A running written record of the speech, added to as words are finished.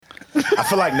I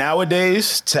feel like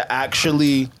nowadays to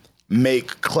actually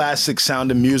make classic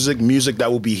sounding music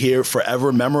that will be here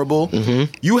forever, memorable,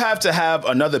 you have to have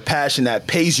another passion that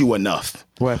pays you enough.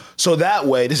 Right. So that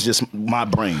way, this is just my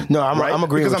brain. No, I'm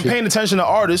agreeing because with I'm you. paying attention to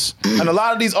artists, and a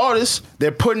lot of these artists,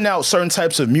 they're putting out certain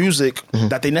types of music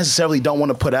that they necessarily don't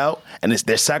want to put out, and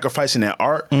they're sacrificing their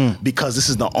art because this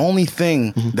is the only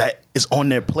thing that is on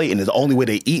their plate and it's the only way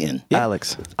they're eating.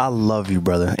 Alex, I love you,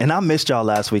 brother. And I missed y'all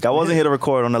last week. I wasn't here to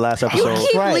record on the last episode. You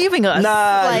keep leaving us.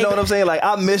 Nah, you know what I'm saying? Like,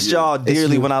 I missed y'all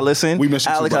dearly when I listened. We missed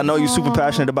you too, Alex, I brother. know you're super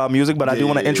passionate about music, but I do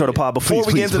want to intro the pod before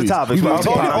we get into the topics. We We're about to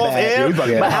talking get off poppin'. air, We about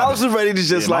to get but poppin'. Alex was ready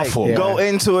to just my like fault. go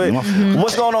into it.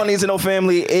 What's going on, Need to Know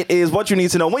family? It is what you need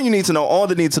to know when you need to know on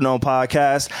the Need to Know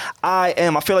podcast. I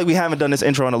feel like we haven't done this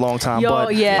intro in a long time, Yo,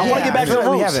 but yeah. I want to get back to the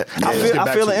We roots. haven't. let's get I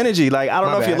back feel to the it. energy. Like, I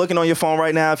don't know if you're bad. looking on your phone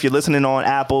right now, if you're listening on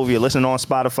Apple, if you're listening on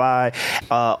Spotify,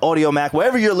 Audio Mac,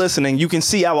 wherever you're listening, you can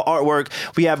see our artwork.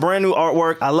 We have brand new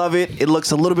artwork. I love it. It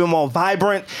looks a little bit more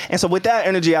vibrant. And so with that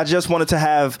energy, I just wanted to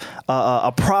have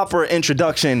a proper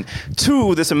introduction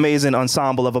to this amazing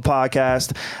ensemble of a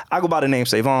podcast. I go by the name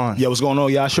Savon. Yo, what's going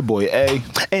on, y'all? It's your boy A.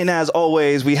 And as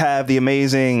always, we have the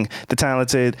amazing, the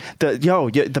talented,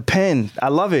 the pen. I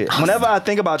love it. Whenever I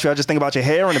think about you, I just think about your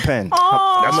hair and the pen.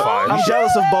 That's fine. I'm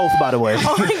jealous of both, by the way.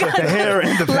 Oh my God. The hair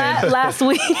and the pen. Last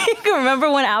week,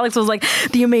 remember when Alex was like,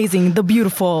 the amazing, the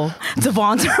beautiful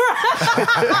Devon Terrell?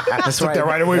 That's right. that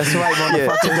right away That's from you. right,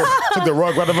 motherfucker. Took the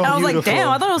rug right above I was like, damn,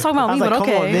 I thought it was talking about I me, was like, but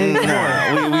come on, okay.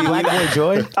 man. Black boy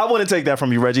joy. I wouldn't take that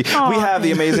from you, Reggie. We have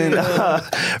the amazing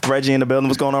Reggie in the building.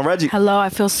 What's going on, Reggie? Hello, I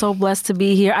feel so blessed to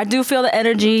be here. I do feel the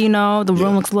energy, you know, the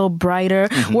room looks a little brighter.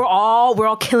 We're all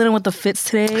killing it with the fits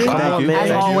today. Thank you. As Thank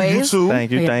you. always. You too.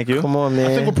 Thank you, thank you. Come on, I think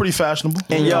man. we're pretty fashionable.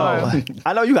 And yo,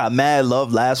 I know you got mad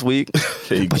love last week,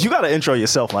 you but you got to intro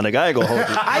yourself, my nigga. I ain't gonna hold you.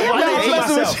 I'm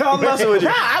messing with you. I'm messing with you.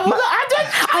 I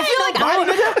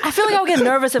feel like I would get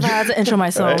nervous if I had to intro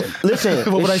myself.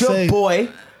 Listen, What would it's I your say? boy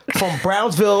from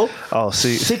Brownsville, Oh,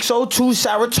 see. 602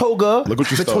 Saratoga. Look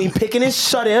what you between stole. Picking and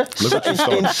Sutter. Look what you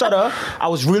stole. And Sutter. I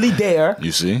was really there.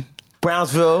 You see?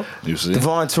 Brownsville. You see?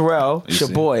 Devon Terrell. It's your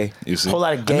see? boy. You see? Whole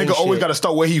lot of A gang nigga always shit. got to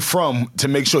start where he from to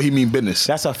make sure he mean business.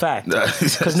 That's a fact.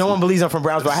 Because no one believes I'm from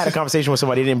Brownsville. I had a conversation with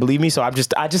somebody, they didn't believe me, so I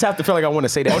just have to feel like I want to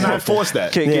say that. Oh, not enforce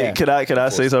that. Could I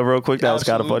say something real quick? That was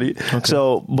kind of funny.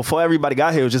 So before everybody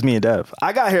got here, it was just me and Dev.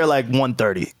 I got here like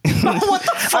 1:30. What the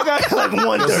fuck? I got here like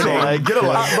 1:30. Like, Get a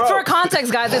life. bro. For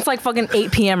context, guys, it's like fucking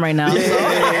 8 p.m. right now.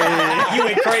 You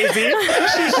went crazy.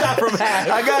 She shot from half.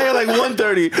 I got here like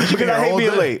 1:30 because I hate all being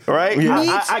day. late, right?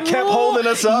 I kept holding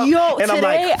us up. Yo, and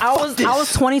today I'm like, I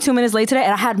was 22 minutes late today,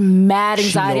 and I had mad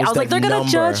anxiety. I knows was like, they're that gonna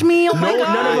number. judge me. Oh my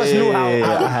god. None of us knew how.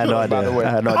 I had no idea. By the way. I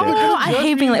had no idea. Oh, I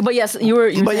hate being late. But yes, you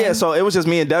were. But yeah, so it was just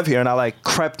me and Dev here, and I like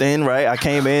crept in, right? I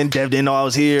came in, Dev didn't know I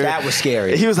was here. That was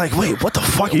scary. He was like, wait, what the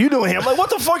fuck are you doing here? I'm like, what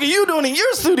the fuck are you doing in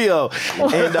your studio?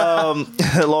 And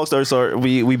long story short,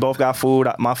 we both got food.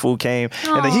 My food came,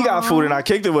 and then he got food, and I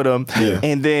kicked it with him. Yeah.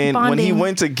 And then when he Bonding.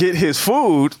 went to get his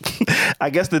food, I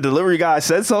guess the delivery guy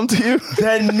said something to you.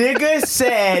 The nigga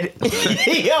said,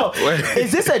 yo,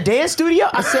 is this a dance studio?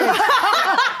 I said,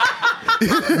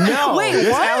 no. Wait, It's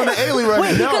what? Alan the Alien right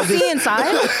Wait, now. you can see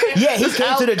inside? Yeah, he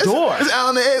came to the door. It's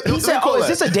Alan the Alien. He said, oh, is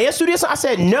this a dance studio? I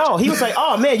said, no. He was like,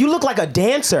 oh, man, you look like a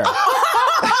dancer.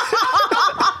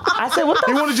 I said, what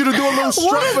He the wanted you to do a little What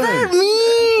strut does for that him.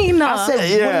 mean? I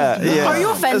said, Yeah. Are you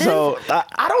offended? So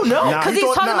I don't know. Nah. Because He he's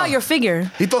thought- talking nah. about your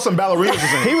figure. He thought some ballerinas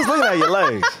was in he him. was looking at your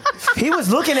legs. He was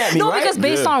looking at me, No, right? because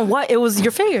based on what? It was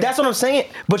your figure. That's what I'm saying.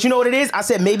 But you know what it is? I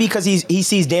said maybe because he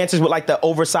sees dancers with like the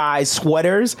oversized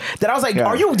sweaters. That I was like,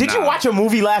 Yeah. did you watch a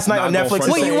movie last night Nah, on no Netflix?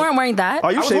 front Wait, you side. weren't wearing that?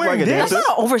 Are you I was shaped like wearing a this. That's dancer?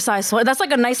 not an oversized sweater. That's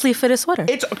like a nicely fitted sweater.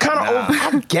 It's kind of over.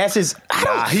 I guess it's. I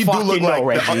don't He do fucking look know, like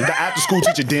Reggie. the after school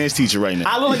teacher, dance teacher right now.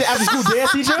 I look like the after school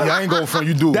dance teacher. Yeah, I ain't going front.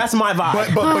 You do. That's my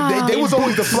vibe. But they was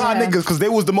always the fly Yeah. niggas because they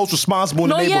was the most responsible in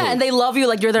No, the neighborhood. yeah, and they love you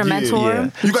like you're their mentor. yeah.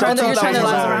 You gotta So tell you're turning that their was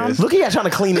lives hilarious. around. Look at you trying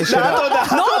to clean this shit up. No,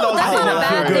 that's not a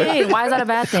bad thing. Why is that a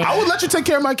bad thing? I would let you take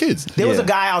care of my kids. There was Yeah. a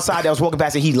guy outside that was walking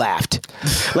past and he laughed.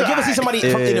 Like you ever see somebody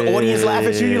from in the audience laugh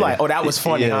at you? You're like, oh, that was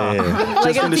funny, huh?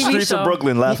 Like Just in a in the TV streets show. of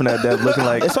Brooklyn, laughing at that, looking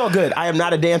like It's all good. I am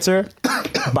not a dancer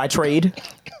by trade.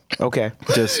 Okay.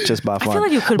 just by fun. I feel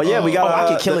like you could. But yeah, we got. I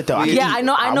can kill it though. I can Yeah, eat. I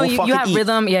know will you fucking have eat.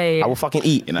 rhythm. Yeah. I will fucking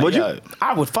eat. You know, Would you? yeah.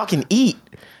 I would fucking eat.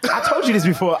 I told you this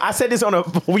before. I said this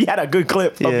we had a good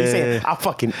clip of me saying, I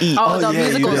fucking eat. Oh, the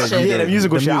musical shit. Yeah, the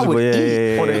musical shit. I would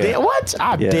eat on a day. What?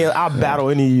 I battle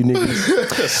any of you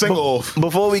niggas. Single off.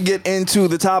 Before we get into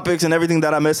the topics and everything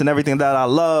that I miss and everything that I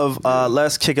love,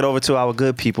 let's kick it over to our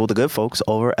good people, the good folks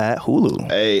over at Hulu.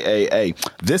 Hey.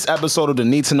 This episode of the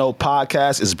Need to Know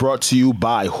podcast is brought to you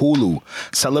by Hulu,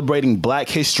 celebrating Black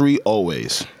history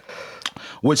always.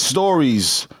 With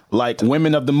stories like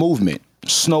Women of the Movement,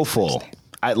 Snowfall,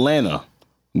 Atlanta,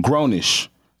 Grownish,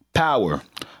 Power,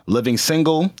 Living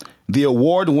Single, the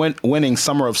award-winning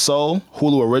Summer of Soul,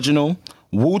 Hulu Original,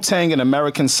 Wu-Tang and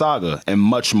American Saga, and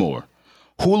much more.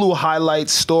 Hulu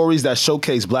highlights stories that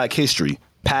showcase Black history,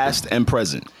 past and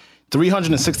present.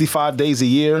 365 days a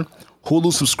year.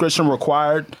 Hulu subscription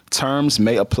required. Terms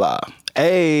may apply.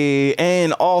 Hey,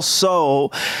 and also,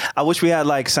 I wish we had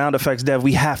like sound effects, Dev.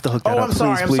 We have to hook that up. I'm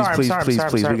sorry. Please.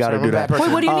 We got to do that.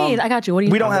 Wait, what do you need? I got you. What do you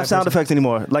need? We don't have sound effects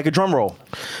anymore. Like a drum roll.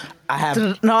 I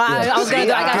have. No, I was gonna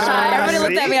do. I got shy. Everybody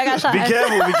looked at me. I got shy. Be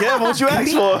careful what you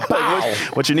ask for. Like,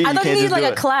 what you need. I thought you can't need just like do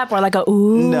a it. clap or like a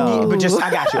ooh. No, But just,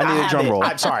 I got you. I need a drum roll.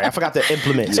 I'm sorry. I forgot to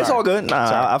implement. It's all good.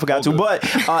 I forgot to. But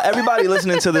everybody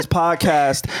listening to this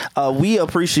podcast, we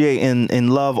appreciate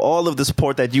and love all of the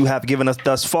support that you have given us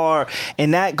thus far.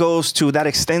 And that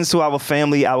extends to our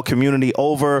family, our community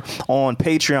over on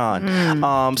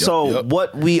Patreon.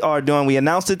 What we are doing, we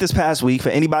announced it this past week. For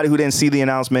anybody who didn't see the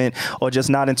announcement or just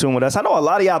not in tune with us, I know a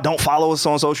lot of y'all don't follow us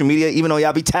on social media, even though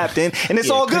y'all be tapped in. And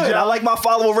it's all good. I like my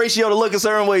follower ratio to look a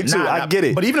certain way too. I get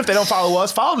it. But even if they don't follow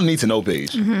us, follow the Need to Know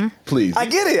page. Please. I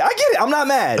get it. I'm not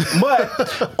mad.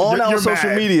 But on our You're social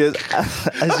mad. media,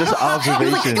 it's just an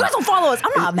observation. Like, you guys don't follow us.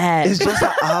 I'm not mad. It's just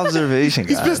an observation,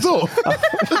 guys. He's pissed off.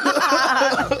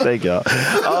 Thank y'all.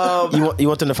 You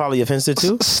want them to follow your Finsta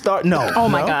too? No. Oh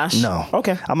my gosh. No.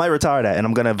 Okay. I might retire that, and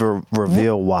I'm going to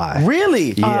reveal why.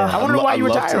 Really? Yeah. I want to know why you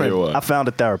retiring. I found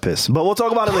a therapist, but we'll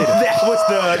talk about it later. We'll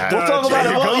talk about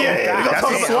it.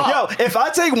 Yo, if I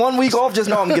take 1 week off, just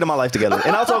know I'm getting my life together,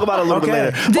 and I'll talk about it a little bit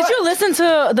later. Did you listen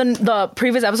to the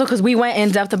previous episode? Because we went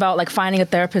in depth about like finding a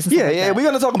therapist. And stuff like that. We're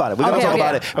gonna talk about it. We're gonna talk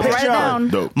about it. Write it down.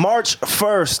 Dope. March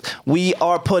 1st, we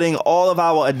are putting all of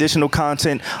our additional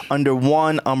content under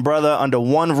one umbrella, under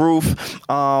one roof.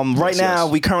 Right now,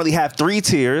 we currently have 3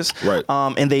 tiers, right?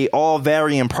 And they all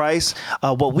vary in price.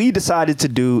 What we decided to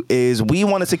do is we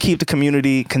wanted to keep the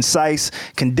community concise,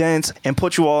 condensed, and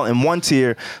put you all in one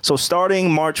tier. So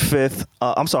starting March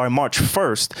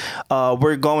 1st,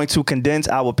 we're going to condense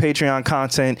our Patreon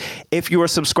content. If you are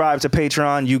subscribed to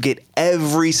Patreon, you get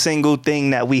every single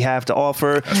thing that we have to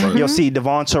offer. Right. You'll see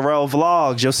Devon Terrell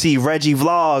vlogs. You'll see Reggie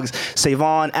vlogs,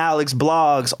 Savon Alex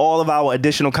blogs, all of our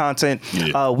additional content.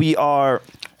 Yeah. We are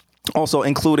also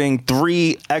including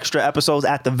 3 extra episodes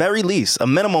at the very least, a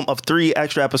minimum of 3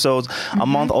 extra episodes a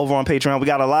month over on Patreon. We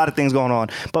got a lot of things going on.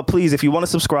 But please, if you want to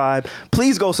subscribe,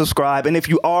 please go subscribe. And if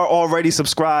you are already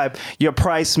subscribed, your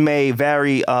price may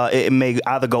vary. It may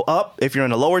either go up if you're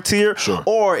in the lower tier,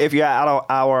 or if you're at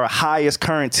our highest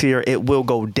current tier, it will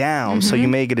go down. So you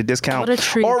may get a discount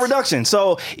or a reduction.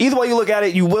 So either way you look at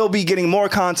it, you will be getting more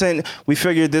content. We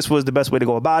figured this was the best way to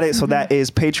go about it. So that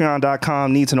is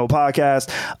patreon.com, Need to Know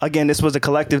Podcast. Again, this was a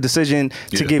collective decision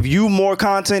to give you more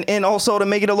content and also to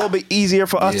make it a little bit easier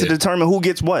for us to determine who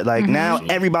gets what. Like now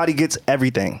everybody gets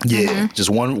everything. Yeah. Just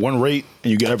one rate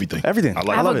and you get everything. Everything.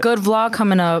 I have a good vlog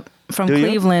coming up from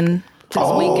Cleveland this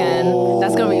weekend.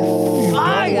 That's going to be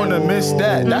fire. Don't want to miss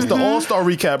that. That's the All-Star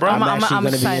recap, bro. I'm actually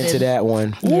going to be into that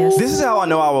one. Yes. This is how I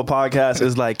know our podcast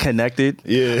is like connected.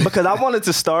 Yeah. Because I wanted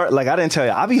to start, like I didn't tell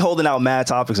you, I be holding out mad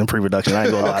topics in pre-production. I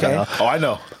ain't gonna lie to y'all. Oh, I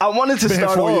know. I wanted to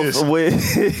start off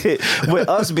with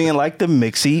us being like the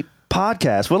Mixie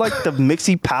podcast. We're like the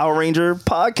Mixie Power Ranger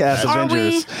podcast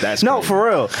Avengers. That's no, crazy. for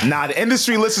real. Nah, the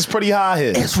industry list is pretty high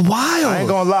here. It's wild. I ain't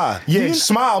gonna lie. Yeah,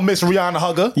 smile, Miss Rihanna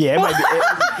Hugger. Yeah,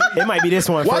 it might be this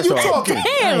one. Why first you off. talking?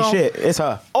 Ain't shit. It's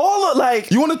her. All of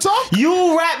like you want to talk?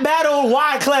 You rap battle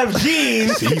Wyclef Jean.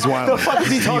 He's one. The fuck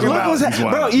is he talking about?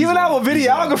 Bro, even our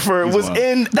videographer was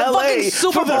in LA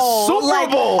Super for the Bowl, Super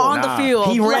Bowl on the field.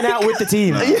 He ran out with the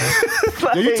team.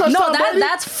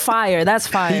 That's fire. That's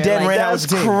fire. He dead ran out with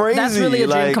That's the team. crazy. That's really a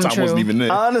dream come Tom true. wasn't even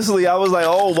there. Honestly, I was like,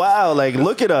 oh wow, like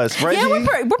look at us, Reggie. Yeah,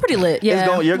 we're pretty lit.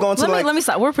 Yeah, you're going to let me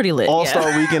stop. We're pretty lit.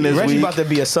 All-Star Weekend this Reggie week. about to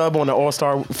be a sub on the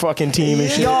All-Star fucking team and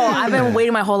shit. Yo, I've been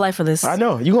waiting my whole life for this. I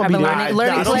know. You gonna I've be been there.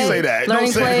 learning Don't plays. say that.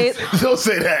 Learning plays. Don't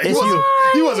say that. It's you.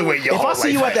 You wasn't with your If I whole see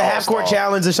life you at the like half court All-Star.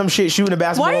 challenge or some shit shooting a Why do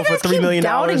basketball you for guys $3 keep million.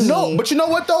 doubting me? No, but you know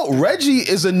what though? Reggie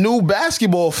is a new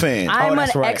basketball fan. I'm an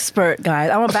that's right. expert, guys.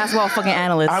 I'm a basketball fucking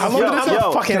analyst. I'm Yo, a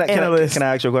yo, fucking can analyst.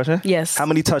 I ask you a question? Yes. How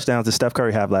many touchdowns did Steph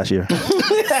Curry have last year?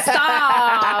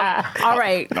 Stop. All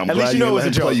right. I'm At glad least you know didn't it was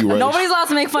let a him play joke. you, Reg. Nobody's allowed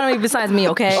to make fun of me besides me,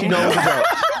 okay? No, we don't.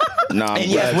 Nah, I'm And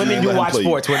yes, glad you women didn't do let him watch play you.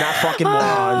 sports. We're not fucking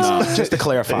morons. Just to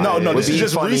clarify. No, We're this is being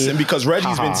just funny. recent because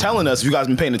Reggie's been telling us, if you guys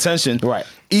been paying attention, Right.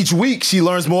 each week she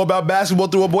learns more about basketball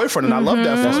through her boyfriend, and I love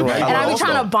that. That's right. And I be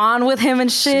trying to bond with him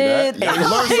and shit. that? You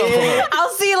learn something from her. I'll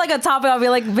see like a topic. I'll be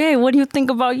like, babe, what do you think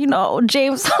about,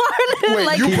 James Harden? Wait,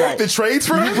 like, you broke the trades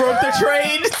for him? You broke the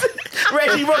trade.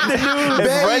 Reggie broke the news.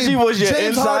 If Reggie was your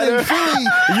James insider, Harden, Philly.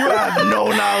 you have no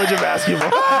knowledge of basketball.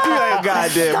 You like,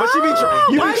 goddamn. But she be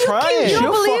trying. You Why be do you trying. keep- you She'll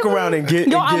don't fuck believe around and get.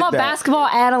 Yo, and I'm get a that. basketball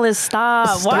analyst.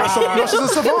 Stop. Why? No, she's a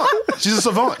savant. She's a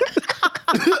savant.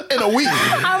 In a week.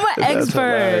 I'm an expert.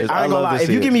 hilarious. I ain't gonna love lie. to If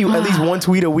see you it. give me at least one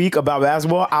tweet a week about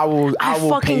basketball, I will I pay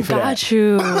fucking for got that.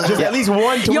 you. Just at least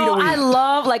one tweet Yo, a week. I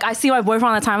love, like, I see my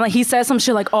boyfriend all the time. Like, he says some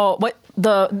shit like, oh,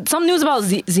 some news about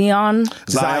Zion. Zion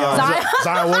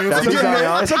That's Williamson. what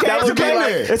Zion. It's okay. That would It's be okay.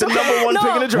 like, it's a number one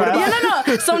pick in the draft. Yeah,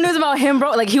 no. Some news about him,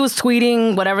 bro. Like, he was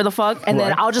tweeting whatever the fuck, and then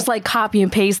Right. I'll just, like, copy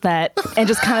and paste that and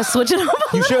just kind of switch it up.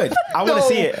 You should. I want to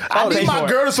see it. I I'll need pay my for it.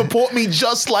 girl to support me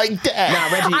just like that.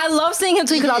 Nah, Reggie. I love seeing him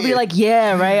tweet because I'll be like,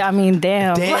 yeah, right? I mean,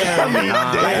 damn. Damn.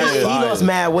 Like, he lost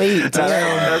mad weight.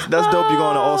 That's dope. You're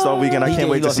going to All-Star Weekend. I He can't did.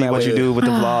 wait He to lost see my what you way. do with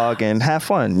the vlog and have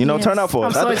fun. Yes. Turn up for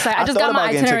us. I'm so excited. I just thought got my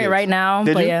about getting itinerary tickets. right now.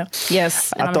 Did but you? yeah.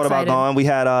 Yes. And I I'm thought excited. about going. We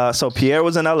had so Pierre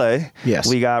was in LA. Yes.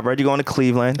 We got Reggie going to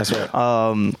Cleveland. That's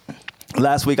right.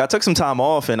 Last week I took some time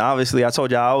off, and obviously I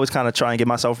told you I always kind of try and get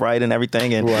myself right and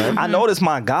everything. And Right. I noticed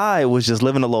my guy was just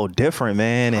living a little different,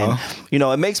 man. And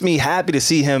it makes me happy to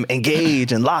see him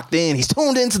engaged and locked in. He's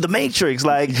tuned into the Matrix.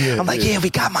 Like I'm like, yeah, we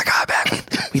got my guy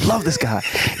back. We love this guy.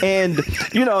 And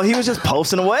he was just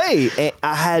posting away, and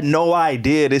I had no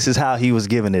idea this is how he was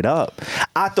giving it up.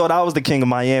 I thought I was the king of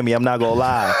Miami. I'm not gonna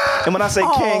lie. And when I say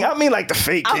king, I mean like the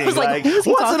fake I king. was like, who's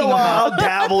he once in a talking while, about? I'll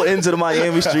dabble into the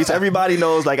Miami streets. Everybody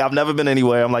knows, like, I've never been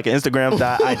anywhere. I'm like an Instagram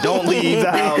dot. I don't leave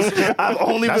the house. I've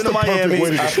only That's been to the perfect Miami.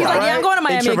 way to describe He's like, yeah, I'm going to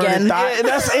Miami Introverted again. thought. Yeah, and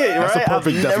that's it, right? That's the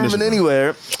perfect I've never definition. been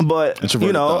anywhere, but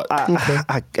Introverted thought.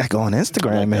 I go on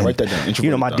Instagram, and write that down.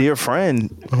 Introverted my thought. dear friend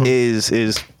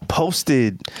is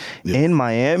posted in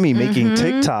Miami making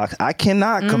TikToks. I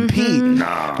cannot compete,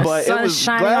 but it Sun was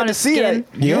shining glad on to his see skin.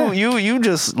 that you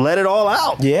just let it all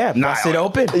out. Yeah, bust it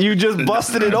open. You just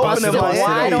busted it open Busted in it Miami.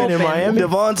 wide open. in Miami.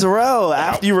 Devon Terrell,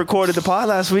 after you recorded the pod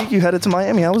last week, you headed to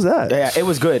Miami. How was that? Yeah, it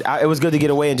was good. It was good to get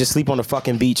away and just sleep on the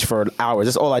fucking beach for hours.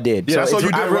 That's all I did. Yeah, that's all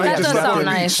you I did, right? That Just does slept on sound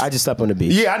the nice. I just slept on the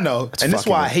beach. Yeah, I know. And that's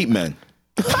why I hate men.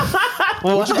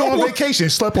 What you go on vacation?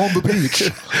 Slept on the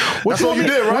beach. That's all you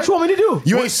did, right? What you want me to do?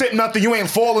 You ain't sitting nothing. You ain't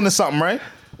falling to something, right?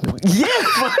 Yeah.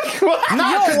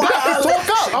 Nah, Yo, wow.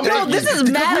 talk up. Yo, this is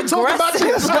mad we talk about aggressive.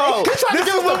 you. Let's go. He's trying to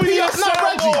give us the PS, not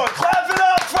Reggie. Clap it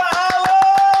up for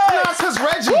Alex! Nah, it's his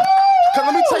Reggie. 'Cause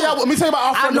let me tell you about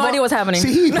our friend. I have no idea what's happening.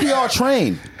 See, he PR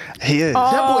trained. He is.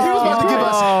 That boy, he was about to give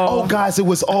us, oh guys, it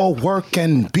was all work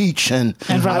and beach, and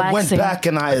I went relaxing. back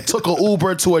and I took an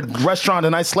Uber to a restaurant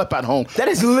and I slept at home. That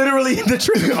is literally the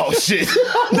truth. Oh shit.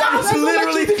 That is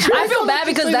literally the truth. I feel bad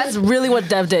because that's really what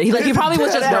Dev did. He probably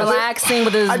was just relaxing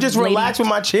with his I just lady. relaxed with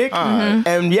my chick,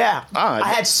 and yeah, Alright. I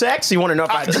had sex. You want to know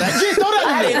if I had sex? Yeah, throw that in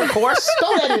I had there. intercourse.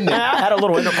 Throw that in there. Yeah, I had a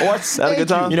little intercourse. Had a good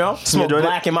time? You know, smoke enjoyed it?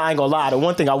 black in my. I ain't gonna lie. The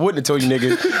one thing I wouldn't have told you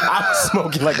niggas, I was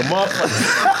smoking like a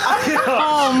motherfucker.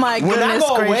 Oh my When I goodness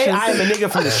go away, gracious. I am a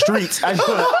nigga from the streets. I just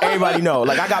want everybody know.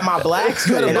 Like I got my blacks,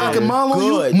 You had a and black I'm and mile on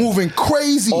you, good. moving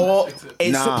crazy. Oh,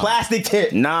 it's Nah. a plastic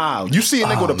tip. Nah, you see a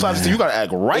nigga with a plastic, you gotta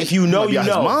act right. If you know, might be you out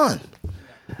his know. mind.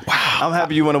 I'm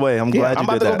happy you went away. I'm glad I'm you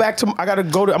about did to that. go back to. I gotta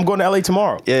go to. I'm going to LA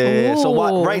tomorrow. Yeah. So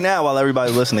Ooh. right now, while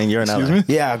everybody's listening, you're in LA.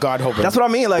 Yeah, God hope. That's what I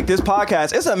mean. Like this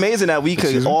podcast, it's amazing that we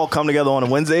could all come together on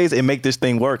Wednesdays and make this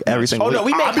thing work every single Oh week. no,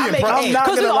 we make. I'll be I make impressed. hey, not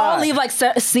Because we gonna all lie.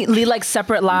 lead like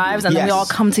separate lives, and then we Yes. all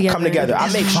come together. Come together.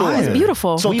 I make sure. It's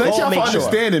beautiful. So We thank all y'all for make sure.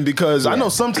 understanding because I know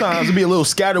sometimes it'd be a little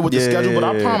scattered with the Yeah, schedule, but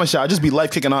I yeah, promise y'all, just be life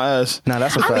kicking our ass. Nah,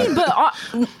 that's a fact. I mean,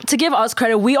 but to give us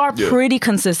credit, we are pretty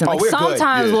consistent. Oh, Like we're good.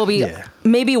 sometimes Yeah. we'll be Yeah.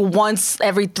 maybe once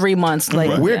every 3 months.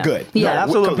 Like We're yeah. good. Yeah, No,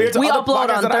 absolutely. Compared to We other upload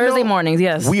podcasts on that I Thursday know, mornings.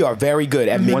 Yes. We are very good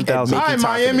at making 1,000. All time right, for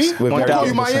Miami. this. We're I'm very gonna call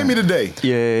you good. Miami today.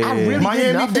 yeah. I really Miami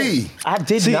did nothing. D. I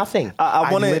did nothing. I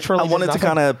wanted literally did to nothing.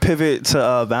 kind of pivot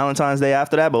to Valentine's Day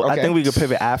after that, but I Okay. think we could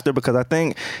pivot after because I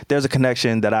think there's a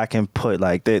connection that I can put.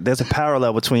 Like there's a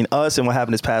parallel between us and what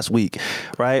happened this past week,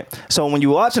 right? So when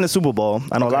you're watching the Super Bowl,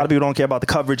 I know a lot of people don't care about the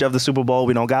coverage of the Super Bowl.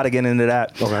 We don't got to get into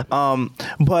that. Okay.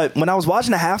 But when I was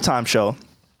watching the halftime show,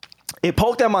 it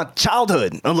poked at my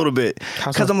childhood a little bit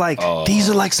because I'm like, these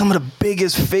are like some of the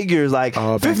biggest figures. Like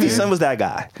 50 Cent was that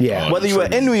guy. Yeah. Whether you were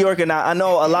in New York or not, I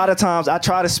know a lot of times I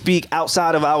try to speak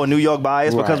outside of our New York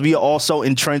bias because we are all so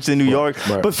entrenched in New York.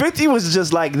 But 50 was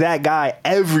just like that guy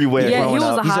everywhere. Yeah, he growing was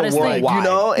up. the hottest thing. You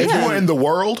know, If you were in the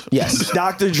world, Yes.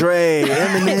 Dr. Dre,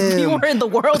 Eminem. If you were in the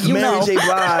world, you Mary know. J.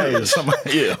 Blige,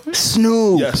 yeah.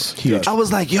 Snoop. Yes. Huge. I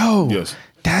was like, yo, Yes.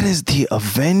 that is the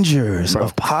Avengers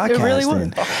of podcasting. really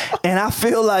was. And I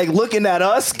feel like looking at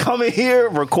us coming here,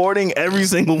 recording every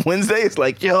single Wednesday, it's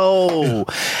like, yo,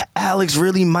 Alex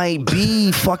really might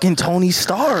be fucking Tony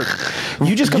Stark.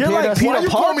 You just You're compared like us. Peter Why you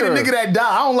call me the Parker. nigga that died?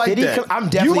 I don't like Did he? that. I'm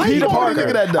definitely you Peter call me Parker. the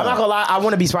nigga that I'm died. not gonna lie. I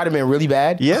want to be Spider-Man really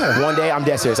bad. Yeah. One day, I'm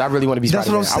dead serious. I really want to be That's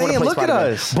Spider-Man. what I'm saying. I wanna Look play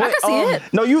at Spider-Man. us. I can see it.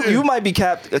 No, you might be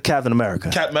Captain America.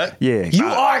 Cap Mac? Yeah. You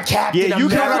are Captain Yeah, you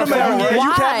America. Captain America. Yeah, you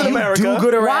Why? Captain America.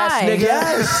 Do-gooder ass Why? nigga.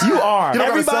 Yes. You are. You don't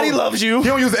Everybody gotta sell- loves you. You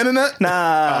don't use the internet?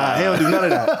 Nah, he don't do none of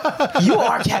that. You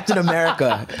are Captain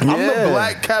America. I'm Yeah. the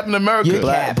black Captain America. You're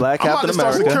Black I'm about Captain to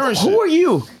start America. securing shit. Who are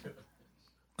you?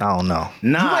 I don't know.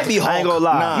 Nah, You might be Hulk. I ain't gonna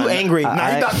lie. You angry. Nah,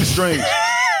 he Doctor Strange.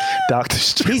 Doctor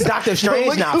Strange. He's Doctor Strange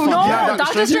Look now. who- Fuck No, yeah.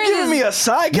 Doctor You Strange giving is. me a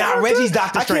side Nah, character? Reggie's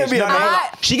Doctor I Strange. can't be a No, main.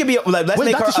 she could be. Let's Wait,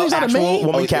 make her Doctor Strange an not a actual main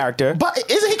woman character. But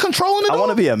isn't he controlling it? I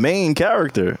want to though? be a main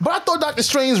character. But I thought Doctor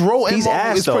Strange's role in He's Marvel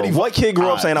ass is though. pretty. What kid grew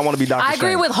up saying I want to be Doctor I Strange?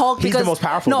 agree with Hulk He's the because most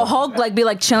powerful, No, though. Hulk like be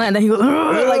like chilling and then he goes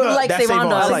like That's Savon Savon.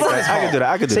 does. I like that. I could do that.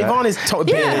 I could do that. Savon is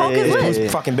Yeah, Hulk is lit.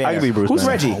 Bruce fucking Banner. I could be Bruce Who's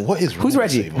Banner. Reggie? What is wrong Who's with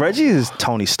Reggie? Savon? Reggie is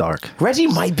Tony Stark. Reggie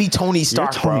might be Tony You're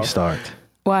Stark, Tony bro. Stark.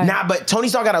 Why? Nah, but Tony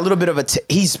Stark got a little bit of a.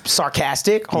 He's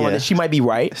sarcastic. Hold Yeah. on, she might be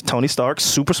right. Tony Stark,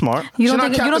 super smart. You She don't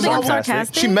not think I'm Captain Marvel.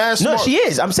 sarcastic? She mad No, smart. she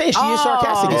is. I'm saying she is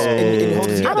sarcastic.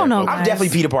 I don't know, I'm guys. definitely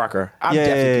Peter Parker. I'm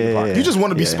definitely Peter Parker. You just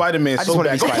want to be Spider-Man just so wanna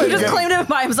bad. be Go Spider-Man. play He the just game. claimed it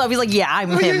by himself. He's like, yeah,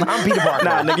 I'm him. I'm Peter Parker.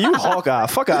 Nah, nigga, you Hawkeye.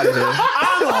 Fuck out of here. I'm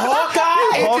Hawkeye.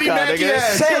 Hawkeye, nigga.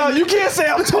 ass. Say, you can't say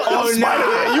I'm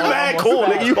Spider-Man. You mad cool,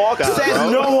 nigga. You Hawkeye. Says bro.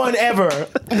 no one ever.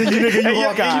 Hey, you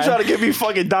Hawkeye. trying to give me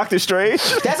fucking Doctor Strange?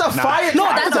 That's a fire. No,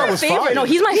 that's my favorite. No,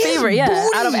 he's my favorite. Yeah,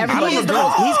 out of everybody.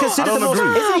 He's considered the most.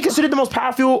 Isn't he considered the most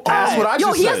powerful? That's what I Yo,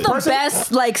 just he said. has the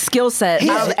best like skill set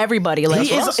out of everybody. Like,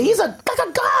 He's a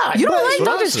god. you don't That's like what I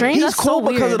Doctor said. Strange? He's That's cool so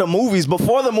weird. because of the movies.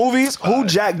 Before the movies, who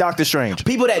jacked Doctor Strange?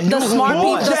 people that knew The who smart he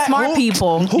people. was. The smart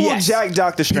people. Who Yes. jacked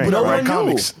Doctor Strange? No that one write knew.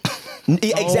 comics.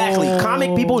 Exactly.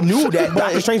 Comic people knew that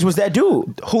Doctor Strange was that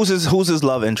dude. Who's his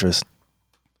love interest?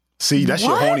 See, that's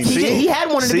your What? horny. He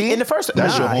had one See? in the first.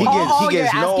 That's your He horny.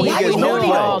 gets no you're asking play.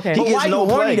 horny. Oh, okay. He But why gets you no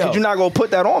horny, play though? because you're not gonna put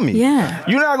that on me. Yeah.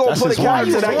 You're not gonna That's put a his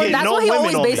horny. character that get That's no what he women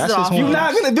always on me. bases it off. You're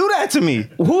not gonna do that to me.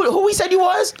 Who he said he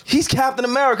was? He's Captain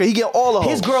America. He get all of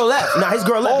His girl left. Nah, his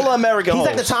girl left. All American He's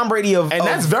like the hoes. Tom Brady of. And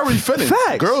that's very fitting.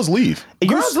 Facts. Girls leave.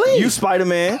 Girls leave. You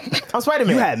Spider-Man. I'm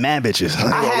Spider-Man. You had mad bitches.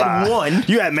 I had one.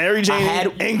 You had Mary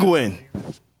Jane and Gwen.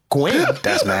 Gwen.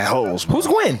 That's mad hoes. Who's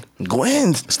Gwen?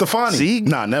 Gwen. Stefani. See?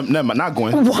 Nah, never mind. Not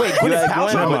Gwen. Wait, Gwen is had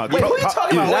Paltrow. Gwen. Never mind. Wait, who are you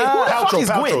talking about? Wait, who the fuck is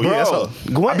Gwen, Yeah, bro? that's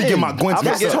her. I be getting my Gwen I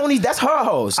That's mixed up. Tony's. That's her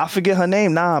host. I forget her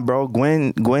name. Nah, bro.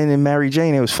 Gwen and Mary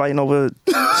Jane. They was fighting over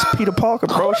Peter Parker,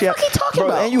 bro. What the fuck you talking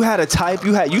about? And you had a type.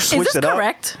 You Is switched this it up.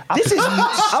 correct? This is.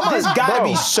 This gotta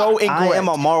be so incorrect. I am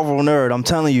a Marvel nerd. I'm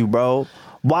telling you, bro.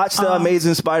 Watch the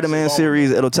Amazing Spider-Man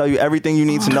series. It'll tell you everything you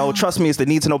need to know. Trust me, it's the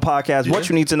Need to Know podcast. What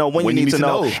you need to know, when you need to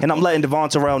know. And I'm letting Devon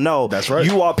Terrell know. That's right.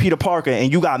 You are Peter Parker,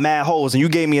 and you got mad hoes, and you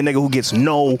gave me a nigga who gets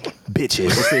no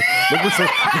bitches.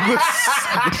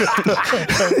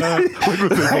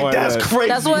 That's crazy.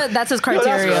 That's his Yo,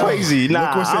 criteria. that's crazy.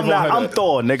 Nah, what's I'm Savon not. had I'm that.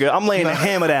 Thor, nigga. I'm laying the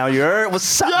hammer down. You heard?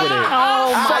 What's up with it?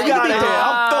 Oh my Fuck outta here.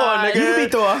 I'm Thor, nigga. You can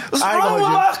be Thor. What's I ain't wrong gonna with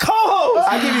hold my co-host?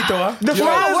 I give you Thor. The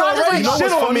We're fans all just already like,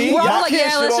 shit on me. We're all Y'all like, can't yeah,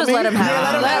 shit let's on just me. let him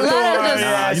have it. Let it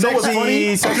just. You know what's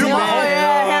funny? Sexy Oh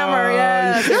yeah, hammer, yeah.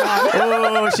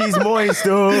 Oh, she's moist.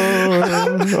 Oh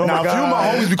Now, a few of my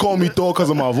homies be calling me Thor because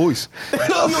of my voice.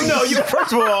 No, you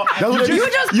first of all, You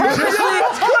just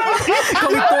purposely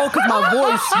call me Thor because my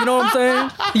voice. You know what I'm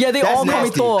saying? Yeah, they That's all call me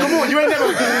nasty. Thor. Come on, you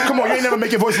ain't never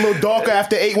make your voice a little darker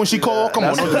after 8 when she call. Come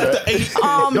on, don't do that.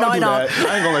 No, Don't I do know. that.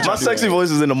 I ain't gonna let you My do sexy that.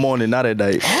 voice is in the morning, not at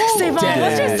night. Savon, what's your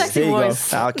There sexy you go.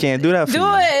 voice? I can't do that for Do you.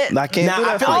 it. I can't do Nah,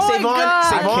 I that feel for like you. Oh my Savon,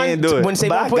 God. I can't do it. when But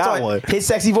Savon I puts got on one. his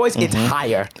sexy voice, it's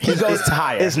higher. He goes to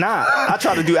higher. It's not. I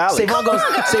try to do Alex. Savon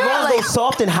goes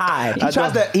soft and high.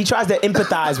 He tries to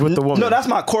empathize with the woman. No, that's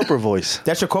my corporate voice.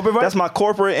 That's your corporate voice? That's my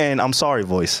corporate and I'm sorry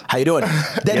voice. How you doing?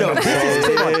 Savon,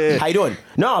 how you doing?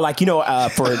 No, like, you know,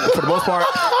 for the most part,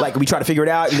 like, we try to figure it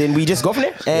out and then we just go from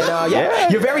there. And yeah,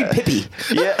 you're very pippy.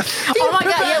 Yeah. Oh my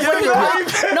God, yeah.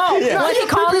 When he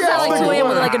calls us at like 2 a.m.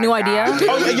 with like a new idea.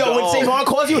 Oh, yo, when Savon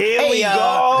calls you, Here hey, we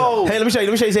go. Hey, let me show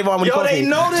you Savon when he Yo, calls they me.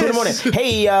 noticed. 2 in the morning.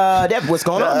 Hey, Deb, what's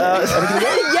going on? Everything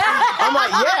good? Yeah. I'm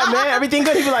like, yeah, man, everything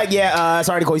good. He be like, yeah,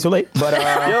 sorry to call you so late, but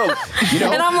you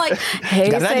know. And I'm like, hey,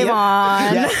 Got an idea?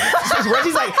 Savon. Yeah.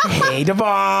 Reggie's like, hey,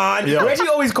 Devon. Yo. Reggie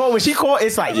always call when she call.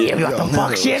 It's like, yeah, we got to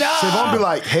fuck shit up. Savon be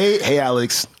like, hey,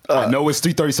 Alex. I know it's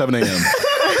 3:37 a.m.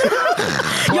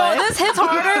 Yo, this hits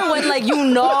harder when like you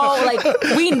know, like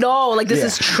we know, like this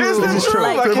is true. This is true.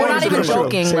 Like Like, we're what not is even this true?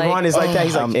 joking. Savon Like, is like that.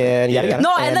 He's like, yeah.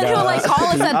 no, and then he'll like call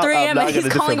us at 3 a.m. not and he's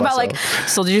gonna calling defend about like,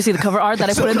 so did you see the cover art that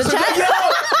I put in the chat?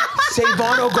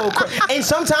 Savon will go crazy. And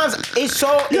sometimes it's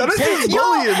so intense. bullying,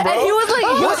 bro. And he was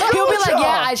like, he'll be like, y'all?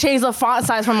 yeah, I changed the font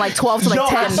size from like 12 to like Yo,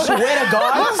 10. I swear to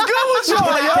God. What's good with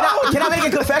y'all, Can I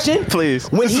make a confession? Please.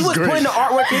 When he was great. putting the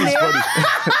artwork in there,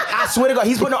 I swear to God,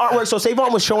 he's putting the artwork. So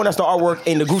Savon was showing us the artwork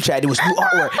in the group chat. It was new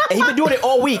artwork. And he been doing it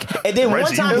all week. And then one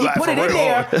Reggie, time you he laugh put it for in real.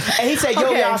 there and he said,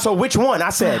 yo, Okay. y'all, so which one? I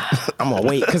said, I'm going to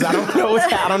wait because I don't know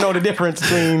I don't know the difference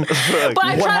between But I what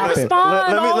try to happened.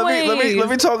 respond Let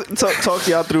me talk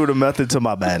y'all through the method to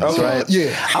my madness, right?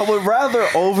 Yeah. I would rather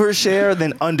overshare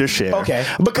than undershare. Okay.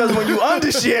 Because when you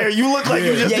undershare, you look like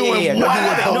you're just doing No,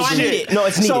 wild I shit. need it. No,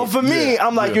 it's needed. So for me,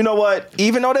 I'm like, you know what?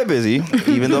 Even though they're busy,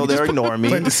 even though they're ignoring me,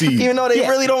 plant the seed. even though they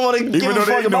really don't want to give Even a though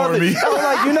they fuck about ignoring it, me. I'm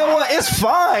like, you know what? It's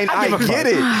fine. I get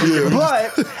it.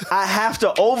 But I have to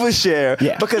overshare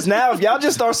Yeah. because now if y'all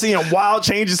just start seeing wild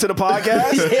changes to the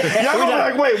podcast, y'all gonna be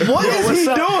like, wait, what is he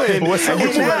doing? What's up? And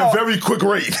Which one at now- a very quick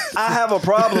rate. I have a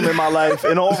problem in my life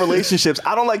in all relationships.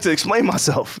 I don't like to explain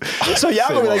myself. So y'all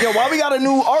gonna be like, yo, why we got a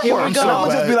new Here we artwork? go. And I'm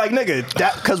gonna just be like, nigga,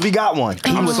 that because we got one.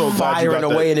 He was so glad you firing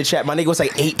got away that. in the chat. My nigga was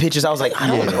like 8 pictures. I was like, I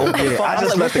don't know. I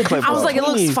just let the clip I was go. like, it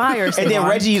looks fire. And then Savon.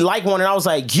 Reggie liked one, and I was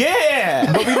like,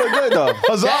 yeah. But we look good though.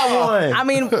 That one. I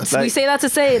mean, we say that to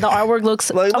say the artwork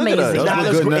looks Like, look at us. amazing. That Nah, look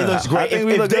it looks good great. now. It looks great. I think If,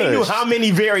 we if look they good. knew how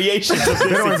many variations of this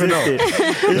don't even know.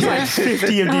 existed, it's like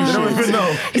 50 of these I don't shits. even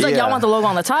know. He's like, Yeah. y'all want the logo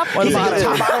on the top or the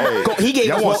bottom? He gave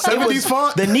Y'all us want it 70s was-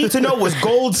 font? The need to know was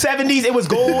gold 70s. It was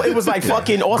gold. It was like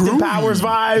fucking Austin Powers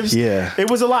vibes. Yeah. It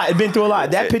was a lot. It's been through a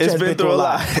lot. That picture It's has been through a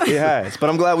lot. It has. But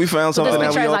I'm glad we found something that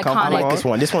picture we is all comfortable iconic. on. This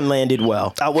one. This one landed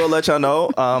well. I will let y'all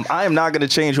know. I am not going to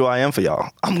change who I am for y'all.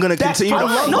 I'm going to That's continue to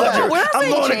fine. flood No, your. we're not I'm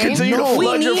saying going to change. continue to No.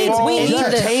 flood We your need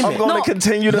phone. this. I'm going to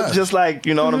continue to just like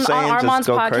on On Armand's just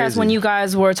go podcast, crazy. when you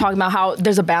guys were talking about how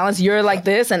there's a balance, you're like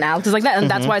this and Alex is like that, and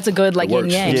that's why it's a good like yin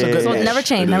works. yang. Yeah, So yeah. never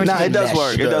change, never Nah, change. it does That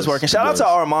work. shit It does work. And shout out to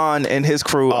Armand and his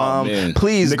crew. man.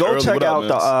 Please Nick go Early, check what up, out man?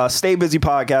 the Stay Busy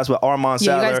podcast with Armand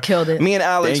Yeah, you Saller. guys killed it. Me and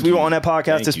Alex, Thank we were you. on that podcast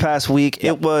Thank this you. past week.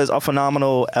 It was a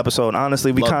phenomenal episode.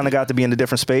 Honestly, we Loved kind of it. got to be in a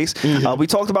different space. We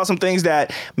talked about some things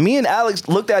that me and Alex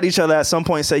looked at each other at some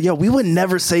point and said, yo, we would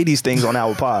never say these things on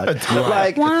our pod.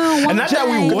 Like, Wow, And not that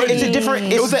we would. It's a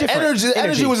different. It was the energy. The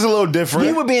energy was a little different.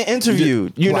 we were being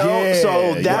interviewed, you know? Yeah,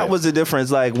 So that yeah. was the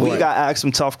difference. Like, we Right. got asked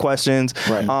some tough questions.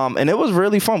 Right. And it was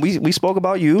really fun. We spoke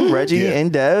about you, Reggie, Yeah.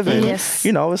 and Dev. And, Yes.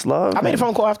 you know, it's love. I made a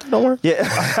phone call after. Don't worry. Yeah,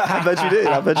 I bet you did.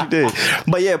 I bet you did.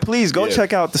 But yeah, please go Yeah.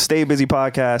 check out the Stay Busy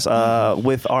podcast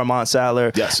with Armand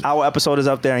Saller. Yes. Our episode is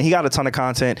up there, and he got a ton of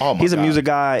content. Oh, my He's a God. music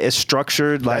guy. It's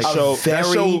structured. Like, show- that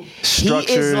show- He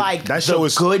structured. is like That the show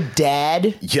is- good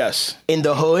dad Yes. in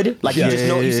the hood. Like you just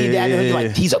know, you see dad in the hood, you're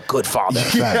like, he's a good father.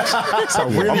 It's a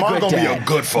really Armand good gonna be dad. a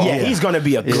good father. Yeah, he's gonna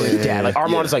be a good dad. Like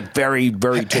Armand is like very,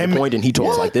 very to the point, and he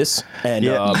talks like this. And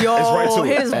Yeah. Yo, It's right to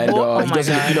it. his and oh he my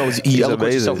doesn't, God. you know, he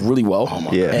eloquates himself amazing. really well.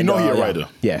 Yeah. And, You know he a yeah. writer.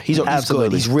 Yeah, he's good.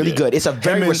 Absolutely. He's really Yeah. good. It's a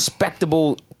very Him and-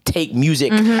 respectable take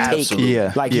music. Absolutely.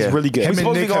 Yeah, like yeah. he's really good. We're Him and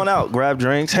supposed to be Nick going have- out, grab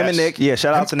drinks. Him and Yes. Nick. Yeah,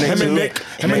 shout out to Nick Him too. and Nick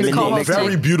Him and did Nick a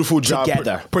very beautiful job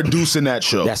together. producing that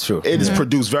show. That's true. It is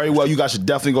produced very well. You guys should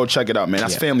definitely go check it out, man.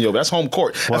 That's family over. That's home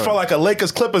court. That felt like a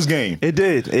Lakers Clippers game. It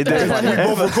did. It did. Like we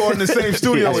both recording in the same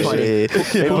studio. That's and funny. shit.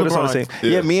 They put us on the same. Yeah.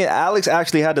 Yeah, me and Alex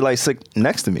actually had to like sit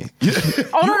next to me.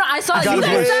 Oh no, I saw it. You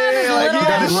guys his- had this like, you little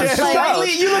gotta share like, stuff.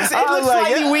 Slightly, you look, it I was looks like,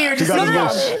 slightly yeah. weird. Just got no, his no.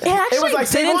 voice. It actually It was like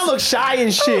didn't. Savon looked shy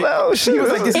and shit. Oh, she He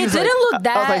was like this. It didn't look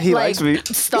that like, he like likes me.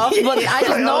 stuff, but I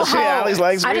just know Oh, shit, how. Alex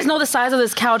likes I me. just know the size of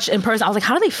this couch in person. I was like,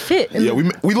 how do they fit? Yeah,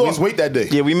 we lost weight that day.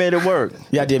 Yeah, we made it work.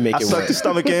 Yeah, I did make I it sucked work. his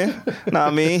stomach in. Nah,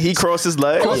 I mean, he crossed his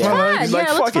leg. It was fine. He's like,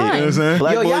 Yeah, it looks fuck it. fine. You know what I'm saying?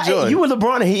 Black Yo, boy y'all, joy. you were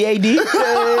LeBron and he AD?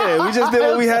 Yeah, we just did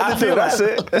what we had I to do. feel That's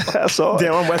that. it. That's all.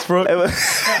 Damn, I'm Westbrook. Now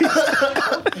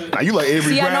you like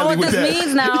Avery See, I know Bradley what with this that.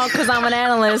 means now because I'm an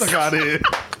analyst. Got it.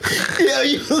 Yeah,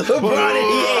 you LeBron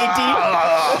and he AD.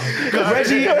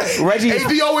 Reggie is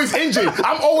AD always injured.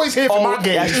 I'm always here for my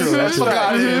game. that's true. That's Fuck true.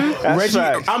 out of here. That's Reggie,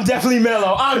 facts. I'm definitely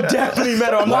mellow. I'm not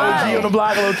Wow. OG on the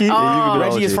block, low key. you can do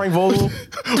Reggie is OG. Frank Vogel.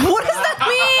 What does that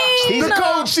mean? He's the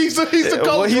coach. He's the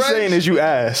coach. What he's Reg. saying is you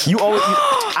ass. You always.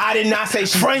 I did not say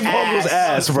she's Frank Vogel's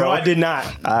ass, bro. No, I did not.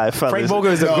 Alright, fellas. Frank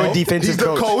Vogel is a good defensive he's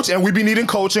the coach, and we be needing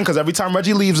coaching because every time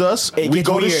Reggie leaves us, It we gets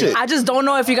go to weird. shit. I just don't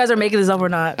know if you guys are making this up or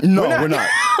not. No, we're not.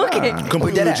 Okay.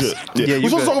 Completely dead ass. legit. Yeah, Yeah, you we're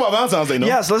supposed to good. talk about Valentine's Day, no?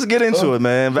 Yes, let's get into it,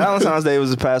 man. Valentine's Day was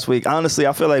this past week. Honestly,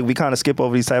 I feel like we kind of skip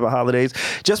over these type of holidays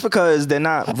just because they're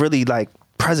not really like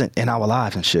present in our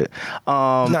lives and shit.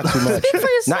 Not too much. Speak for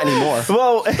yourself. Not anymore.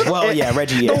 Well, Yeah,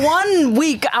 Reggie. The Yeah, 1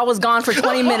 week I was gone for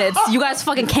 20 minutes. You guys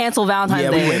fucking cancel Valentine's yeah,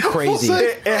 Day. we went crazy.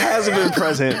 it hasn't been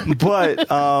present, but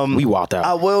We walked out.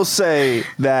 I will say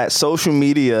that social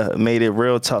media made it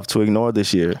real tough to ignore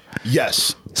this year.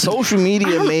 Yes. Social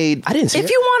media made. I didn't see If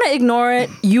it. you want to ignore it,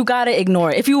 you gotta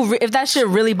ignore it. If that shit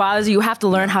really bothers you, you have to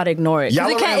learn how to ignore it. 'Cause Y'all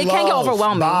it are in can't get love.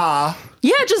 overwhelming. Bye.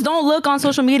 Yeah, just don't look on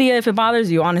social media if it bothers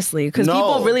you, honestly, because No.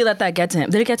 people really let that get to him.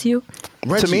 Did it get to you?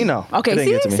 To me, no. Okay, It didn't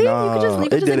see? get to me. See? No, You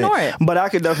could just didn't. ignore it. But I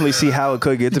could definitely see how it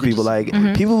could get to people. Like,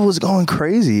 people was going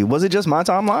crazy. Was it just my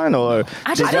timeline, or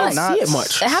I did just y'all didn't not see it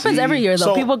much. It happens every year, though.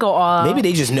 So, People go, Maybe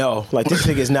they just know. Like, this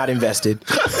nigga's not invested.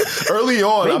 Early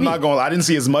on, I'm Maybe. not going to lie, I didn't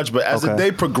see as much, but as the Okay.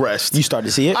 day progressed, You started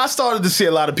to see it? I started to see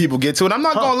a lot of people get to it. I'm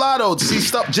not going to lie, though.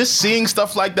 Just seeing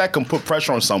stuff like that can put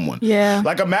pressure on someone. Yeah.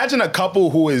 Like, imagine a couple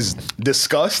who is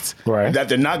discussed Right. that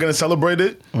they're not going to celebrate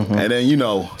it, and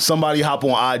then, somebody hop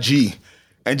on IG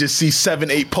and just see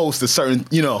 7-8 posts of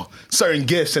certain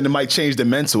gifts, and it might change the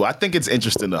mental. I think it's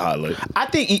interesting to highlight. I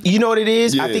think you know what it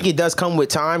is. I Yeah. think it does come with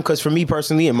time because for me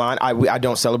personally and mine, I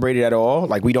don't celebrate it at all.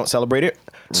 Like we don't celebrate it.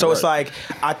 So it's like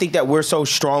I think that we're so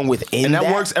strong within And that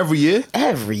works every year?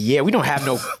 every year. We don't have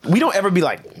no. We don't ever be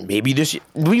like maybe this. Year.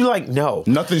 We like no.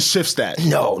 Nothing shifts that.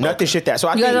 No, nothing shit that. So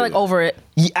I you think guys are like over it.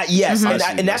 yes, I see,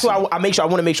 and that's I why see. I make sure I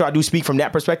want to make sure I do speak from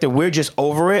that perspective. We're just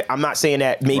over it. I'm not saying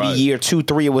that maybe Right. year 2,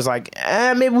 3 it was like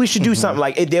maybe we should do something.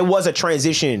 Like there was a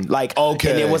transition, like Okay.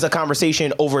 and there was a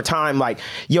conversation over time. Like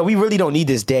yo, we really don't need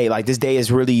this day. Like this day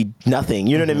is really nothing.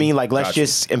 You know what I mean? Like let's Gotcha.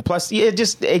 just and plus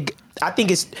I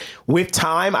think it's with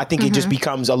time. I think it just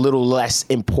becomes a little less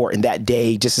important. That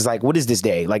day just is like, what is this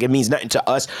day? Like it means nothing to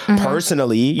us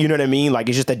personally. You know what I mean? Like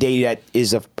it's just a day that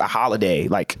is a holiday.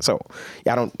 Like so,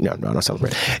 yeah, I don't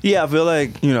celebrate. Yeah, I feel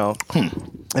like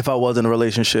if I was in a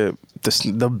relationship,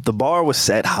 the bar was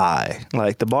set high.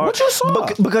 Like the bar. What you saw?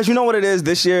 Because you know what it is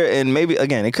this year, and maybe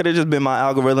again it could have just been my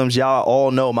algorithms. Y'all all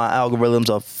know my algorithms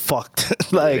are fucked.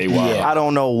 Like They wild. I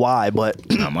don't know why, but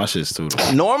Nah, my shit's too.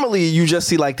 normally you just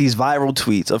see like these viral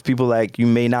tweets of people like you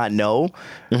may not know,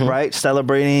 right?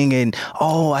 Celebrating and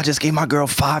I just gave my girl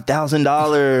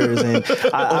 $5,000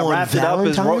 and I On wrapped it up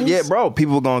as Valentine's? yeah, bro.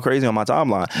 People were going crazy on my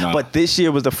timeline. Nah. But this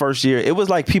year was the first year. It was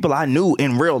like people I knew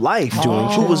in real life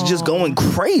who was just going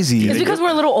crazy. It's because we're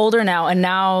a little older now, and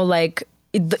now like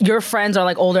your friends are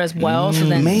like older as well. So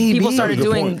then Maybe. people started Good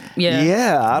doing point.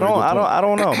 Yeah, I good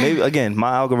don't know. Maybe again,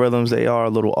 my algorithms they are a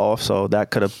little off, so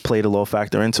that could have played a little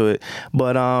factor into it.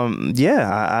 But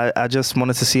I just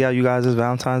wanted to see how you guys'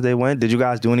 Valentine's Day went. Did you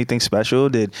guys do anything special?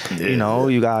 Did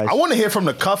you guys I want to hear from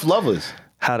the cuff lovers.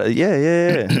 how to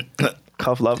yeah.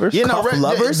 Cuff lovers? Cuff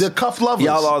lovers? The cuff lovers.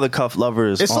 Y'all are the cuff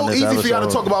lovers. It's on so this easy for y'all to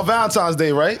episode. talk about Valentine's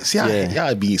Day, right? See, Yeah.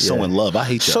 y'all be so Yeah. in love. I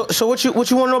hate y'all. So what you want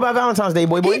to know about Valentine's Day,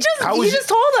 boy? He just told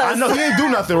us. I know he ain't do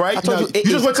nothing, right? I told No, you, it you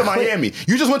just is went to quick. Miami.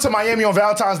 You just went to Miami on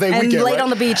Valentine's Day And weekend, laid right?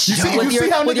 on the beach You see, with you see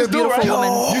how your niggas do, beautiful right?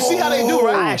 woman. You see how they do,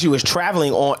 I right? actually was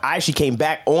traveling on. I actually came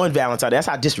back on Valentine's Day. That's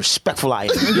how disrespectful I am.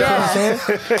 You know what I'm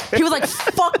saying? He was like,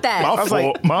 "Fuck that." My I was like,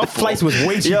 fault. My flights was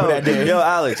way cheaper that day. Yo,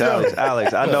 Alex,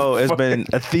 I know it's been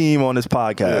a theme on this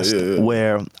podcast Yeah.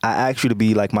 where I asked you to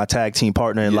be like my tag team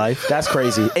partner in life. That's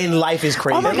crazy. And life is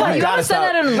crazy. Oh my God, you gotta say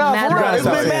that in Nah, mad for real, words. it's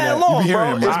been mad You long, be hearing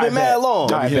bro. him, It's right? been mad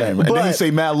long. I be hearing him. And then he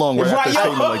say mad long right after a Right, yo.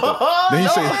 statement like that. Then he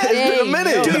say, It's been a Hey,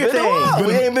 minute. do your It's been a thing. while.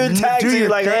 We ain't been tag Do team your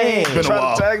like thing. hey, Been a try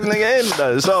while. to tag the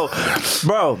nigga in. So,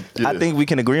 bro, I think we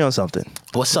can agree on something.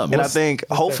 "What's up?" And I think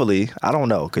hopefully, I don't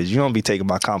know, because you don't be taking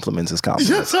my compliments as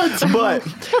compliments. Yes, I do. But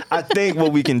I think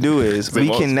what we can do is we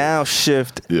most. can now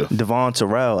shift Yeah. Devon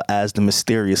Terrell as the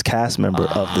mysterious cast member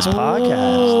of this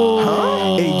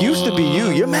podcast. It used to be you.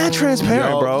 You're mad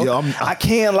transparent, Yo, bro. yo, I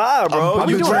can't lie, bro. I'm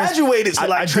You doing- graduated to I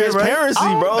like did, right? transparency,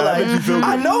 bro. That Like makes you feel good.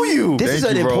 I know you. This is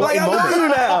Thank an you, bro. Like I important know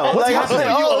moment. you now. Like I'm happening?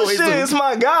 like, You oh always shit, do. it's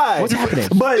my guy. What's happening?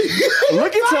 But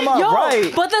looking to my Yo,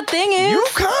 right, but the thing is, You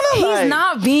kinda he's like-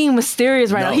 not being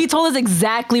mysterious right No. now. He told us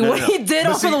exactly what no. he did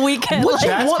But over see, the weekend. what you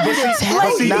Like, want me to like,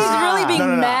 tell he's you? really being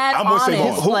No. mad I'm gonna say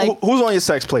honest. more. Like, who's on your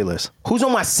sex playlist Who's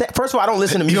on my set? First of all, I don't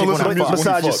listen to You music don't listen when to I music fuck.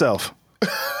 when besides you fuck. yourself?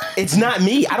 It's not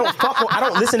me. I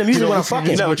don't listen to music when I'm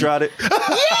fucking. You never tried it. Yeah,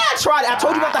 I tried it. I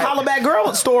told you about the Holla Back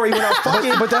Girl story when I was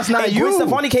fucking. But that's not and you. Gwen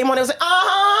Stefani came on and was like,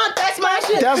 that's my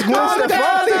shit. That's Gwen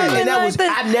Stefani. And that was,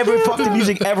 I never fucked the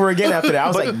music ever again after that. I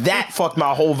was like, that fucked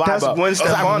my whole vibe That's up. Gwen 'Cause I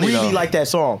Stefani, really though. like that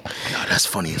song. Yo, that's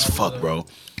funny as fuck, bro.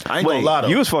 I ain't Wait, gonna lie though.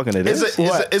 you was fucking it. Is a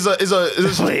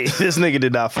Wait, this nigga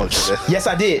did not fuck with it. Yes,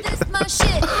 I did. My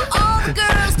shit. All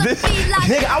girls that be like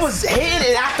Nigga, I was hitting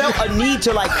and I felt a need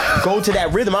to like go to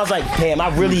that rhythm. I was like, damn, I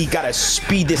really gotta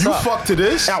speed this You up. fuck to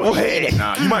this? I was hitting it.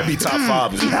 Nah, you might be top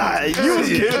 5. Nah, you was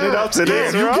giving it up to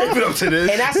this, You bro. gave it up to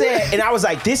this. And I said, and I was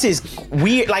like, this is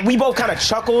weird. Like, we both kind of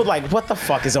chuckled, like, what the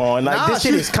fuck is on? Like, Nah, this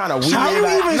shit she- is kind of weird. How you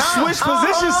Like, even switch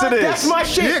positions to this? That's my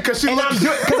shit. Yeah, 'cause she and looked-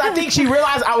 because I think she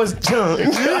realized I was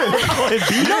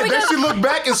Yeah, then she looked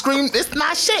back and screamed, "It's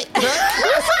my shit."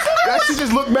 That she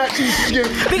just looked back. She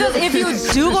Because if you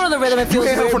do go to the rhythm, it feels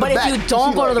hit her weird. from But the if back. you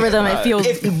don't She go to the like, rhythm,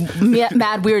 it feels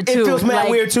mad weird too. It feels mad Like,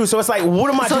 weird too. So it's like,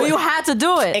 what am I So doing? you had to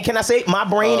do it. And can I say, my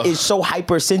brain is so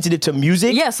hypersensitive to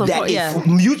music. Yes, of that course, if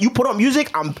yeah. you put on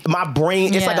music, my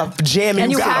brain, it's Yeah. like a jamming.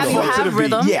 And you gotta have- you fuck to have the beat.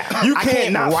 rhythm. Yeah, You I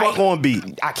can't not write. fuck on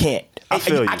beat. I can't. I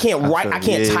feel you. I can't write. I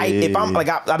can't Yeah, type. yeah, If I'm yeah. like,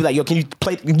 I'll be like, yo, can you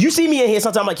play? You see me in here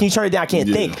sometimes. I'm like, can you turn it down? I can't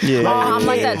think. Yeah. I'm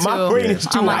like that My too. brain is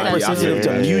too I'm like that hypersensitive too.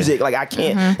 to music. Like I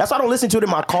can't. That's why I don't listen to it in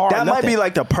my car. That or might nothing. be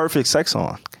like the perfect sex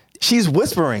song. She's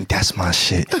whispering, "That's my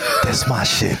shit. That's my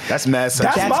shit." That's mad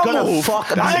sex. That's my gonna move. fuck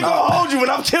I ain't me gonna up. hold you when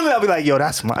I'm chilling. I'll be like, "Yo,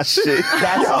 that's my shit."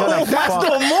 That's gonna That's fuck.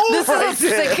 the move This right is a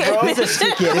there, sick. bro. This is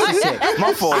sick. Yeah, this is sick.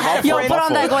 My fault. My Yo, fault, put my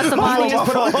on that fault. Gwen My Stefani. fault,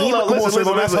 my fault. Hold up, Come on, listen,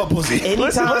 Swizzo, that's her listen. pussy.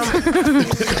 Anytime.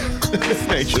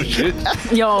 Ain't your shit.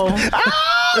 Yo,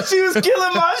 She was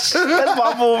killing my shit. That's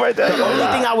my move right there. The only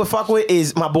thing I would fuck with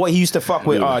is my boy. He used to fuck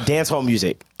with dance hall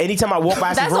music. Anytime I walk by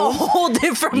his that's a room whole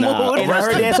different mood. and I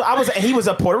heard dance hall, and he was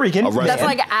a Puerto Rican. That's man.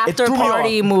 like It after threw me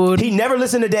party off. mood. He never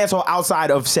listened to dance hall outside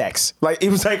of sex. Like it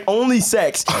was like only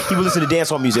sex. He would listen to dance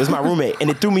hall music. It's my roommate, and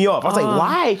it threw me off. I was like,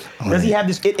 why does he have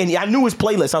this? And I knew his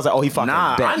playlist. I was like, oh, he fucking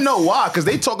Nah, bet. I know why. Because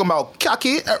they talking about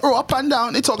cocky, up and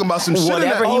down. They talking about some shit.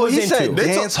 Whatever in that. he was he into. said they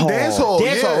Dance hall. Dance hall.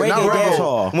 Dance hall, yeah, reggae not dance reggae.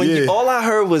 hall. When Yeah. all I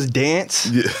heard was dance,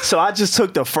 Yeah. so I just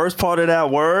took the first part of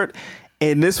that word,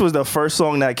 and this was the first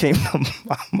song that came to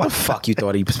my Fuck, you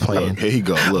thought he was playing. Here you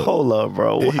go. Look. Hold up,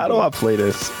 bro. How do I play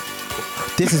this?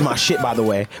 This is my shit, by the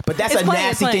way. But that's It's a playing,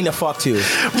 nasty it's thing playing. to fuck to.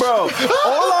 Bro,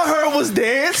 all I heard was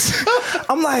dance.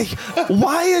 I'm like,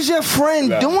 why is your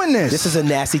friend doing this? This is a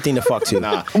nasty thing to fuck to.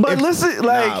 Nah. But listen,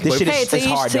 like, Nah, This but- shit Hey, is to it's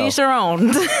hard each, to though. each their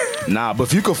own. Nah, but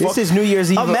if you could fuck. This is New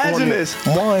Year's Eve. Imagine on this.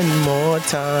 One more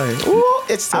time. Ooh,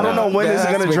 it's I don't know when this is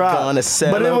gonna drop,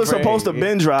 but it was supposed to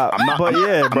been drop. But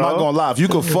yeah, I'm bro. not gonna lie. If you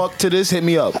could fuck to this, hit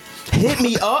me up. Hit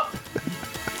me up.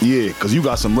 Yeah, because you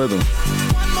got some rhythm.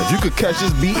 If you could catch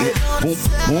this beat, hit, boom,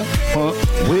 boom,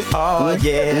 with, Oh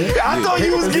yeah. I thought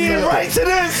you was getting right to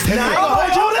this. Nah, I ain't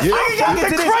gonna hold you. This nigga got Get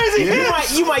the to this. crazy You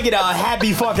hits. you might get a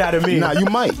happy fuck out of me. Nah, you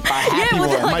might. A happy yeah, with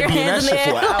one. like might your be in hands in that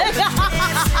the shit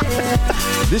air.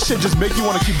 for This shit just make you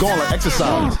want to keep going like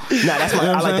exercise. Nah, that's my. You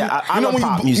know I what like I'm that. I saying? You know love when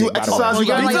pop you music. by the way. exercise, you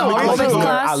You're got like to an aerobics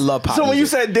class? I love pop. So when you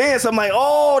music. said dance, I'm like,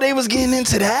 oh, they was getting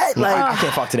into that. Like, I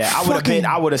can't fuck to that.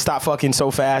 I would have stopped fucking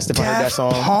so fast if I heard that Daft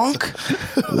song. Punk.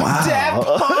 Wow. Daft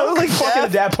Punk. Like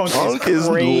fucking Daft Punk is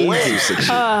crazy.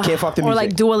 Can't fuck the music. Or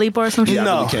like Dua Lipa or some shit. Yeah, I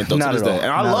No, really can't though, not to this at all. day.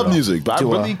 And I Not love at all. music, but I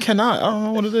Dua. really cannot. I don't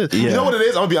know what it is. You Yeah. know what it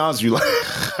is? I'm gonna be honest with you.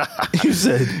 Like, You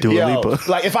said Dua yo, Lipa.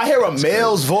 like if I hear a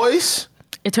male's voice,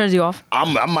 It turns you off.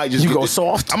 I might just You get go the,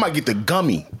 soft? I might get the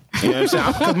gummy. You know what I'm saying?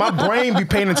 Because my brain be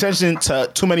paying attention to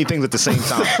too many things at the same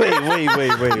time. Wait.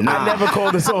 I never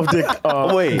called a soft dick.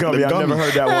 Wait, gummy. the I've gummy. nemer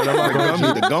heard that one. I'm not The gonna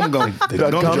gummy, the gum gum, the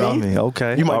gum gummy? gummy.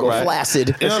 Okay. You might go Alright.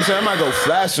 flaccid. You know what I'm saying? I might go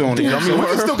flash on it. You know what I mean? We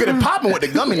can still get it popping with the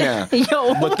gummy now.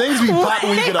 Yo. But things be popping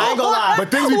when you get a I ain't gonna lie.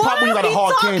 But things be What popping when you got a are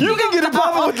hard we candy. You can get it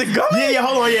popping with the gummy. Yeah,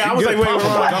 hold on. Yeah, I was get like, it wait,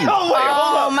 popping with the gummy. Oh, wait,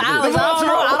 hold up. Alex, I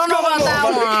don't know about that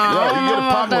one. Yo, you get it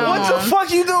popping. What the fuck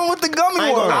you doing with the gummy I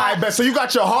ain't gonna one? lie. I bet. So you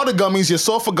got your harder gummies, your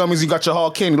softer gummies, you got your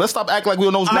hard candy. Let's stop acting like we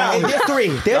don't know what's All right, going on. there's three.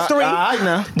 There's three. All right,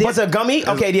 now. There's a gummy.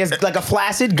 Okay, there's like a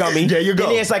flaccid gummy. There you go.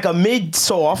 Then there's like a mid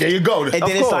soft. There you go. And then Of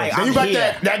it's course. like then you I'm got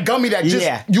here. that gummy that just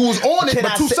Yeah. you was on it, Can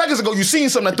but I 2 say- seconds ago you seen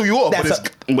something that threw you off. That's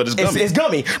But it's gummy. It's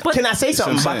gummy. Can I say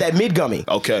something what I'm about that saying. mid gummy?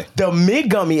 Okay. The mid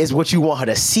gummy is what you want her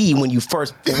to see when you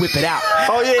first whip it out.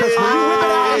 Oh, yeah. Because when you whip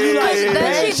it out, you like, yeah,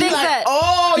 Then yeah. she thinks that.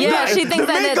 oh, Yeah, she thinks the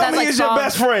that mid that's gummy like is your soft.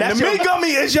 best friend. That's The your- mid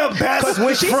gummy is your best Because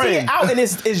when she see it friend. out and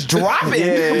it's dropping,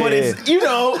 Yeah. but it's, you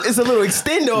know, it's a little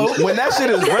extendo. When that shit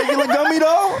is regular gummy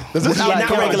though, Does this Yeah, like, not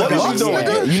yo, regular what is gummy. you doing?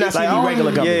 Yeah, you're not seeing me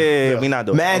regular gummy. Yeah, we not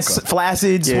doing. Mad Okay.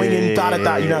 flaccid, swinging, Yeah, da da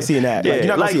da. You're not seeing that. Yeah, Like, you're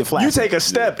not like gonna see it flaccid. you take a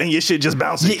step and your shit just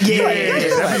bounces. Yeah, You're like, yeah, "Nigga,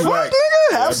 yeah. fuck, Right. nigga."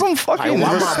 Have some fucking why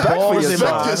my respect for balls in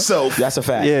yourself. my- yourself. That's a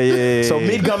fact. Yeah. So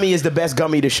mid gummy is the best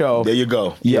gummy to show. There you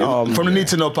go. Yeah, From the Need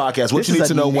to Know podcast. What this you need is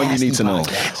to a know when you nasty need to know.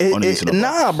 podcast. On the Need to Know podcast.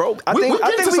 Nah, bro. I We're think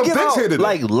getting to we some give things out here today.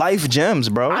 like life gems,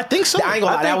 bro. I think so. I ain't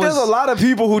gonna lie, I that think there's was a lot of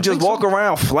people who just walk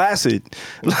around flaccid,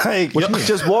 like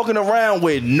just walking around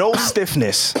with no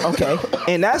stiffness. okay.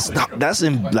 And that's I would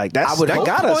that hope-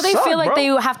 gotta Or they suck, feel like bro.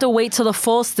 they have to wait till the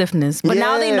full stiffness, but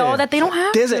now they Yeah. know that they don't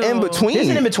have There's to. an in between. There's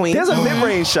an in-between. There's a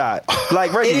mid-range shot.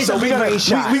 Like Reggie, It is so a we're gonna mid-range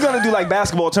shot. we're gonna do like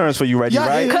basketball terms for you, Reggie, Yeah,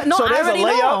 right? yeah. No, so I there's already a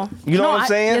layup. know. You know No, what I'm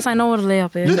saying? Yes, I know what a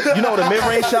layup is. You know what a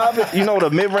mid-range shot? You know what a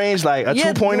mid-range like a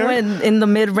two-pointer? in the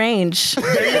mid range.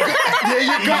 There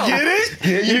you go. You get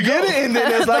it? You get it? And then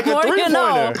there's like The a more you three-pointer.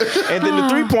 know. And then the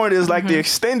three-pointer is like the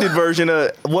extended version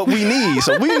of what we need.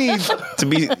 So we need to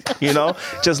be,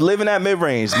 just living that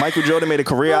mid-range. Michael Jordan made a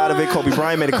career out of it. Kobe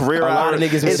Bryant made a career lot out of of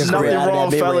it. niggas made It's a career nothing out of wrong,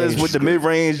 that fellas, mid-range. with the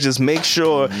mid-range. Just make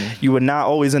sure you are not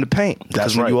always in the paint.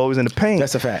 Because when right. you always in the paint,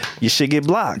 That's a fact. You should get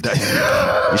blocked.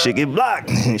 You should get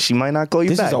blocked. She might not call you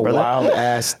This back, is a brother. wild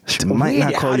ass. She might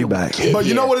not call you back. But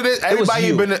you know what it is? was Everybody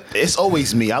ain't you. been. It's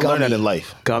always me. I learned that in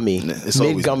life. Gummy. It's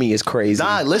always Mid gummy is crazy.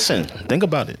 Nah, listen. Think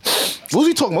about it. What was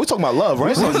we talking about? We talking about love,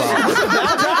 right? We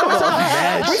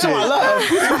talking about love.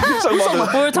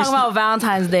 We were talking about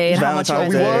Valentine's Day and how much you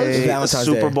Valentine's guys Day, Valentine's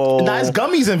Super Day. Bowl. Nah, it's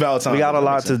gummies in Valentine's. We got a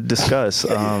lot to discuss.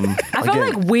 I felt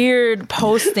like weird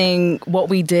posting what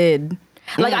we did.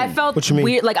 Like I felt What you mean?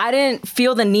 weird. Like I didn't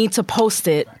feel the need to post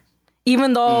it,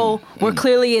 even though we're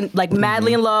clearly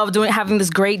madly in love, having this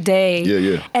great day.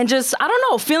 Yeah. And just I don't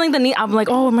know, feeling the need. I'm like,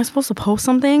 oh, am I supposed to post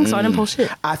something? So I didn't post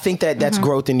shit. I think that's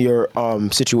growth in your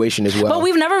situation as well. But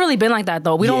we've never really been like that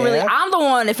though. We don't really. Yeah. I'm the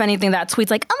one, if anything, that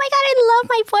tweets like, "Oh my god, I love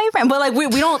my boyfriend." But like,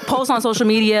 we don't post on social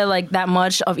media like that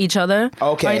much of each other.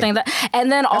 Okay. Or anything like that.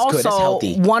 And then That's good. That's also,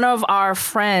 healthy. one of our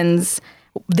friends.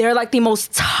 They're like the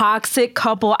most toxic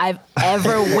couple I've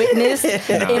ever witnessed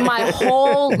in my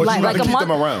whole But you life. rather Like a keep month,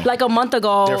 them around. like a month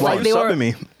ago, Why like you they were. subbing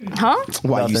me? Huh?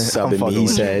 Why you Nothing. I'm subbing me? fucking He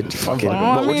with said. Fucking.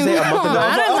 I What you mean, say? A month ago?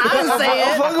 I didn't say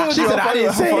it. She said I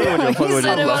didn't say it. He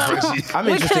said it. I'm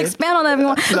We can interested. expand on that if you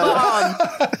want.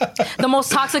 But, the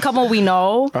most toxic couple we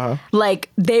know, like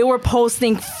they were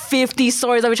posting 50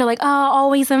 stories of each other, like, oh,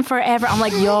 always and forever. I'm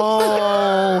like,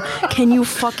 yo, can you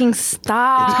fucking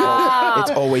stop?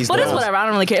 It's always But it's those. whatever. I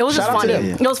don't really care. It was just Shout out to funny.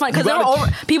 them. It was funny because they were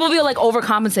people be like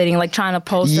overcompensating, like trying to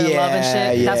post their love and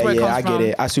shit. That's where it comes I from. get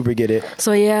it. I super get it.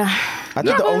 So yeah. I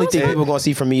think the only thing people gonna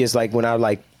see from me is like when I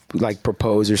like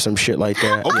propose or some shit like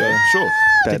that. Okay, Yeah. sure.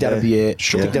 I think that'll be it.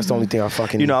 Sure. I think that's the only thing I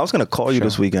fucking. I was gonna call you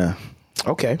this weekend.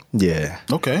 Okay. Yeah.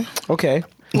 Okay. Okay.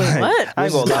 Wait, what? I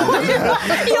ain't gonna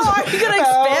lie. Yo, are you gonna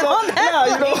expand on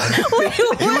that? Wait, what?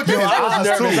 You look at his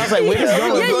eyes too. I was like, where's this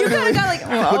going? Yeah, you kind of got like,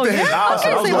 oh, at his yeah, eyes.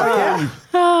 okay, I was say like,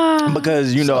 what?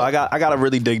 Because I gotta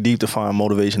really dig deep to find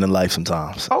motivation in life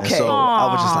sometimes. And Okay. so I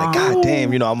was just like, God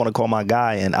damn, I'm gonna call my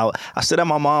guy, and I stood at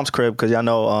my mom's crib because y'all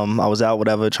know I was out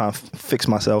whatever trying to fix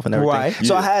myself and everything. Right.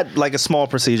 So I had like a small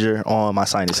procedure on my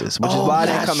sinuses, which is Oh, why I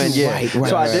didn't got come in. you. Yeah. Right,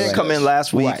 So I didn't come in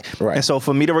last week, Right. and so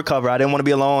for me to recover, I didn't want to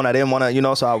be alone. I didn't want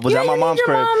to, so I was Yeah, at my you need mom's your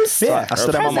crib. mom's So I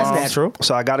stood at my presence. mom's. Natural.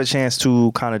 So I got a chance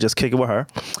to kind of just kick it with her,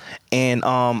 and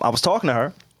I was talking to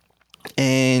her.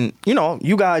 And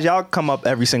you guys, y'all come up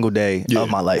every single day of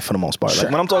my life for the most part.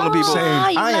 Like when I'm talking to people, Same.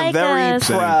 I am like very us.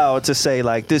 proud to say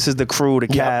like this is the crew, the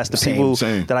cast, the same, people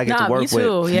same. that I get Nah, to work me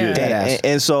too, with. yeah. Deadass.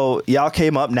 And so y'all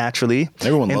came up naturally.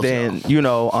 Everyone and loves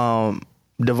then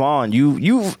Devon,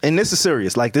 you've and this is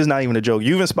serious. Like this is not even a joke.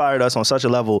 You've inspired us on such a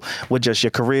level with just your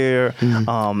career,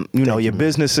 your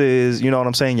businesses. You know what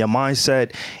I'm saying? Your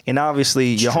mindset, and obviously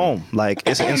your home. Like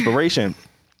it's an inspiration.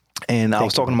 And I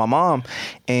was talking to my mom,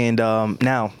 and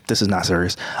now this is not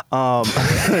serious. I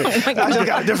just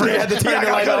got a different. had to turn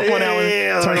the light off on that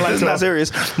one. Turn the This lights is not off.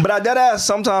 serious. But I dead ass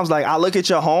sometimes like I look at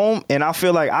your home and I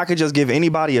feel like I could just give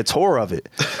anybody a tour of it.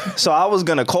 So I was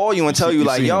gonna call you and tell you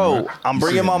like, see him, yo, right? I'm You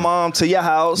bringing see my him, mom to your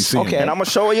house, see him, and right? I'm gonna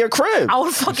show her your crib. I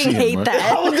would fucking hate right?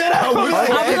 that. I was dead ass.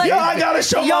 I'd be like, yo, I gotta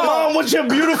show yo. my mom what your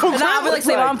beautiful crib And I'd be like, looks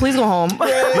say, Mom, please go home.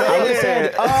 I would have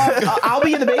said, I'll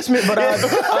be in the basement, but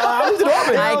I'll leave the door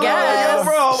open. I guess. Yo,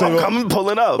 bro, I'm coming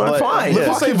pulling up. But fine. Look Yeah.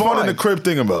 what say Vaughn in the crib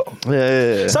thinking about.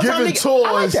 Yeah. Sometimes Giving nigga-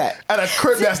 I like tours that. at a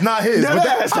crib that's not his. But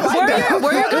that's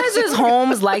Were your guys'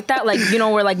 homes like that? Like,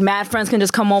 where like mad friends can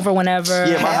just come over whenever?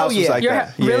 Yeah, my Hell house was yeah. like You're-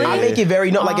 that. really? I make it very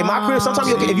like in my crib. Sometimes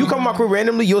if you come to my crib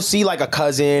randomly, you'll see like a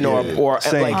cousin or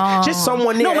Same. like just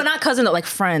someone there. No, we're not cousin, though, like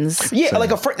friends. Yeah,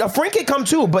 like a friend can come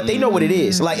too, but they know what it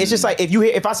is. Like it's just like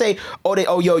if I say,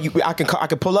 I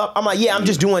can pull up. I'm like, yeah, I'm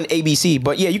just doing ABC,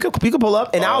 but yeah, you can pull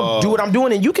up, and I'll I'll do what I'm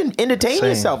doing, and you can entertain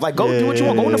yourself. Like, go do what you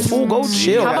want. Go in the pool. Go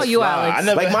chill. How about you, Alex? I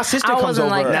never, Like, my sister I comes wasn't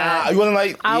over. like that. Nah, you wasn't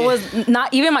like. I was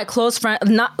not even my close friend.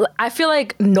 Not. I feel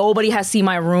like nobody has seen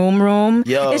my room.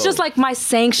 Yo. It's just like my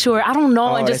sanctuary. I don't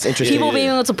know, and that's just interesting. people being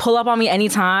able to pull up on me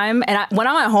anytime. And when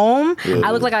I'm at home,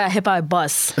 I look like I got hit by a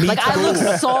bus. Like I look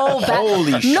so bad.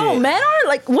 Holy No, shit. men are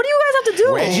like, what do you guys have to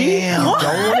do? Reggie, What?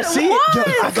 don't want to see What? it.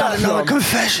 Yo, I got another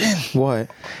confession. What?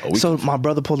 So my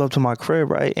brother pulled up to my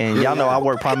crib, right? And y'all know I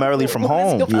work primarily from What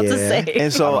is home. he about to say?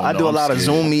 And so I do a lot of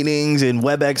Zoom meetings and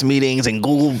WebEx meetings and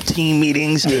Google Team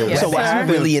meetings. Yes, So what sir.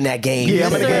 happened? Really in that game. Yeah,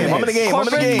 I'm in the Yes, game. sir. I'm in the game. I'm in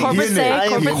the Corporate- game. corporate You say, know, I am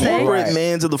corporate say. corporate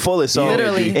man to the fullest. So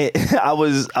Literally. I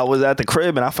was at the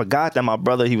crib and I forgot that my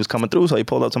brother, he was coming through. So he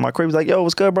pulled up to my crib. He's like, "Yo,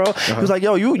 what's good, bro?" He was like,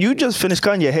 "Yo, you just finished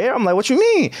cutting your hair?" I'm like, "What you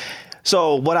mean?"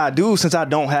 So what I do, since I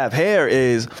don't have hair,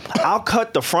 is I'll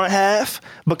cut the front half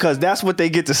because that's what they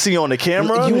get to see on the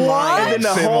camera. You lying. And then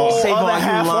the Savon. whole Savon, other you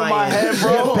half of my lying. head,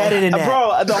 bro. You're better than that.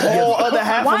 Bro, the whole other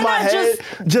half Why of my not head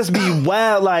just be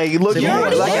wild, like looking You're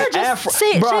already like there, an just afro. say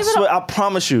it, Bro, I shave it swear, I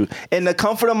promise you. In the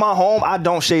comfort of my home, I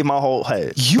don't shave my whole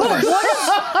head. You are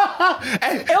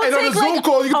And It'll on take the Zoom like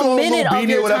call, you a can throw a minute little of beanie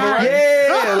your or whatever. time. Right?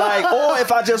 Yeah, like, or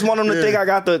if I just want them to think I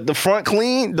got the front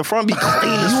clean, the front be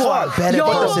clean as You are fuck. better Yo,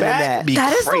 person the than back that. be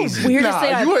That is crazy. the weirdest thing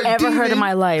you I've a ever heard in demon.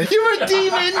 my life. You're a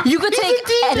demon. You could He's take a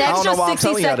demon. an I don't extra know why I'm 60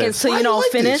 telling y'all seconds this. to, Why you you know,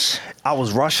 like finish. this? I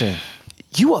was rushing.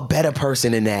 You a better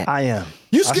person than that. I am.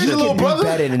 You scared your little You brother?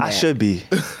 better than that. I should be.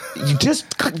 You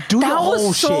just do the That whole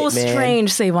was so shit, man.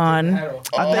 strange, Savon. I think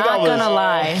Not I was, gonna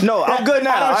lie. No, I'm good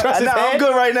now. I don't trust his I'm head.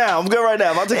 good right now. I'm good right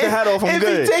now. If I take the hat off, I'm if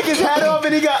good. he take his hat off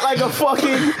and he got like a fucking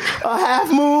a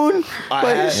half moon,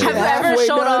 but his shit Have you ever halfway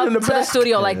showed done up in the to the back.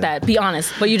 studio like that? Be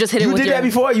honest. But you just hit it You with did your... that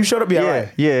before. You showed up. Yeah, yeah, right.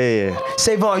 yeah.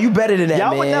 Savon, you better than that, Y'all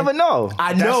man. would never know.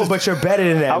 I know, but you're better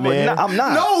than that, I would man. not, I'm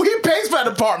not. No, he pays for that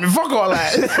apartment. Fuck all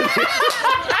that.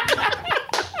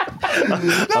 A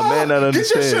man that Get your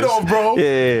understands. shit off, bro.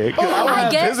 Yeah.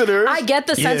 I get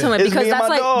the sentiment It's because me and that's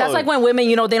my like dog. that's like when women,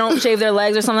 you know, they don't shave their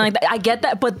legs or something like that. I get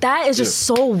that, but that is just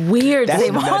so weird. That's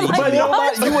Savon. nutty. Like, But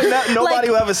what? nobody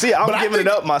will ever see it. I'm But I giving think-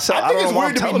 it up myself. I think don't it's know why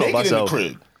weird I'm to be telling naked in the myself.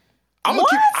 crib.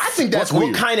 What? I think that's What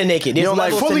weird. kind of naked? There's You don't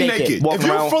like levels to fully naked. naked. Walking If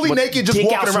you're around fully with naked, just dick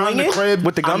walking out around the swinging? crib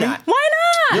With the gummy? not. Why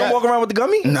not? You don't walk around with the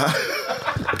gummy? Nah.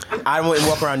 I wouldn't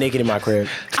walk around naked in my crib.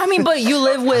 I mean, but you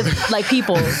live with like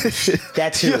people.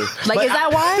 That too. Like, is that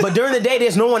why? But during the day,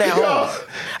 there's no one at home.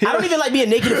 I don't even like being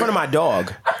naked in front of my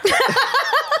dog.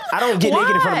 I don't get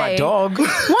naked in front of my Why? dog.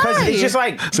 Because Why? it's just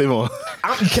like, Say more.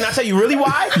 can I tell you really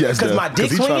why? Yes, Because Dev. my 'Cause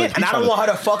dick's he swinging, tryna- and I don't want her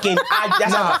to fucking.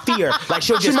 That's not my fear. Like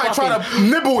she'll She just might fucking. try to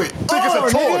nibble it. Think it's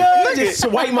a toy. nigga, just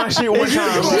swipe my shit one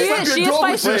time. She Like is, your dog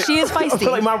would say. She is I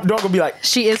feel like feisty. my dog will be like,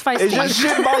 She is feisty. Is your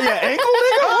shit by your ankle,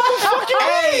 nigga? What the fuck you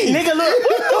 "Hey, nigga, look,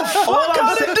 what the fuck?" What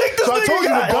kind of dick this So I nigga told you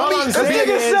got? the gummy- This I'm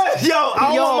nigga saying said, yo,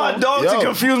 I don't want my dog to Yo.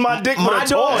 confuse my dick My with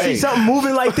a dog toy. see something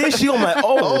moving like this, she on my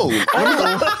Oh,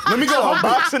 let me go. I'm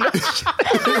boxing.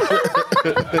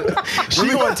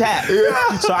 She on tap.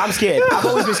 So I'm scared. I've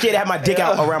always been scared to have my dick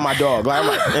out around my dog. Like I'm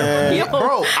like, Yo,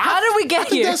 Bro, how did we get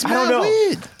here? That's I don't mad know.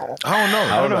 weird. I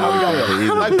don't know how we got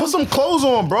here. Like, put some clothes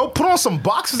on, bro. Put on some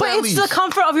boxes But at it's least. the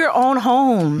comfort of your own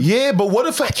home. Yeah, but what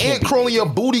if an ant crawling your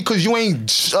booty because you ain't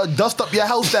dust up your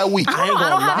house that week? I ain't I don't have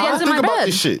gonna lie. ants in my Think about bed.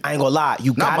 this shit. I ain't gonna lie.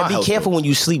 You Not gotta my be house, careful though. when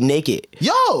you sleep naked.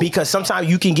 Yo. Because sometimes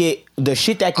you can get the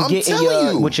shit that can I'm get in telling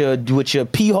your you. with your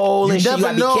pee hole You and shit. You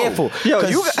never gotta know. be careful. Yo,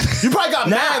 'Cause You probably got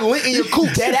mad lint in your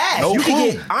cooch. dead ass. No you clue.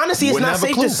 can get honestly, it's Wouldn't not have a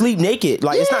safe clue. to sleep naked.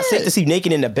 Like it's not Yeah. safe to sleep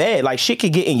naked in the bed. Like shit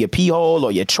could get in your pee hole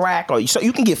or your track or so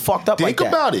you can get fucked up like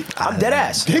Think that. about it. I'm dead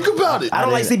ass. Think about it. I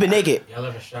don't like sleeping naked. Y'all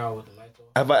ever shower with the lights off?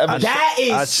 Have I ever That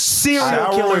is serial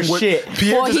killer shit.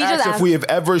 Pierre Well, just he just asked if asked- we have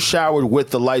ever showered with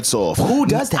the lights off. Who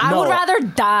does that? I No. would rather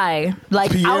die.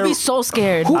 Like, I would Pierre- be so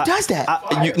scared. Who does that?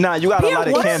 You got a Pierre, lot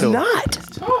of what's candle. not?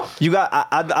 You got.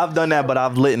 I've done that, but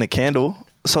I've lit in a candle.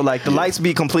 So like the lights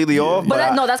be completely off. But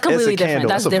that, no, that's it's a completely different. candle.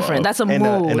 That's different. That's a In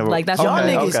a- mood. in a- Like, that's Y'all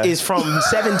Okay, niggas okay. is from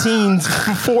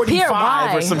 1745 Pierre,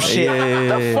 why? or some shit.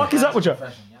 The fuck is up with y'all? Y'all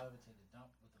ever take a dump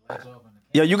with the lights off?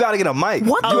 Yo, you gotta get a mic.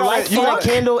 What I'm the lighting a fuck?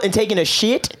 candle and taking a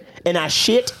shit, and I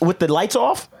shit with the lights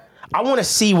off. I want to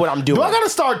see what I'm doing. Do I gotta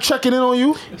start checking in on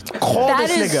you? Call That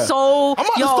this is nigga. so. I'm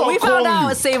about to Yo, start we found calling out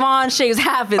you. Savon shaves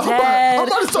half his I'm head. about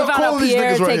to We start found out calling these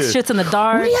Pierre niggas right takes here. shits in the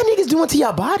dark. What are y'all niggas doing to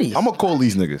y'all bodies? I'm gonna call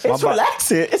these niggas. It's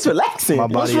relaxing. It's relaxing. My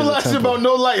body What's is a relaxing temple. about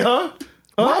no light, huh?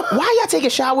 Why y'all taking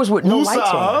showers with no Musa, lights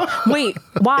on? huh? Wait,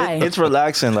 why? It's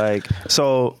relaxing. Like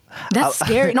so. That's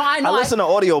scary. No, I know. I listen to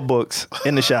audiobooks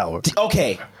in the shower.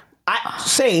 Okay.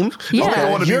 Same. Yeah. I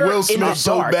want to be You're Will in the Smith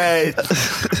so dark. bad.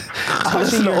 Cause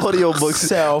listen to audiobooks.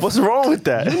 self. What's wrong with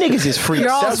that? You niggas is freaks.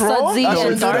 You're all That's wrong. sudsy I and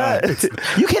shouldn't do dark.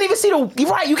 that. You can't even see you're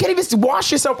right. You can't even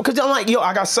wash yourself because I'm like, yo,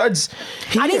 I got suds.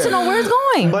 I need to know where it's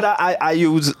going. But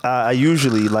I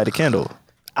usually light a candle.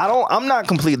 I'm not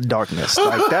complete darkness.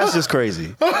 Like that's just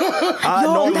crazy. I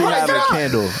normally have a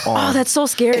candle on. Oh, that's so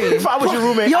scary. If I was your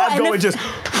roommate, Yo, I'd and go if- and just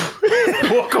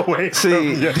walk away. See,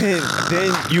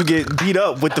 then you get beat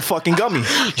up with the fucking gummy.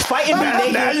 Fighting me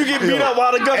naked. Now you get beat up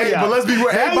while the gummy Hey, out. but let's be real.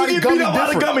 Now Everybody you get gummy beat up while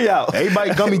the different. gummy out.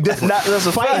 Everybody gummy different. That's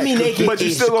a Fighting fact. me naked, But you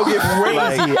is still gonna get crazy.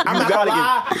 like, I'm you not gonna gotta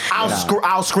lie.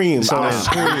 I'll scream. So I'll then,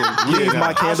 scream. leave my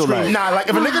I'll candlelight. scream. Nah, like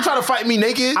if a nigga try to fight me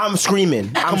naked, I'm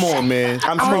screaming. come on, man.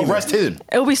 I'm gonna screaming. arrest him.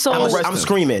 It would be so. I'm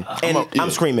screaming. And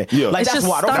I'm screaming. Yeah. Like It's that's just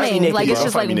why. Don't fight me stunning. naked. Like it's bro.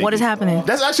 just Don't fight like me what is naked. happening?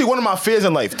 That's actually one of my fears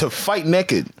in life, to fight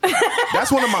naked.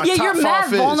 That's one of my Yeah, top you're 5 mad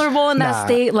fears. vulnerable in that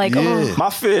state. Like, Yeah. My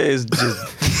fear is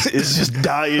just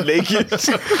dying naked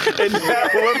and now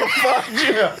what the fuck,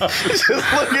 just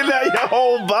looking at your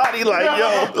whole body like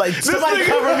yo, Like, this somebody nigga,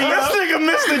 cover me up. This nigga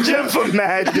missed the gym for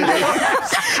mad days.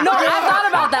 no, I've thought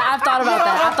about that. I've thought about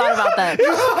that. I've thought about that.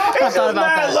 I've thought about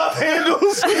Mad that. love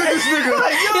handles. This nigga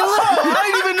like yo, I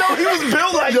didn't even know he was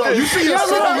built like Yo, this. you see You're your a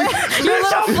little, soul? you're a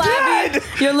little I'm flabby. dead.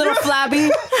 You're a little flabby.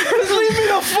 Just leave me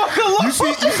the fuck alone. You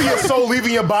see your soul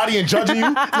leaving your body and judging you?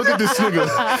 Look at this nigga.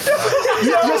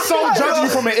 Your soul judging you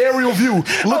from an aerial view.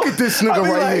 Look at this nigga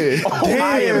right here.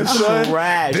 Damn, son.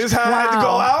 Trash. This how I had to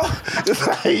go out?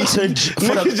 It's like,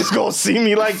 niggas just gonna see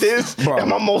me like this Bro. in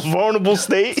my most vulnerable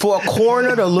state. For a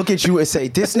coroner to look at you and say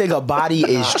this nigga body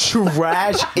is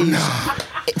trash is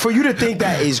for you to think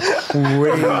that is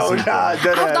crazy. Oh, God,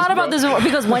 that I've thought about this before,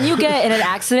 because when you get in an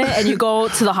accident and you go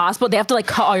to the hospital, they have to like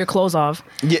cut all your clothes off.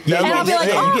 Yeah, And I'll be like,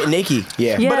 yeah, oh. you get naked.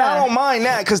 Yeah. Yeah. But I don't mind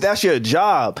that because that's your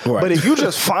job. Right. But if you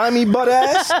just find me butt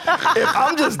ass, if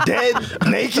I'm just dead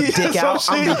naked, Dick or some out,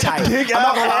 I'm shit, be tight. dick I'm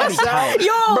out, not gonna lie, I'm be ass out, tight.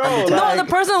 Yo, bro, no, like-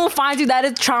 the person who finds you, that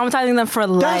is traumatizing them for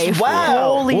life.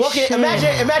 wow. Holy Walk in, shit.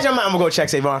 imagine I'm gonna go check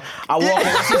Savon. I walk in,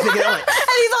 I see this nigga, I'm like,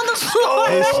 And he's on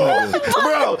the floor.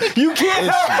 Bro, you can't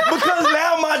help because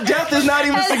now my death is not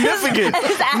even And his- significant. and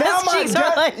his ass Now my cheeks are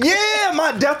death, like- yeah,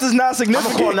 my death is not I'm gonna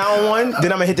call significant. 911,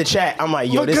 then I'm gonna hit the chat. I'm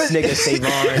like, yo, this Because- nigga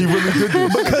Savon. He really did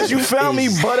this. Because you found me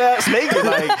butt ass naked.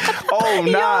 Like, oh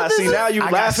nah. this See is- now you I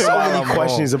got laughing. so while many I'm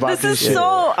questions wrong. about This this is shit.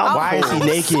 so. Why is he I'm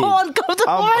naked? so uncomfortable.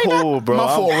 I'm right now. cool, bro. My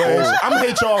fault, I'm Reg. cool. I'm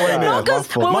HR right now. No,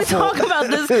 because when My we fault. talk about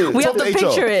this, we have Talk to to HR.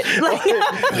 picture it. Like,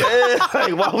 Yeah,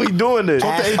 like why we doing this?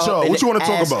 Talk to Ass HR. up What you want and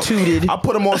to talk ass about? tooted. I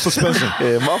put him on suspension.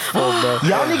 Yeah, my fault, bro.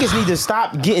 Y'all niggas need to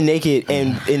stop getting naked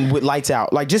and with lights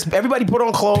out. Like, just everybody put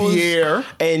on clothes. Pierre.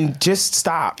 And just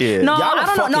stop. Yeah. no, Y'all are I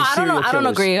don't know. No, fucking I don't know. serial I don't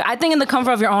killers. agree. I think in the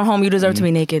comfort of your own home, you deserve to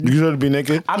be naked. You deserve to be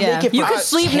naked. I'm Yeah. naked You for can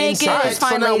sleep 10 naked. seconds. It's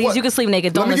fine, now ladies. what? You can sleep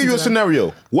naked. Don't Let me give you a listen to them.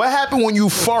 scenario. What happened when you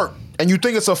fart and you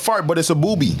think it's a fart, but it's a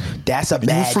booby? That's a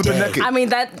bad You flipping day. naked. I mean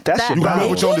that. That that shit You gotta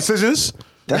live with your own Naked? decisions.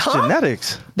 That's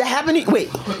genetics. That happened. Wait,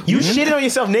 you shitted on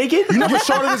yourself naked? You never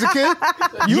shorted as a kid?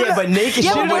 Yeah, but naked.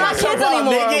 Yeah, shit but we're on not yourself kids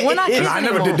anymore. naked We're not is- kids Nah, I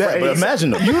never did anymore. that, but imagine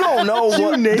them. You don't know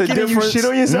what naked the and you difference. shit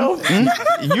on yourself?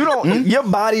 You don't. Your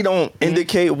body don't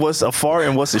indicate what's a fart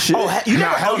and what's a shit. Oh, you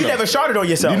never, hell you no. never sharded on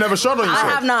yourself. You never shorted on I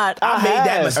yourself. have not. I made that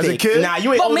have. mistake. As a kid? Nah,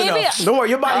 you ain't But old maybe- enough. Don't worry,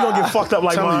 your body gonna get fucked up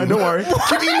like Telling mine. you. Don't worry.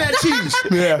 Keep eating that cheese.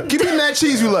 Yeah. Keep eating that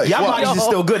cheese you like. Your Watch. body's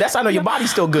still good. That's how I know your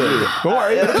body's still good. Don't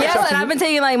worry. Yes, and I've been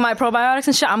taking like my probiotics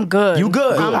and shit. I'm good. You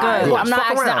good. I'm Alright, good. good. I'm not Fuck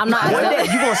accident. around. I'm not One accident.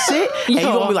 day you gonna sit and you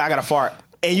Yo. gonna be like, I gotta fart.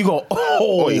 And you go,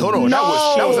 oh, Wait, hold on. That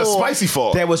was a spicy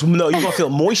fart. That was no. You gonna feel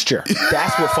moisture.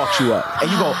 That's what fucks you up.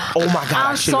 And you go, oh my god. I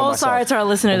I'm shit on so myself. sorry to our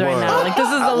listeners right now. Like this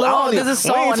is a little. This is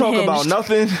so we ain't talking unhinged. about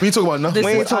nothing. We ain't talking about nothing.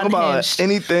 We This ain't is talking about unhinged.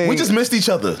 anything. We just missed each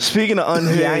other. Speaking of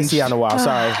unhinged, Yeah, I ain't see you in a while.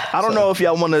 Sorry. I don't know if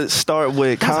y'all want to start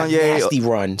with That's a Kanye nasty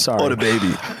run. Sorry. or the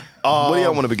baby. What do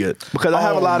y'all want to begin? Because I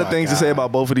have a lot of things to say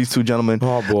about both of these two gentlemen.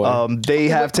 Oh, boy. They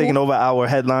have taken over our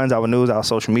headlines, our news, our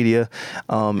social media,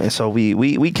 and so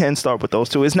we can start with those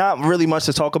two. It's not really much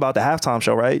to talk about the halftime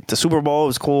show, right? The Super Bowl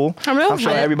was cool. I'm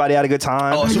sure hyped. everybody had a good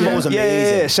time. Oh, Super Bowl was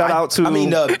amazing. Yeah. Shout out to I mean,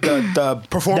 the the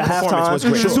performance halftime. was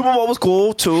great. The Super Bowl was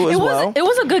cool too as It well. was. It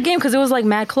was a good game because it was like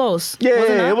mad close. Yeah,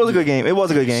 Wasn't it was a good game. It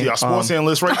was a good game. See our sports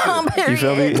analyst right there. You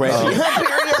feel me?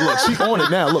 Look, she on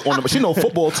it now. Look on it, but she know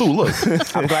football too. Look.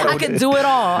 I'm glad I could do it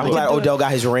all. I'm glad Odell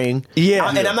got his ring. Yeah.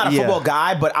 And I'm not a Yeah. football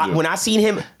guy, but when I seen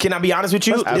him, can I be honest with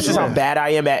you? This is how bad I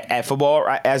am at football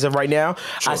as of right now.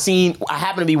 I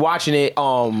happened to be watching it.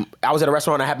 I was at a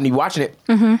restaurant. I happened to be watching it.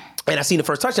 Mm-hmm. And I seen the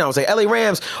first touchdown. I was like, LA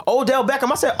Rams, Odell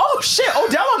Beckham. I said, oh shit,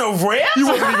 Odell on the Rams? You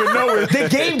wasn't even know it. The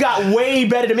game got way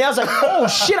better than me. I was like, oh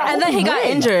shit. I And hope then he got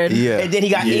win. injured. Yeah. And then he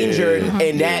got injured, Mm-hmm.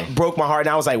 and that broke my heart.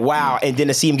 And I was like, wow. And then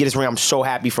to see him get his ring, I'm so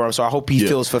happy for him. So I hope he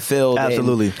feels fulfilled. And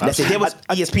Absolutely. that's it. There was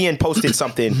ESPN ESPN posted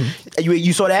something.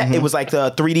 You saw that? It was like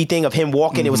the 3D thing of him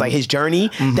walking. It was like his journey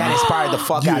that inspired the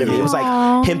fuck out of me. It was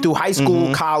like him through high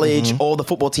school, college, all the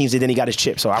football teams, and then he got his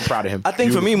chip. So I'm proud of him. I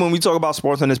think for me, when we talk about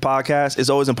sports on this podcast, it's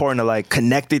always important to like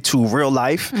connect it to real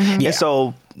life. Yeah. And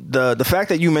so the fact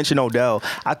that you mentioned Odell,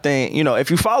 I think, you know,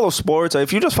 if you follow sports or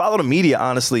if you just follow the media,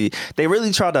 honestly, they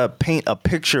really try to paint a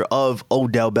picture of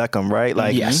Odell Beckham, right?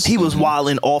 Like he was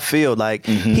wilding off field. Like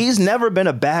he's never been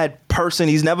a bad person.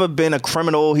 He's never been a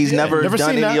criminal. He's never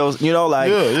done any of those, you know,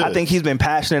 like I think he's been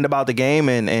passionate about the game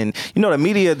and you know, the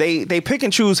media, they pick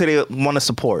and choose who they want to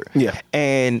support. Yeah.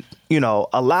 And you know,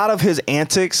 a lot of his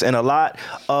antics and a lot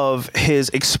of his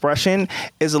expression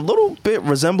is a little bit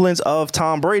resemblance of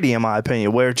Tom Brady, in my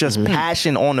opinion, where just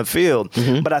passion on the field.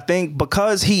 But I think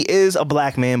because he is a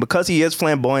black man, because he is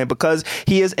flamboyant, because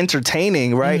he is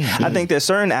entertaining, right? I think there's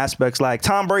certain aspects like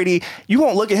Tom Brady, you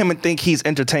won't look at him and think he's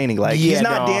entertaining. Like he's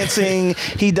not dancing.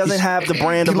 He doesn't have the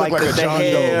brand of like the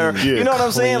hair. You know what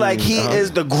I'm saying? Like he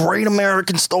is the great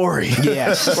American story.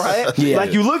 Yes. Right? Yeah.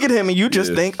 Like you look at him and you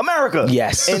just think America.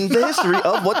 Yes. And the history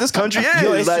of what this country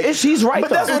is. He's right, but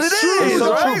though. that's what it is. It's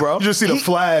so right? true, bro. You just see the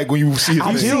flag when you see it.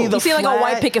 You see like a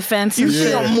white picket fence. You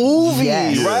see a movie,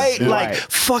 Yes. right? Yeah. Like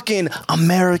fucking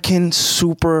American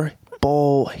Super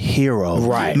Bowl hero,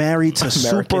 right? Married to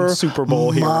Super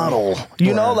Bowl model. Hero.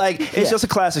 You know, like it's just a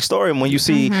classic story. And when you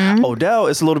see Odell,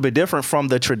 it's a little bit different from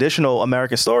the traditional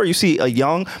American story. You see a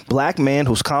young black man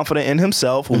who's confident in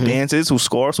himself, who dances, who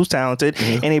scores, who's talented,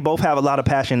 and they both have a lot of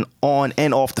passion on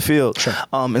and off the field. Sure.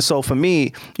 And so for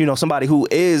me, you know, somebody who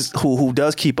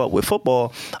does keep up with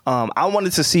football, I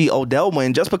wanted to see Odell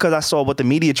win just because I saw what the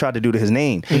media tried to do to his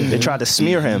name. They tried to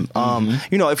smear him.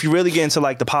 You know, if you really get into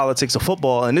like the politics of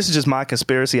football, and this is just my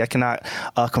conspiracy, I cannot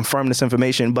confirm this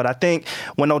information, but I think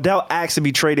when Odell asked to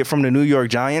be traded from the New York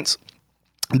Giants,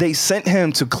 they sent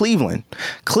him to Cleveland.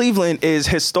 Cleveland is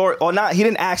historic, or not, he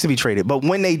didn't ask to be traded, but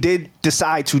when they did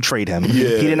decide to trade him, he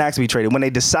didn't ask to be traded. When they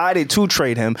decided to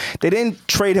trade him, they didn't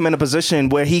trade him in a position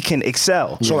where he can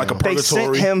excel. So like a purgatory. They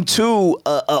sent him to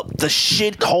the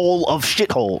shithole of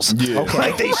shitholes. Yeah. Okay.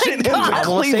 Like they sent him to I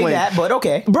won't say Cleveland. that, but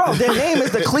okay. Bro, their name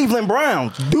is the Cleveland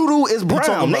Browns. Doodoo is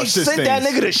brown. They sent that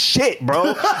nigga to shit,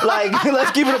 bro. Like,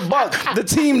 let's keep it a buck. The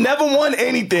team never won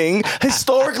anything.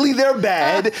 Historically, they're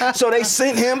bad. So they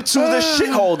sent him to the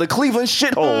shithole, the Cleveland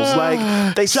shitholes.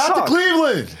 Like, they Shout suck. to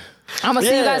Cleveland. I'm gonna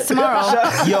see you guys tomorrow.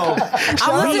 Yo,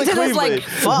 I'm listening to this like,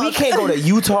 we can't go to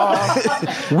Utah.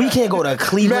 We can't go to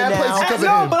Cleveland now.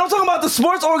 No, but I'm talking about the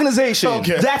sports organization.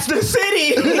 Okay. That's the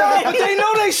city. No, they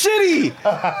know they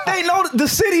shitty. They know the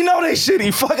city know they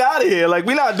shitty. Fuck out of here. Like,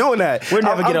 we're not doing that. We're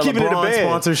never I'm getting a keeping it a LeBron band.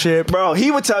 sponsorship. Bro, he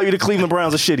would tell you the Cleveland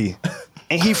Browns are shitty.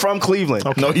 And he from Cleveland.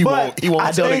 Okay. No, he won't. He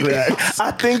won't tell you that.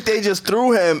 I think they just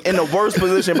threw him in the worst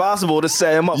position possible to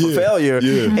set him up for failure.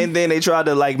 Yeah. And then they tried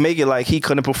to like make it like he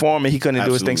couldn't perform and he couldn't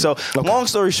do his thing. So long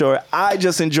story short, I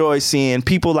just enjoy seeing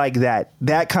people like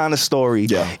that kind of story.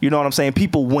 Yeah. You know what I'm saying?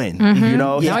 People win. You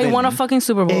know? Now he won a fucking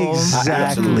Super Bowl.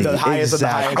 Exactly. The highest of the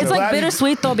highest. It's like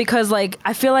bittersweet though, because like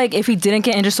I feel like if he didn't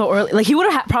get injured so early, like he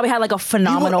would have probably had like a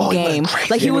phenomenal game.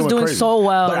 Like he was doing so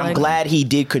well. But I'm glad he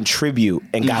did contribute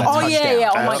and got a touchdown. Yeah.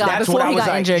 Oh my God. That's Before what I he was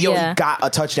got like, injured, yo, he got a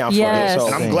touchdown for it. So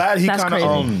And I'm glad he That's kind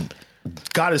of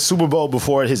got his Super Bowl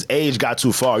before his age got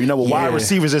too far. You know, with wide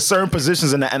receivers, there's certain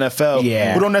positions in the NFL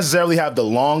who don't necessarily have the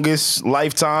longest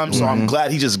lifetime. So I'm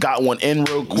glad he just got one in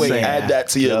real quick. Add that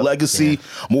to your legacy.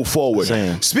 Move forward.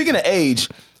 Speaking of age,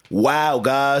 wow,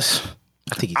 guys.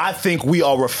 I think we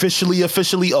are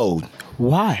officially old.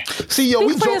 Why? See, yo,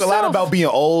 we joke a lot about being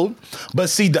old, but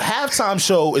see, the halftime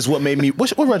show is what made me.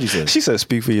 What Reggie said? She said,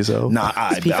 "Speak for yourself." Nah,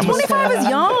 25 is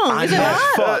young. Is it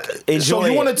not? So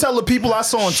you want to tell the people I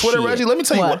saw on Twitter, Reggie? Let me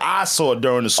tell you what I saw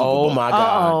during the Super Bowl. Oh my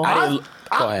God! I didn't.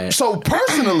 Go ahead. So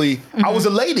personally, I was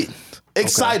elated.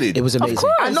 Excited. It was amazing. Of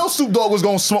course. I know Snoop Dogg was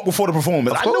going to smoke before the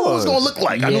performance. I knew what it was going to look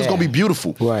like. I knew it was going to be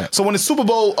beautiful. Right. So when the Super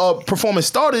Bowl performance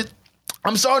started,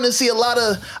 I'm starting to see a lot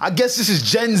of, I guess this is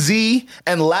Gen Z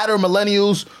and latter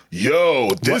millennials.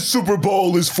 Yo, this Super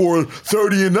Bowl is for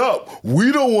 30 and up.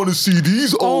 We don't want to see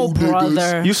these old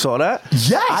niggas. You saw that?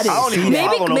 Yes. I didn't see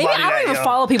that. Maybe I don't even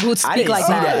follow people who speak like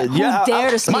that. Who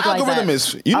dare to speak like that. My algorithm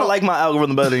is, you know, I like my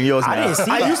algorithm better than yours now. I didn't see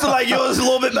that. I used to like yours a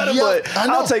little bit better, but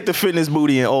I'll take the fitness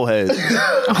booty and old heads.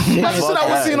 That's what I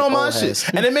was seeing on my shit.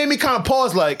 And it made me kind of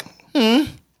pause like,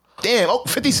 damn,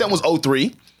 50 Cent was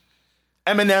 03.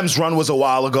 Eminem's run was a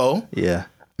while ago. Yeah.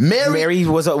 Mary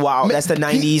was a wow. That's the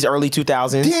 90s, early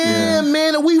 2000s. Damn,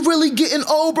 man, are we really getting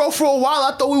old, bro? For a while,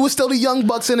 I thought we were still the young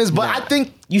bucks in this, but I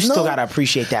think You still gotta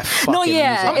appreciate that fucking No,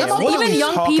 yeah. music. It's, What are even we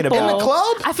young talking people. about? In the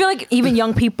club? I feel like even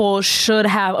young people should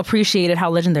have appreciated how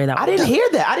legendary that was. I didn't hear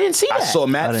that. I didn't see that. I saw I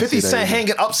Matt didn't 50 see that Cent either.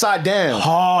 hanging upside down.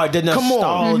 hard, the Come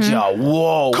on. nostalgia.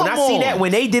 Whoa. Come when I see on. that,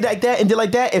 when they did like that and did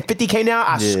like that, and 50 came down,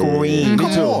 I screamed.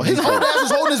 Come on. His whole ass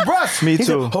was holding his breath. Me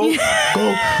too.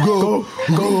 Go.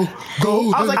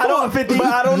 I was like, I come don't, on, 50. but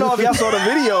I don't know if y'all saw the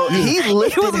video. He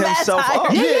lifted was mad himself tired.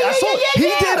 up. Yeah, I saw it.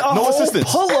 He did a No whole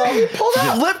assistance.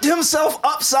 pull-up, flipped himself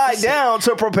upside down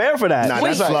to prepare for that. Nah,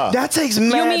 that's fly. That takes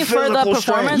mad mean for the physical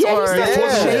performance strength. Yeah, or- he did full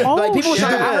Yeah. shit. Like people, shit.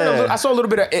 I saw a little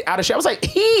bit of out of shit. I was like,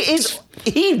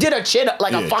 he did a chin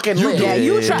like a fucking You lift. did. Yeah,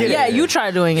 you try. Get it. Yeah, you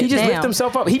try doing it. He just Damn. lifted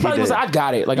himself up. He probably was did. like, I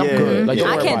got it. Like I'm Yeah. good. Like don't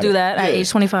I worry can't about do it. that at Yeah. age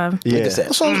 25. Yeah.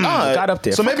 So, all right. Got up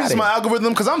there. So Fuck maybe it's outta my here.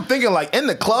 algorithm because I'm thinking like in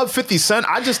the club 50 Cent,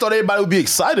 I just thought everybody would be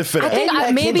excited for that. I think you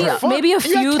had maybe Kendrick. maybe a You had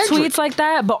few Kendrick. tweets like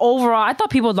that, but overall, I thought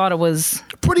people thought it was.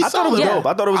 Pretty I thought it was solid. dope.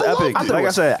 I thought it was epic. loved it. Like I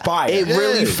said, fire. it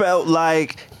really Yeah. felt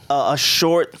like a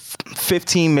short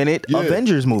 15-minute Yeah.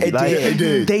 Avengers movie. It Like, did. It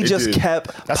did. They It just did.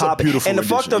 kept That's a popping. beautiful And the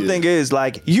fucked up rendition, thing is,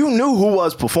 like, you knew who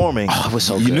was performing. Oh, it was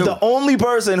so You good. knew. The only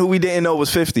person who we didn't know was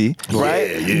 50,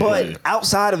 right? yeah, but yeah.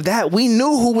 outside of that, we knew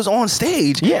who was on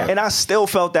stage. Yeah. And I still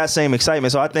felt that same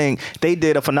excitement. So I think they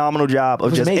did a phenomenal job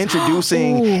of just amazing.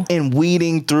 introducing Ooh. and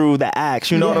weeding through the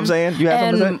acts. You know what I'm saying? You have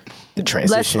something to And say? The let's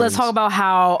transitions. talk about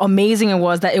how amazing it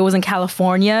was that it was in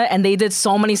California, and they did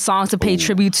so many songs to pay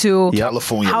tribute to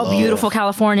California how love. beautiful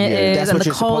California is That's and what the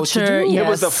you're supposed to culture. do. Yes. It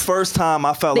was the first time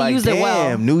I felt They like, used it damn,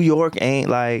 well. New York ain't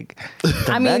like the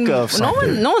I mean, Mecca of no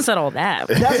something. one said all that.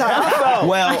 That's how I felt.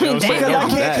 Well, because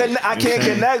damn. I can't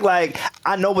connect. Like,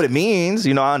 I know what it means.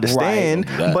 You know, I understand.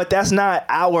 Right. But that's not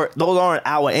those aren't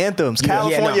our anthems.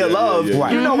 California no. Love. Yeah,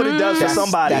 yeah. You know what it does for That's-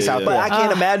 somebody. that's out but there. I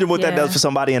can't imagine what that yeah. does for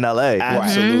somebody in LA.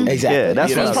 Absolutely. Exactly. Yeah,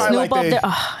 that's Yeah, what that's I probably Snoop like up they- there.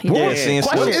 Oh, Yeah, yeah. seeing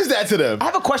Question- What Snoop. is that to them? I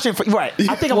have a question for right.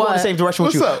 I think I'm going the What? same direction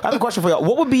with What's you. up? I have a question for you.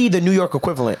 What would be the New York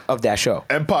equivalent of that show?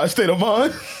 Empire State of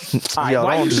Mind. All right, Yo,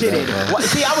 why don't you do that, shitting? bro. What-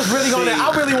 See, I was really going to.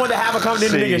 I really wanted to have a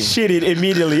conversation. See. Nigga shitted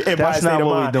immediately. And That's not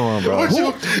what we're doing, bro. What you-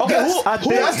 Okay, that's- that's the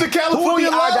who would be California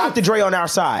our love. Dr. Dre on our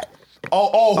side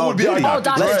Oh, who would be Diddy. our Oh,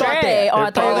 Dr. Let's start Dre. there. Oh,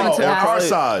 I thought you were going to on our ask.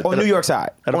 side. or New York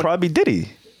side? It'll probably be Diddy.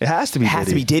 It has to be It has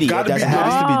to be Diddy. Gotta It be doesn't have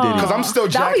has to be Diddy. Because I'm still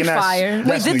That would jacking be fire. Wait,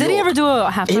 that's did New he York. ever do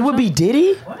a halftime It would show? be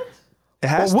Diddy. It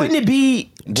has Or wouldn't to. it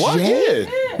be What? Jay?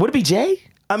 Yeah. Would it be Jay?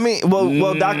 I mean,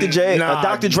 well, Dr. J, Nah,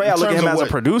 Dr. Dre, I in look at terms him of as a what-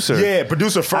 producer. Yeah,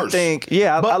 producer I first. think,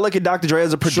 I look at Dr. Dre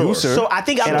as a producer. So I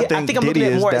think I'm and looking at Diddy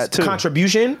it is more that as too.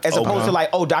 contribution as opposed to like,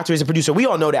 oh, Dr. is a producer. We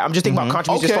all know that. I'm just thinking about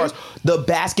contribution Okay. as far as the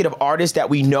basket of artists that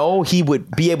we know he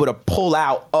would be able to pull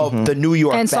out of the New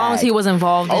York And songs bag. he was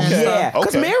involved in. Okay. Yeah, because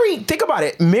Okay. Mary, think about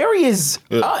it. Mary is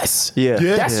us. Yeah.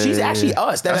 Yeah. She's Yeah, actually yeah.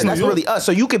 us. That's That's New really us.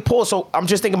 So you could pull. So I'm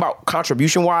just thinking about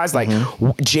contribution wise, like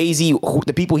Jay-Z,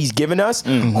 the people he's given us.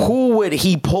 Who would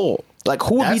he pull? Like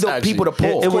who would That's be the actually- people to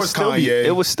pull? It Of would course, still be Kanye.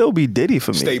 it would still be Diddy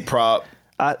for me. State prop.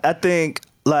 I think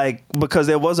like because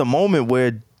there was a moment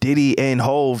where Diddy and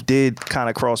Hove did kind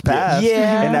of cross paths.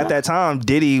 Yeah. And at that time,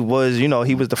 Diddy was, he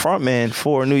was the front man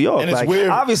for New York. And it's like, weird.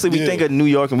 obviously, we Yeah. think of New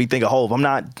York and we think of Hove. I'm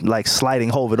not like slighting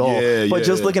Hove at all. Yeah, but yeah,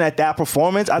 just yeah. looking at that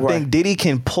performance, I think Diddy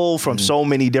can pull from so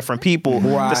many different people the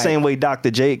Right. same way Dr.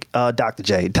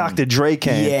 Dre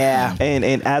can. Yeah.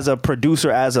 And as a producer,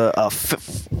 as a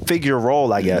figure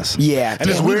role, I guess. Yeah, And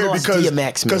it's damn, we weird lost because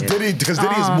DMX, man.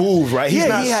 Diddy's moved, right? He's Yeah,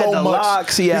 not he had so the much.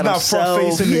 locks, he he's had not front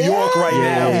himself. face in New York right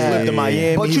now. He's lived in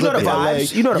Miami. But he's you know the lived in LA.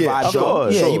 vibes. You know the Yeah, vibes. sure, though.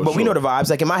 Yeah, sure, but we know sure. the vibes.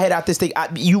 Like in my head, I just think I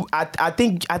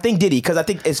think Diddy, because I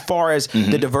think as far as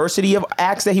the diversity of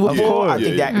acts that he would pull, I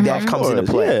think that comes into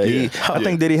play. Yeah, I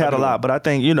think Diddy had a lot, but I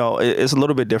think it's a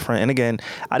little bit different. And again,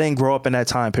 I didn't grow up in that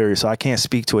time period, so I can't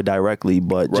speak to it directly.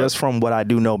 But just from what I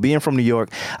do know, being from New York,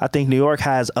 I think New York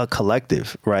has a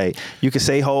collective, right? You could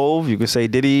say Hove, you could say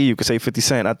Diddy, you could say 50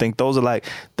 Cent. I think those are like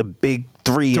the big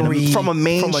three from a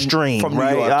mainstream, from New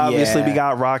right? York, Obviously, yeah. we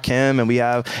got Rakim and we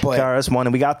have But- KRS-One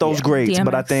and we got those greats.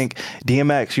 But I DMX. think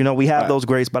DMX, we have those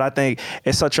greats. But I think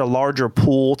it's such a larger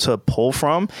pool to pull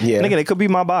from. Yeah. And again, it could be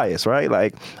my bias, right?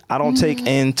 Like I don't take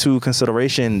into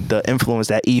consideration the influence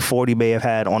that E40 may have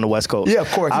had on the West Coast. Yeah,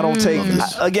 of course. I don't take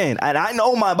again, and I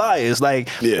know my bias. Like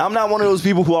Yeah. I'm not one of those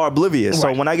people who are oblivious.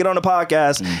 So when I get on the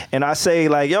podcast and I say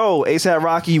like, "Yo, A$AP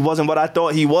Rocky wasn't what I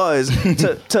thought he was,"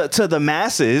 to the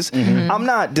masses, I'm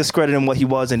not discrediting what he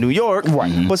was in New York.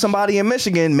 Right. But somebody in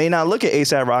Michigan may not look at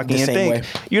A$AP Rocky The and same think,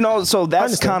 way. So that's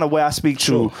Understand. kind of where I speak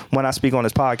to when I speak on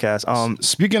this podcast.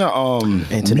 Speaking of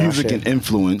Into that music shit. and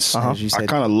influence, As you I said.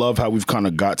 kind of love how we've kind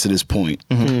of got to this point.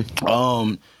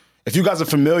 If you guys are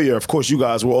familiar, of course, you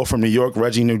guys were all from New York,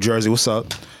 Reggie, New Jersey. What's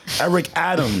up? Eric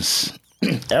Adams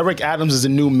Eric Adams is the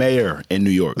new mayor in New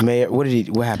York. Mayor, what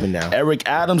happened now? Eric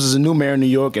Adams is a new mayor in New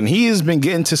York, and he has been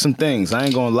getting to some things. I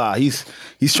ain't gonna lie. He's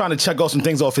trying to check off some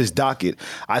things off his docket.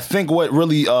 I think what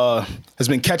really has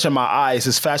been catching my eye is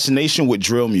his fascination with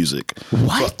drill music.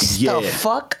 What the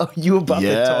fuck are you about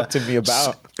to talk to me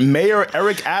about? Mayor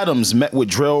Eric Adams met with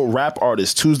drill rap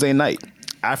artist Tuesday night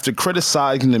after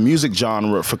criticizing the music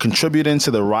genre for contributing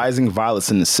to the rising violence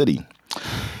in the city.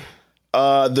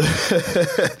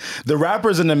 The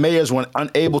rappers and the mayors were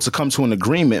unable to come to an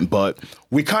agreement, but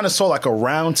we kind of saw like a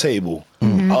round table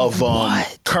of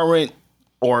current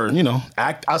or,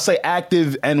 I'll say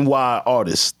active NY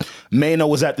artists. Mano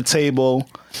was at the table.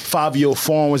 Fabio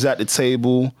Foreign was at the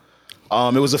table.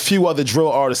 It was a few other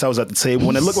drill artists that was at the table.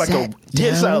 And it looked like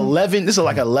it's like 11. This is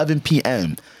like 11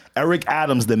 p.m. Eric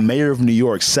Adams, the mayor of New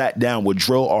York, sat down with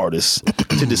drill artists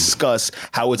to discuss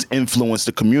how it's influenced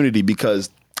the community because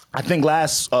I think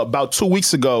about 2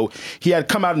 weeks ago, he had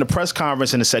come out in a press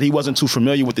conference and said he wasn't too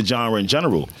familiar with the genre in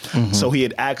general. So he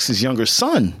had asked his younger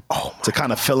son to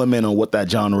kind of fill him in on what that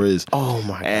genre is. Oh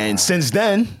my God. And since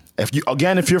then, if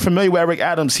you're familiar with Eric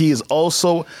Adams, he is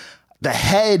also the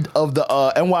head of the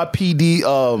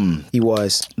NYPD. He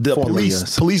was the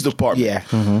police department.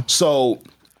 Yeah. So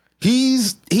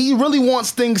he really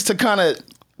wants things to kind of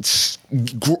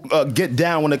get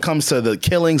down when it comes to the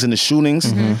killings and the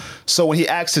shootings. So when he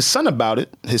asked his son about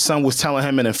it, his son was telling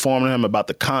him and informing him about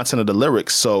the content of the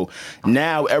lyrics. So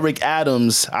now Eric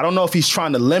Adams, I don't know if he's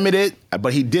trying to limit it,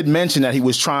 but he did mention that he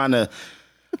was trying to,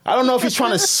 I don't know if he's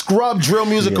trying to scrub drill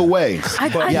music away,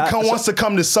 but he wants to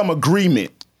come to some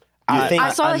agreement.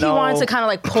 I saw that he wanted to kind of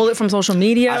like pull it from social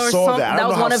media or something. That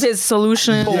was one of his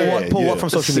solutions. Pull what from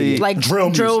social media? Like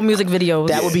drill music videos.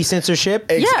 That would be censorship?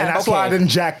 And that's why I didn't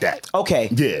jack that. Okay.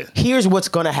 Yeah. Here's what's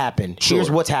going to happen.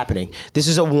 Here's what's happening. This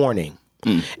is a warning.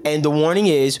 And the warning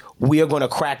is we are going to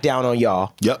crack down on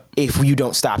y'all if you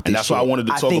don't stop this. And that's why I wanted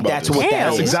to talk about this.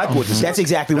 that's exactly what this is. That's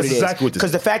exactly what it is.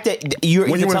 Because the fact that you're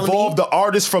involve the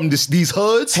artists from these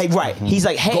hoods, he's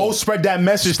like, hey, go spread that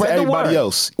message to everybody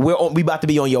else. We about to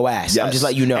be on your ass. I'm just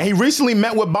letting you know. And he recently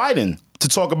met with Biden to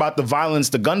talk about the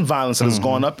gun violence that has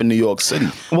gone up in New York City.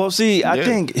 Well, see, I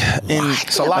think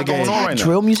it's a lot going on right now.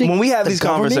 Drill music. When we have these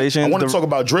conversations, I want to talk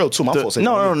about drill too.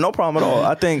 No problem at all.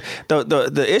 I think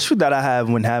the issue that I have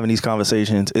when having these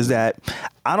conversations is that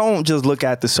I don't just look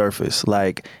at the surface.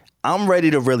 Like, I'm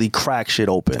ready to really crack shit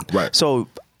open. Right. So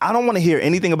I don't want to hear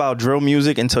anything about drill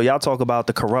music until y'all talk about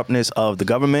the corruptness of the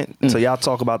government, until y'all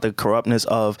talk about the corruptness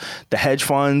of the hedge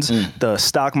funds, the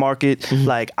stock market.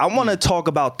 Like, I want to talk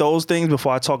about those things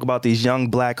before I talk about these young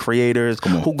black creators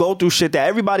who go through shit that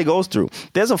everybody goes through.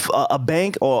 There's a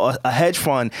bank or a hedge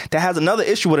fund that has another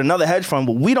issue with another hedge fund,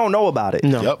 but we don't know about it,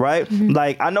 right?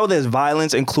 Like, I know there's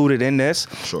violence included in this,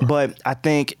 but I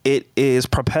think it is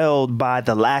propelled by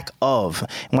the lack of.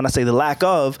 And when I say the lack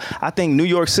of, I think New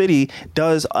York City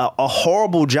does a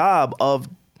horrible job of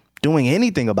doing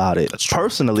anything about it.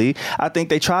 Personally, I think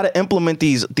they try to implement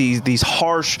these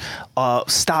harsh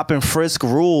stop and frisk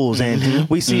rules, and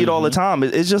we see it all the time.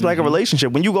 It's just like a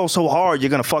relationship. When you go so hard, you're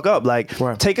gonna fuck up. Like,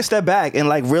 take a step back and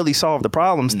like really solve the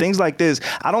problems. Things like this.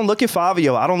 I don't look at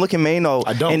Fabio. I don't look at Mano.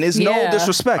 I don't. And there's no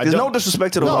disrespect. There's no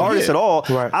disrespect to those artists at all.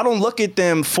 I don't look at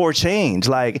them for change.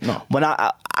 Like, when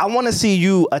I want to see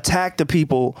you attack the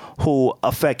people who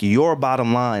affect your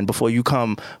bottom line before you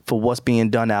come for what's being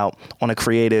done out on a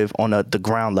creative, on the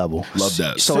ground level. Love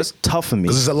that. So it's tough for me.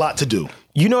 Because there's a lot to do.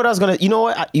 You know what I was gonna? You know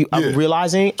what? I'm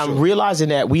realizing. I'm realizing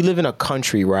that we live in a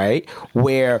country, right,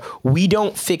 where we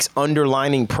don't fix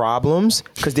underlying problems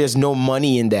because there's no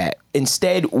money in that.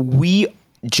 Instead, we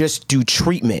just do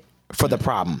treatment for the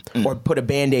problem or put a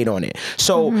Band-Aid on it.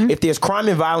 So if there's crime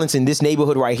and violence in this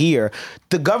neighborhood right here,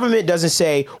 the government doesn't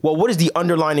say, well, what is the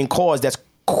underlying cause that's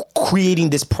creating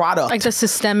this product? Like the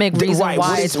systemic reason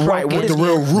why it's broken. What is the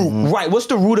real root? Right. What's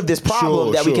the root of this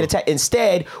problem that we can attack?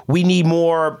 Instead, we need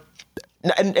more.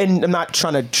 And I'm not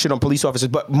trying to shit on police officers,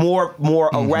 but more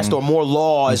arrest or more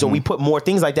laws, or we put more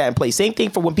things like that in place. Same thing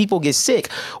for when people get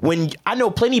sick. When I know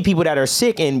plenty of people that are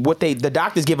sick, and the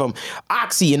doctors give them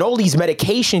oxy and all these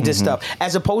medications and stuff,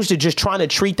 as opposed to just trying to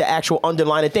treat the actual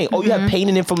underlying thing. Oh, you have pain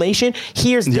and inflammation?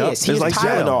 Here's this. Here's like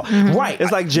Tylenol. Right.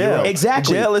 It's like jail.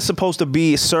 Exactly. Jail is supposed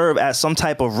to serve as some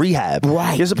type of rehab.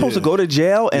 Right. You're supposed to go to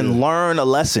jail and learn a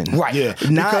lesson. Right. Yeah.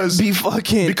 Not be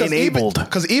fucking enabled.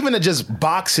 Because even to just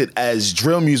box it as against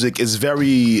drill music is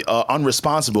very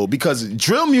unresponsible because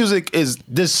drill music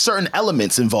there's certain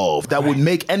elements involved that would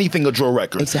make anything a drill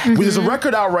record. Exactly. There's a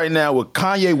record out right now with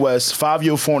Kanye West,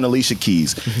 Fabio Foreign, and Alicia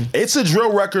Keys. It's a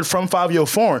drill record from Fabio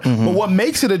Foreign, but what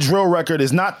makes it a drill record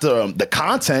is not the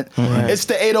content. It's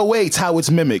the 808s, how it's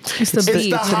mimicked. It's the beat.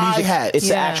 the It's the hi-hats. It's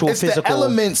the actual it's physical. the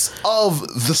elements of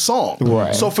the song.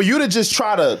 Right. So for you to just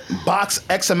try to box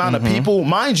X amount of people,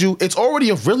 mind you, it's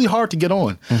already really hard to get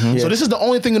on. So this is the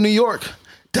only thing in New York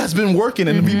that's been working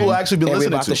and the people actually been And we're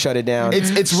listening about to shut it down.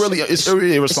 It's really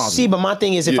irresponsible. See, but my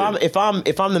thing is, if Yeah.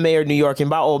 I'm the mayor of New York, and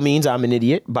by all means, I'm an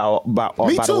idiot. By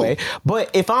the too. way, but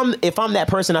if I'm that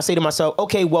person, I say to myself,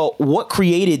 okay, well, what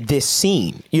created this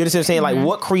scene? You understand what I'm saying? Like,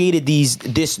 what created these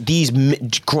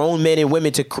grown men and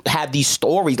women to have these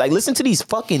stories? Like, listen to these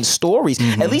fucking stories.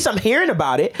 At least I'm hearing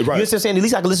about it. You Right. understand what I'm saying? At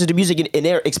least I can listen to music and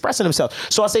they're expressing themselves.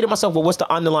 So I say to myself, well, what's the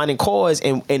underlying cause,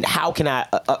 and how can I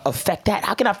affect that?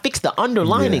 How can I fix the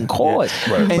underlying cause?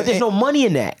 Right. But there's no money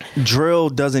in that. Drill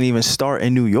doesn't even start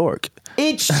in New York.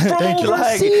 It's from Like,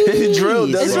 overseas. drill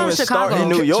doesn't It's from even start Chicago. in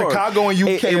New York. Chicago and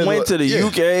UK It are went to the yeah.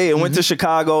 UK, it went to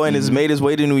Chicago, and it's made its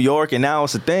way to New York, and now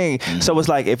it's a thing. So it's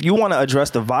like, if you want to address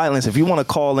the violence, if you want to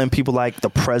call in people like the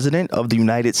president of the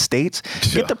United States,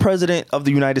 get the president of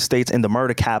the United States in the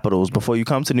murder capitals before you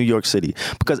come to New York City.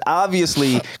 Because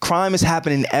obviously, crime is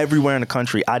happening everywhere in the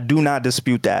country. I do not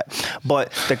dispute that.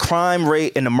 But the crime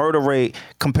rate and the murder rate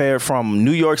compared from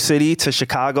New York City to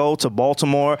Chicago to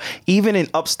Baltimore, even in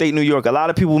upstate New York, a lot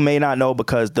of people may not know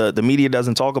because the media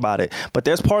doesn't talk about it. But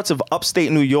there's parts of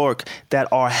upstate New York that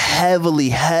are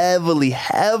heavily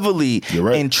You're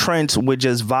right. entrenched with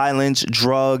just violence,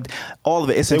 drugged, all of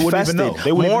it. It's They wouldn't infested. even know.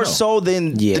 They wouldn't More even know. so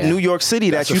than the New York City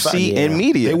That's that you a fact. see in Yeah.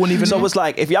 media. They wouldn't even so know. it's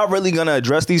like, if y'all really gonna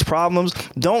address these problems,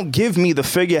 don't give me the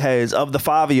figureheads of the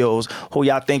Favios who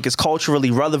y'all think is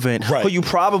culturally relevant, Right. who you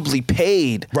probably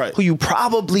paid, Right. who you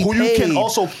probably Who paid. you can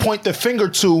also point the finger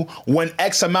to when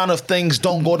X amount of things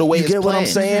don't go the way You it's get what I'm planned.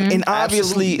 saying? And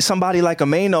obviously, somebody like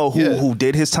Amano who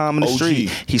did his time in the OG.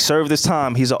 street, he served his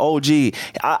time. He's an OG.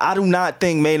 I do not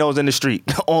think Mano's in the street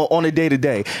on a day to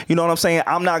day. You know what I'm saying?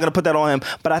 I'm not gonna put that on him,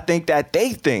 but I think that they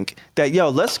think that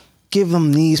let's give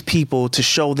them these people to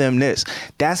show them this.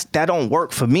 That don't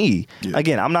work for me. Yeah.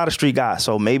 Again, I'm not a street guy,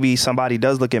 so maybe somebody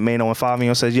does look at Mano and Fabio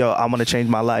and says, "Yo, I'm gonna change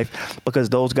my life," because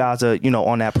those guys are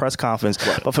on that press conference.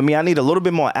 Right. But for me, I need a little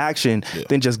bit more action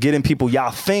than just getting people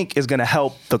y'all think is gonna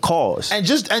help the cause. And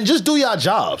just do your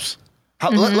jobs.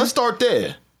 Let's start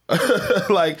there.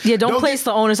 Like, Yeah, don't place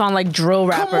the onus on like drill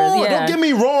rappers. Come on, yeah. don't get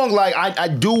me wrong. Like I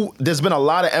do. There's been a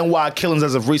lot of NY killings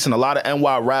as of recent. A lot of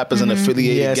NY rappers and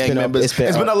affiliated Yeah, it's gang been a- members.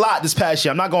 it's been a lot this past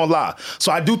year. I'm not gonna lie.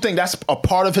 So I do think that's a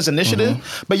part of his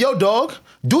initiative. But yo, dog,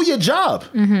 do your job.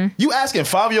 You asking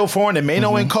Fabio Foreign and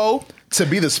Mano and Co. to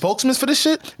be the spokesman for this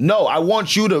shit? No, I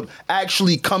want you to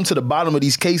actually come to the bottom of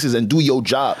these cases and do your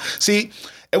job. See.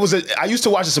 I used to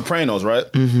watch The Sopranos, right?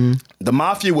 The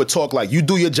mafia would talk like, "You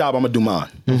do your job, I'm gonna do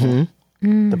mine."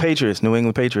 The Patriots, New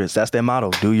England Patriots, that's their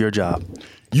motto: do your job.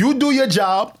 You do your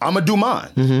job, I'm gonna do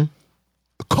mine.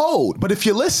 Code. But if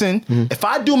you listen, if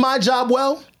I do my job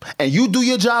well and you do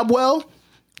your job well,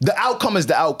 the outcome is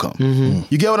the outcome.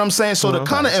 You get what I'm saying? So to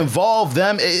kind of involve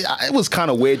them, it was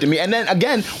kind of weird to me. And then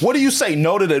again, what do you say?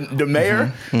 No to the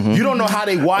mayor? You don't know how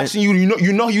they watching you.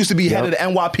 You know he used to be head of the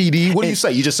NYPD. What do you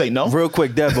say? You just say no? Real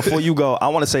quick, Dev, before you go, I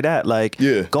want to say that, like,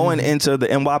 going into the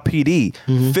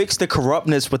NYPD, fix the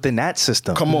corruptness within that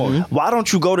system. Come on. Why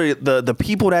don't you go to the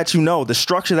people that you know, the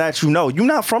structure that you know? You're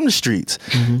not from the streets.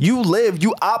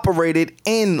 You operated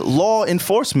in law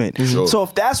enforcement. Sure. So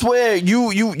if that's where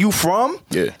you from,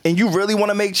 and you really want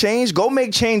to make change, go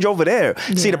make change over there.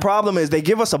 See, the problem is they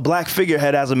give us a black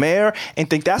figurehead as a mayor and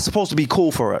think that's supposed to be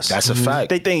cool for us. That's a fact.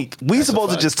 They think we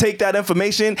supposed to just take that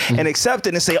information and accept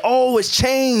it and say, "Oh, it's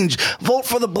change. Vote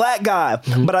for the black guy."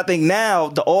 But I think now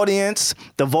the audience,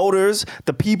 the voters,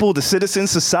 the people, the citizens,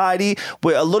 society,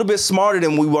 we're a little bit smarter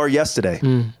than we were yesterday.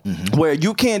 Where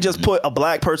you can't just put a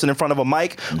black person in front of a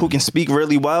mic who can speak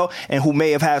really well and who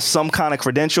may have had some kind of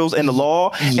credentials in the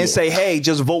law and say, "Hey,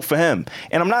 just vote for him."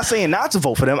 And I'm not saying not to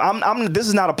vote for them. This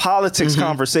is not a politics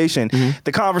conversation.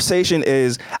 The conversation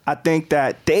is, I think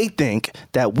that they think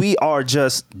that we are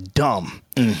just dumb.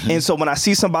 And so when I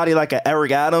see somebody like a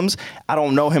Eric Adams, I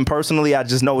don't know him personally, I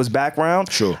just know his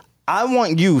background. Sure. I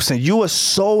want you, since you are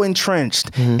so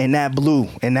entrenched in that blue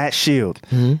and that shield,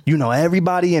 you know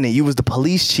everybody in it. You was the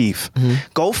police chief.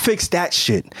 Go fix that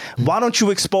shit. Why don't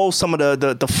you expose some of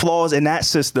the flaws in that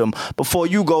system before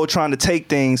you go trying to take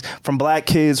things from black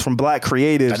kids, from black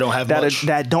creatives That don't have much.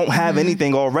 that don't have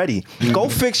anything already. Go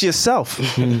fix yourself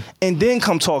and then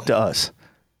come talk to us.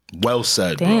 Well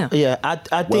said, Damn. bro. Yeah,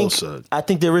 I think said. I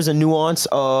think there is a nuance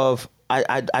of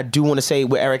I do want to say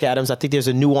with Eric Adams, I think there's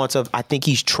a nuance of I think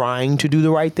he's trying to do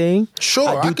the right thing. Sure,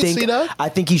 I can see that. I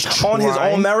think he's trying. On his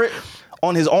own merit.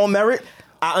 On his own merit.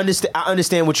 I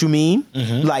understand what you mean.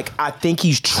 Like, I think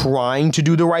he's trying to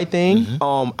do the right thing.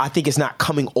 I think it's not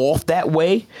coming off that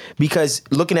way because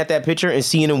looking at that picture and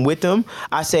seeing him with them,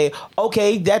 I say,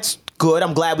 okay, that's good.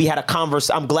 I'm glad we had a converse.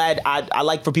 I'm glad I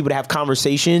like for people to have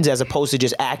conversations as opposed to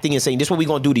just acting and saying, this is what we're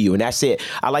going to do to you. And that's it.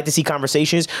 I like to see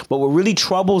conversations. But what really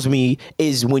troubles me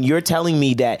is when you're telling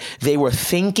me that they were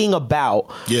thinking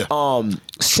about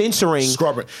censoring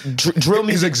Scrubbing. drill His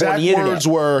music exact on the internet. words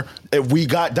were, if we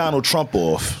got Donald Trump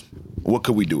off, what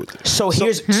could we do with it? So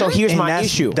here's my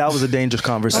issue. That was a dangerous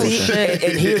conversation.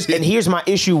 and here's my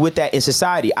issue with that in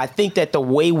society. I think that the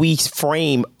way we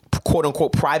frame quote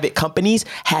unquote private companies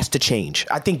has to change.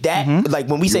 I think that like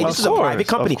when we say this is a private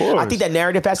company, I think that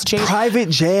narrative has to change. Private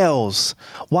jails.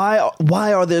 Why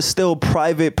are there still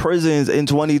private prisons in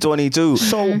 2022?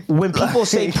 So when people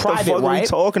say the private, fuck are right? we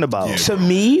talking about? To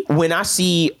me, when I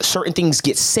see certain things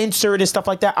get censored and stuff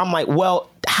like that, I'm like, well,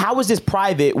 how is this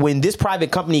private when this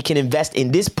private company can invest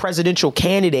in this presidential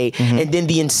candidate and then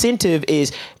the incentive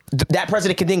is that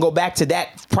president can then go back to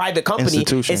that private company and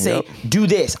Institution, say, do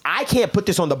this. I can't put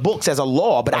this on the books as a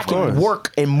law, but I can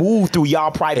work and move through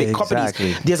y'all private companies.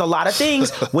 There's a lot of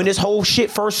things. When this whole shit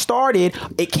first started,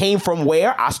 it came from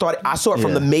where? I saw it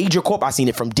from the major corp. I seen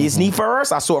it from Disney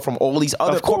first. I saw it from all these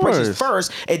other corporations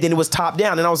first, and then it was top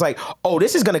down. And I was like, oh,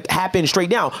 this is going to happen straight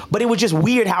down. But it was just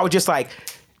weird how it just like,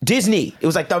 Disney. It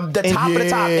was like the top of the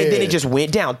top, and then it just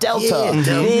went down. Delta.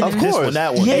 Then, of course.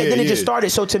 That one. then it just started.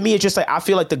 So to me, it's just like I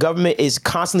feel like the government is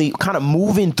constantly kind of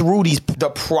moving through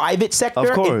the private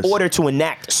sector in order to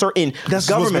enact certain. That's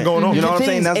government going on. You know what I'm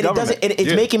saying? Things, That's and government.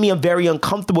 it's making me very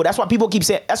uncomfortable. That's why people keep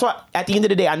saying. That's why at the end of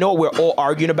the day, I know what we're all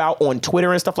arguing about on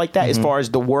Twitter and stuff like that. As far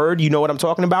as the word, you know what I'm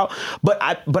talking about. But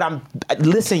I'm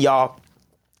listen, y'all.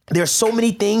 There's so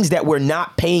many things that we're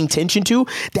not paying attention to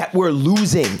that we're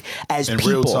losing as in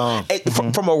people. Real time.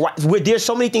 There's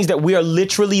so many things that we are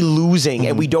literally losing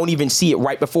and we don't even see it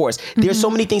right before us. There's so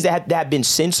many things that have been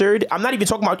censored. I'm not even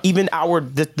talking about even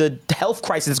the health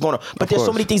crisis that's going on, but there's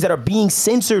so many things that are being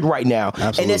censored right now,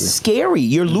 and it's scary.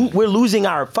 We're losing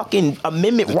our fucking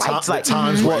amendment rights. The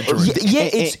times we're entering.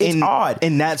 It's odd,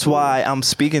 and that's why I'm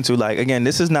speaking to again.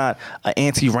 This is not an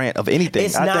anti-rant of anything.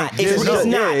 It's not. It's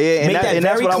not. And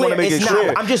that's what I want to make it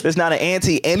clear. It's not an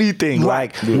anti anything.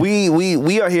 Right. Like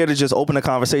we are here to just open a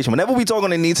conversation. Whenever we talk on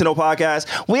the Need to Know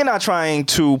podcast, we're not trying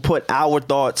to put our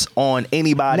thoughts on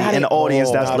anybody in the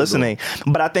audience that's listening.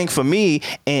 But I think for me,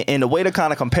 and the way to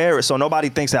kind of compare it, so nobody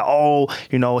thinks that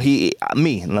let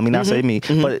me not say me,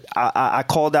 but I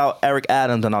called out Eric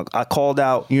Adams and I called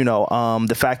out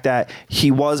the fact that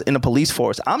he was in the police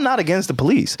force. I'm not against the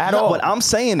police at all. What I'm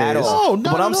saying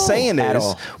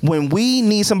is, when we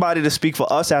need somebody to speak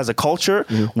for us as a culture,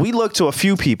 we look to a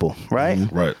few people, right?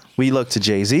 Right. We look to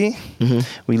Jay-Z.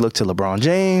 We look to LeBron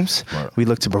James. Right. We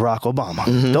look to Barack Obama.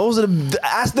 Those are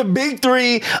that's the big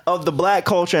three of the black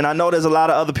culture. And I know there's a lot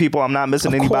of other people. I'm not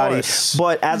missing anybody. Course.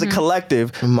 But as a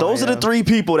collective, those are the three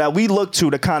people that we look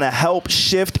to kind of help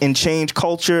shift and change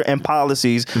culture and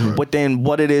policies within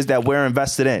what it is that we're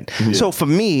invested in. So for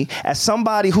me, as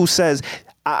somebody who says,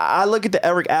 I look at the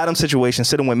Eric Adams situation,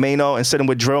 sitting with Mano and sitting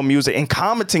with drill music and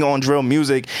commenting on drill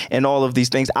music and all of these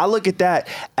things. I look at that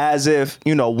as if,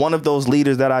 one of those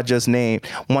leaders that I just named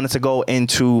wanted to go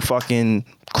into fucking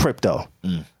crypto.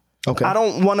 Okay. I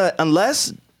don't want to,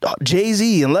 unless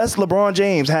Jay-Z, unless LeBron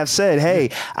James have said,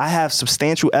 hey, I have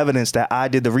substantial evidence that I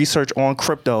did the research on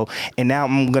crypto and now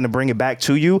I'm going to bring it back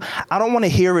to you. I don't want to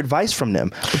hear advice from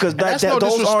them because that's no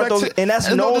disrespect. That's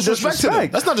no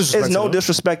disrespect. That's not disrespect. It's no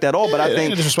disrespect at all, but I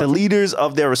think the leaders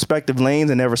of their respective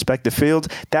lanes and their respective fields,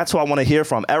 that's what I want to hear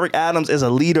from. Eric Adams is a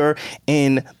leader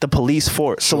in the police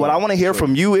force. So what I want to hear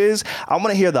from you is I want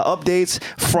to hear the updates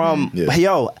from,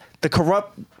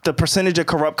 the percentage of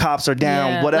corrupt cops are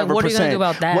down, whatever what percent. Are you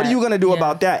gonna do about that? What are you going to do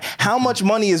about that? How much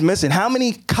money is missing? How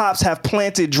many cops have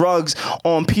planted drugs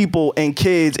on people and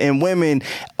kids and women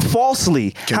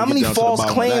falsely? How many false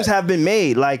claims have been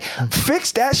made? Like,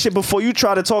 fix that shit before you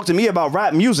try to talk to me about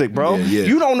rap music, bro.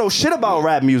 You don't know shit about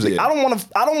rap music. I don't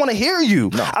want to hear you.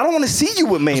 No. I don't want to see you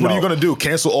with Mano. What are you going to do?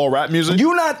 Cancel all rap music?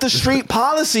 You're not the street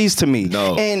policies to me.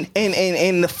 No. And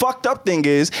the fucked up thing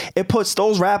is it puts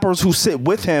those rappers who sit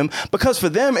with him, because for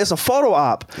them it's a photo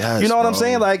op. Yes, you know what I'm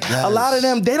saying? Like a lot of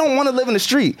them, they don't want to live in the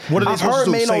street. What are they supposed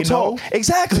to do? Say talk. No?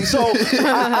 Exactly. So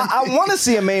I want to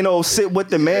see a Mano sit with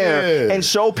the mayor and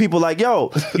show tell people like,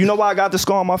 yo, you know why I got the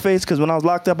scar on my face? Because when I was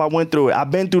locked up, I went through it.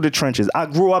 I've been through the trenches. I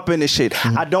grew up in this shit.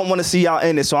 I don't want to see y'all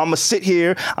in it. So I'm going to sit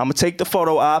here. I'm going to take the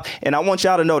photo op. And I want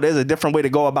y'all to know there's a different way to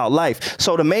go about life.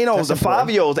 So the Manos, the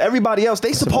 5-year-olds, everybody else,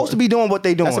 they supposed to be doing what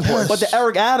they doing. But the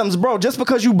Eric Adams, bro, just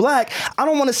because you black, I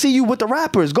don't want to see you with the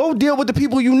rappers. Go deal with the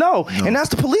people you know. And that's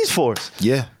the police force.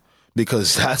 Yeah.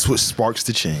 Because that's what sparks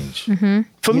the change.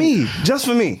 For me, just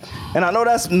for me. And I know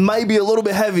that's maybe a little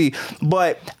bit heavy,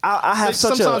 but I have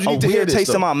such Sometimes you a need to hear weird this, taste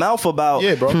though. in my mouth about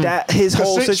that his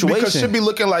whole situation. Because shit be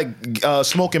looking like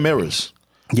smoke and mirrors.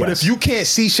 But Yes. if you can't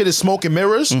see shit as smoke and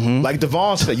mirrors, like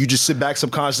Devon said, you just sit back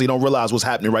subconsciously, don't realize what's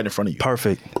happening right in front of you.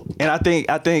 Perfect. And I think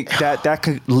that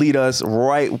could lead us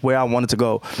right where I wanted to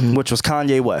go, which was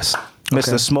Kanye West.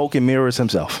 Mr. Smoke and Mirrors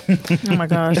himself. Oh my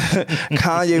gosh.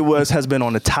 Kanye West has been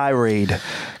on a tirade.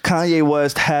 Kanye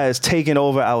West has taken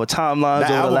over our timelines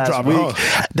The over the album last dropping, week.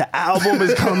 The album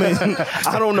is coming.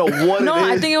 I don't know what No, it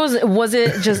is. I think it was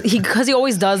it just because he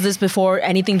always does this before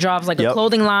anything drops, like a Yep.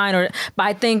 clothing line or. But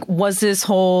I think was this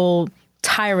whole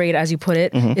tirade, as you put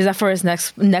it, is that for his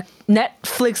next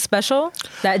Netflix special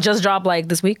that just dropped like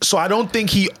this week? So I don't think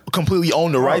he completely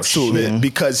owned the rights to it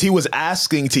because he was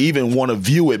asking to even want to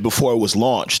view it before it was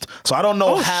launched. So I don't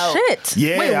know Oh, how. shit.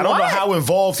 Yeah, Wait, I don't know what? how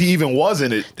involved he even was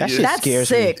in it. That shit That's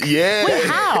scares me. sick. Yeah. Wait,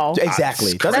 how?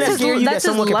 Exactly. Doesn't That's that his- scare you that that's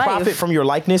his someone can life. profit from your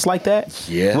likeness like that?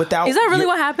 Yeah. Without Is that really your-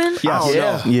 what happened? I don't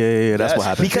know. Yeah, that's what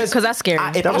happened. Because that's scary.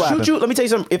 If That's what I shoot happened. you, let me tell you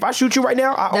something. If I shoot you right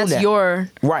now, I own That's that. your.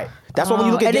 Right. That's why when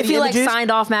you look at And Getty if he like Images,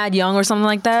 signed off mad young or something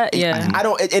like that, yeah. I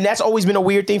don't, and that's always been a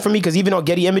weird thing for me because even on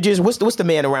Getty Images, what's the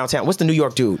man around town? What's the New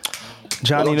York dude?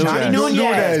 Johnny Nunez. Johnny Nunez. You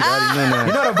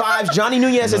know the vibes. Johnny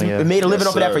Nunez has Nunez. made a living Yes,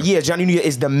 off of that sir. for years. Johnny Nunez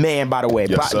is the man, by the way.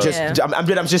 Yes, But sir. just,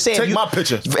 I'm just saying. Take my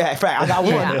picture. Fact, I got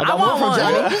one. Yeah. I got I one want from one.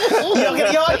 Johnny. You don't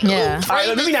get yours? Yeah. All right,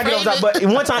 let me not get off that. But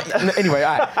one time, anyway,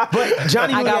 all right. But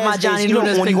Johnny I Nunez got my Johnny is, you know,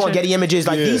 Nunez when you go on picture. Getty Images,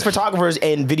 like these photographers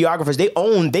and videographers, they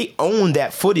own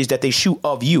that footage that they shoot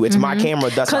of you. It's my camera.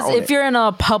 That's Because if you're in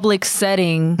a public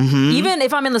setting, even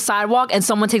if I'm in the sidewalk and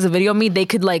someone takes a video of me, they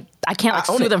could like, I can't like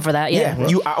I own sue it. them for that. Yeah.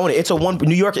 I own it. It's a one.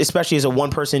 New York, especially, is a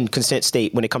one-person consent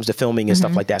state when it comes to filming and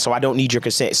stuff like that. So I don't need your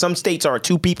consent. Some states are a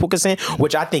 2-people consent,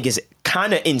 which I think is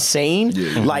kind of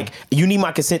insane. Like you need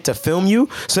my consent to film you.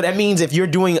 So that means if you're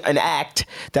doing an act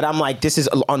that I'm like, this is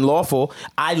unlawful,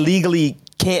 I legally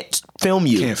can't film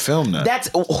you. Can't film that. That's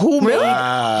who made.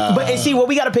 But and see, what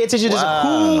we got to pay attention to is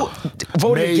who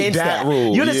voted Made against that that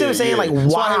rule. You understand Yeah, what I'm saying? yeah. Like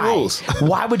That's why why? they rules.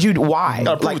 Why would you? Why?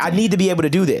 Gotta prove Like it to I me. need to be able to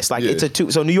do this. Like Yeah. it's a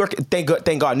two. So New York, thank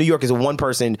God, New York is a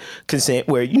 1-person consent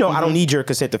where I don't need your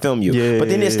consent to film you. Yeah, but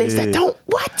then there's states that yeah. don't.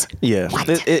 What? Yeah, What?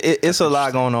 it's a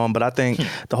lot going on, but I think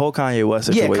the whole Kanye West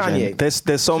Yeah, situation. Kanye.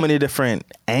 There's so many different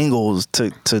angles to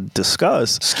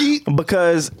discuss. Skeet.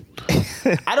 Because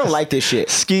I don't like this shit.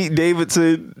 Skeet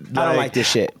Davidson. I don't like this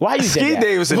shit. Why you did Skeet that?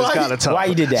 Davidson Why is you- kind of tough. Why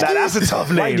you did that? Nah, that's a tough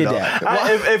name. Why you did though. that?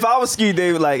 If I was Skeet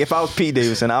David, like if I was Pete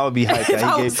Davidson, I would be hyped. that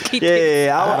I he was gave- Skeet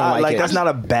yeah, I don't I like like it. that's not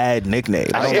a bad nickname.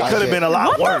 I don't It like could have it. been a lot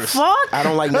What worse. the fuck? I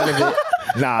don't like none of it.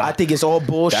 Nah. I think it's all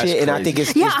bullshit, That's and I crazy. think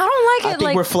it's Yeah, I don't like I it, think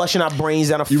like- we're flushing our brains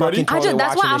down a fucking ready? toilet.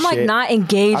 That's why watching I'm this like shit. not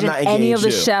engaged I'm in not any of engaged.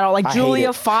 this shit at all. Like I hate Julia,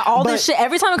 it. all But- this shit.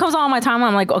 Every time it comes on my timeline,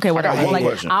 I'm like, okay, whatever. one Like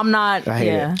question. I'm not. I hate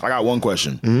Yeah. it. I got one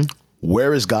question.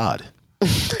 Where is God?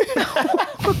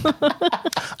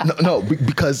 no,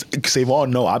 because Savon,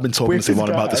 no, I've been talking Where's to Savon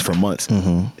God? about this for months.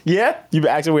 Yeah, you been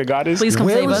asking where God is. Please come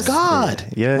Where save is us. God?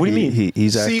 Yeah, What do you mean?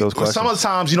 He's asked See, those questions. some of the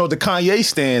times, the Kanye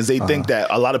stands, they think that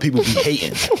a lot of people be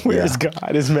hating. Where is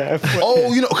God? Is man.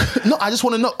 Oh, no, I just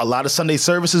want to know. A lot of Sunday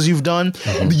services you've done,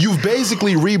 you've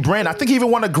basically rebranded. I think he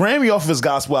even won a Grammy off of his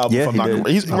gospel album. yeah, if I'm he not did.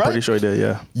 he's- I'm right? pretty sure he did.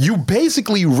 Yeah. You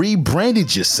basically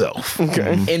rebranded yourself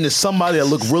into somebody that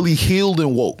looked really healed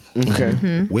and woke. Okay.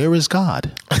 Where is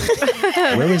God?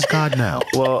 Where is God now?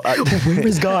 Well, Where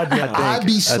is God now? I'd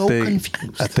be so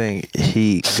confused. I think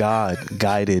God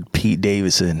guided Pete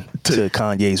Davidson to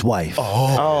Kanye's wife.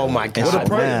 Oh my God! What a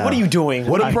prayer. What are you doing?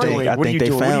 What are you doing? I What are think you they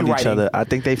doing? What are found you each writing? other. I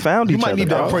think they found You each might other. need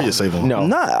that bro. prayer, Savon. No.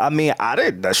 Nah, I mean, I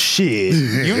didn't.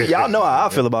 Shit. Y'all know how I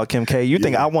feel about Kim K. You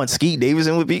think I want Skeet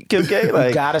Davidson would beat Kim K? Like,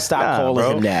 You gotta stop nah, calling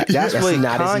bro. him that. That's what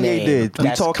not his Kanye name. did. We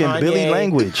That's talking Billy Kanye.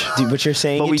 language. Dude, but you're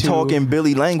saying But it we too. talking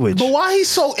Billy language. But why he's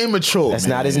so immature? That's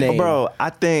not his name. Bro, I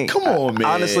think. Come on, man.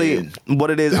 Honestly, what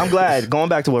it is, I'm glad. Going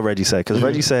back to what Reggie said, because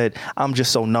Reggie said, I'm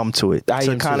just so numb to it. I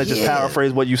To am too. kind of just Yeah.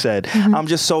 paraphrase what you said, I'm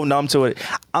just so numb to it.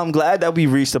 I'm glad that we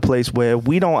reached a place where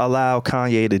we don't allow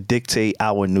Kanye to dictate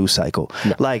our news cycle.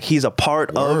 Like, he's a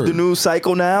part of the news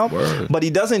cycle now, but he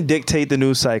doesn't dictate the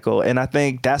news cycle. And I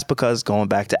think that's because, going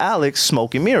back to Alex,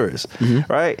 smoke and mirrors,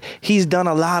 right? He's done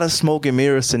a lot of smoke and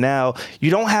mirrors to now.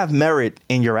 You don't have merit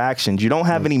in your actions. You don't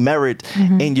have any merit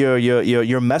in your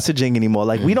your messaging anymore.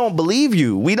 Like we don't believe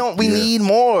you. We need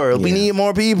more. We need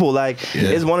more people. Like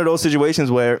it's one of those situations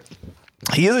where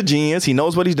he is a genius. He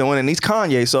knows what he's doing, and he's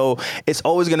Kanye. So it's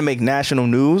always going to make national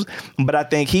news. But I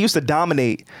think he used to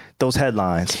dominate those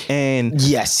headlines. And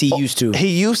yes, he used to.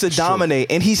 He used to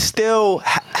dominate, and he still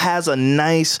has a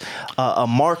nice a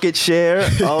market share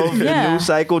of the news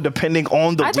cycle, depending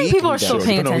on the week. I think people are still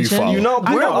paying attention. You know,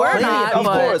 we're not. Of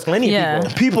course, plenty of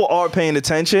people. People are paying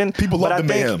attention. People love but I the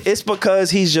think mayhem. it's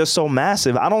because he's just so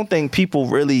massive. I don't think people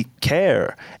really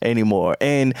care anymore.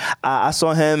 And I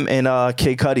saw him and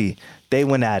Kid Cudi. They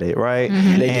went at it, right?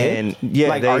 They did? And yeah,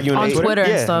 Like they arguing on Twitter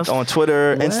and stuff. On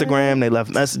Twitter, Instagram, they left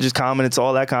messages, comments,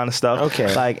 all that kind of stuff.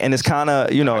 Okay. Like, and it's kind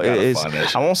of, you know, it's,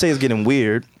 I won't say it's getting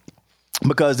weird,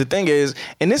 because the thing is,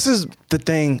 and this is the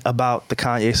thing about the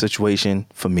Kanye situation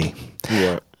for me.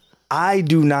 Yeah. I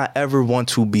do not ever want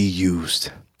to be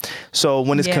used. So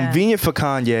when it's convenient for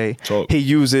Kanye, he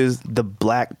uses the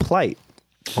black plight.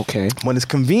 Okay. When it's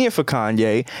convenient for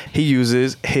Kanye, he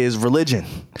uses his religion.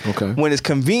 Okay. When it's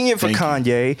convenient for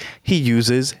Kanye, he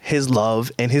uses his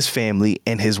love and his family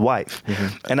and his wife.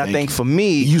 And I think for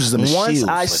me, He uses them as once shields,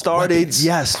 I like started,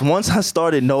 weapons. once I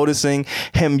started noticing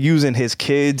him using his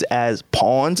kids as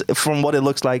pawns, from what it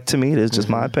looks like to me, this is just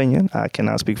my opinion. I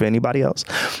cannot speak for anybody else.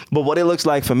 But what it looks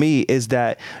like for me is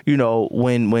that, you know,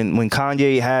 when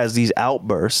Kanye has these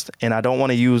outbursts, and I don't want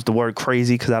to use the word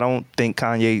crazy because I don't think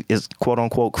Kanye is quote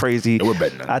unquote crazy. we're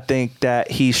betting on it. I think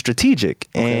that he's strategic,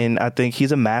 and I think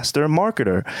he's a master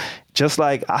marketer. Just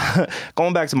like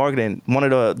going back to marketing, one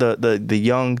of the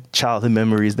young childhood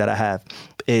memories that I have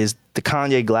is the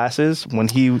Kanye glasses when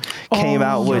he came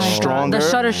out with Stronger. The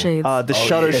Shutter Shades. The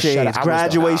Shutter Shades.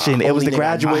 Graduation. It was the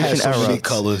graduation era.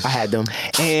 colors. I had them.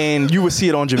 And you would see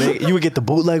it on Jamaica. You would get the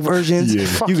bootleg versions.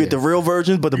 You get the real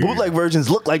versions, but the bootleg versions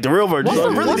look like the real versions.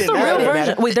 What's the real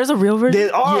version? Wait, there's a real version?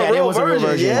 There are Yeah, there was a real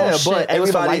version. Yeah, Oh, but shit. It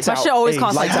was the everybody. lights That shit always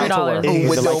costs like Lights Out $3. tour. It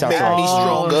was The the Lights Out lights tour.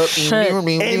 out. Oh, shit.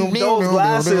 And those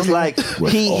glasses, like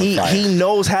he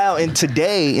knows how. And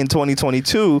today in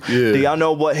 2022, do y'all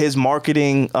know what his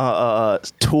marketing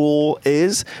tool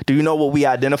is? Do you know what we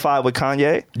identify with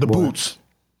Kanye? The boots.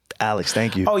 Alex,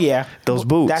 thank you. Oh yeah, Those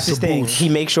boots. That's his thing. He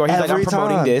makes sure he's like, I'm Every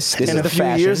promoting time. this. This and is a the few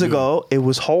fashion. years ago, it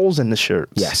was holes in the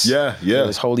shirts. Yes. Yeah. It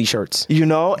was holy shirts. You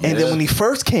know, and then when he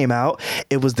first came out,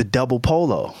 it was the double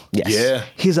polo. Yes. Yeah.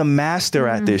 He's a master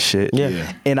at this shit.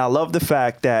 Yeah. And I love the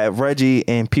fact that Reggie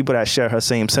and people that share her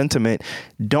same sentiment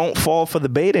don't fall for the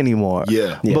bait anymore.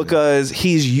 Yeah. Because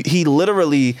he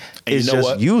literally And is you know just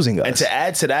what? using us. And to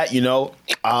add to that, you know,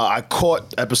 I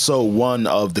caught episode 1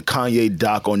 of the Kanye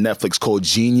doc on Netflix called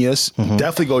Genius.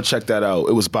 Definitely go check that out.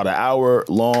 It was about an hour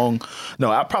long. No,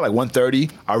 probably like 1:30.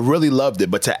 I really loved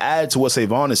it. But to add to what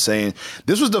Savon is saying,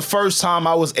 this was the first time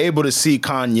I was able to see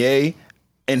Kanye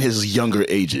in his younger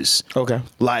ages. Okay.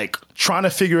 Like trying to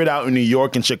figure it out in New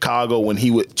York and Chicago when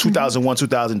he was 2001,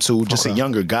 2002, just a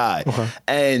younger guy.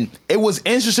 And it was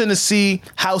interesting to see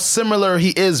how similar he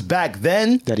is back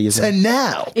then That he is to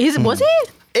now. Was he?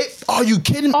 Are you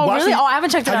kidding? Oh, Watch really? it. Oh, I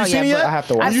haven't checked it Have out you seen yet, it but I have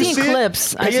to watch I've it. You seen see it?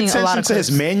 clips. Pay I've seen a attention lot of to clips.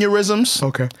 his mannerisms.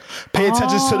 Okay. Pay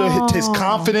attention to his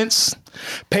confidence.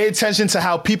 Pay attention to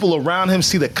how people around him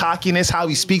see the cockiness, how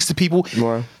he speaks to people.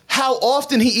 Right. How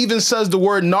often he even says the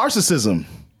word narcissism.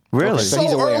 really? So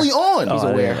he's aware. early on. He's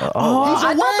aware. He's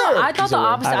I aware. thought the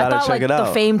opposite. I I gotta thought check like it the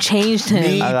out. fame changed him.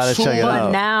 Me I gotta too. check it But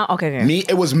out. now, okay. Me,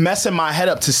 it was messing my head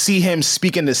up to see him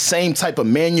speaking the same type of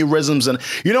mannerisms. And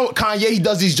you know what, Kanye, he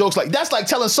does these jokes like, that's like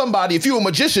telling somebody, if you're a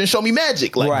magician, show me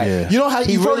magic. Like, Right. Yeah. you know how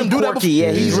He you've heard really him do that quirky,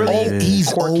 before? yeah, he's really He's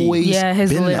quirky. always Yeah,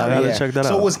 his been lip. that I gotta way. check that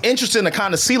So out. it was interesting to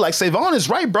kind of see, like, Savon is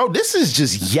right, bro. This is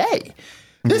just yay.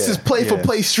 This is play for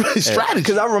play strategy.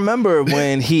 Because I remember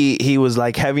when he was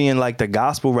like heavy in like the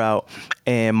gospel route,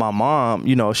 and my mom,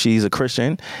 you know, she's a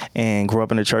Christian and grew up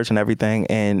in the church and everything,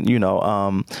 and you know,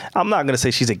 I'm not gonna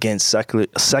say she's against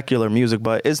secular music,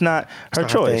 but it's not her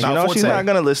choice. thing. You Not know, she's forte. not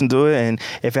gonna listen to it, and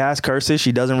if it has curses,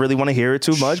 she doesn't really want to hear it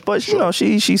too much. But you know,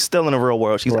 she's still in the real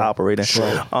world. She's operating.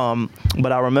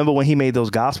 But I remember when he made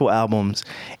those gospel albums,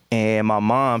 and my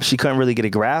mom, she couldn't really get a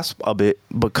grasp of it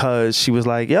because she was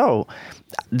like, yo,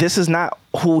 this is not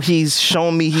who he's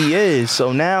shown me he is.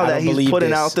 So now I that don't he's believe putting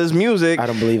this. out this music, I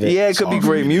don't believe it. Yeah, it could be Songs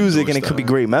great really music and it endorse could be that.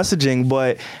 great messaging,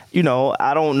 but you know,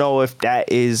 I don't know if that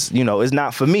is, you know, it's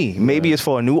not for me. Maybe it's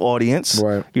for a new audience.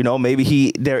 Right. You know,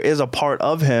 maybe there is a part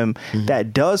of him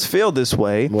that does feel this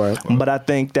way. Right. But I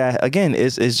think that again,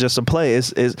 it's just a play.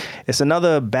 It's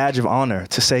another badge of honor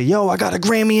to say, yo, I got a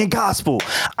Grammy in gospel.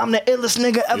 I'm the illest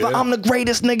nigga ever. Yeah. I'm the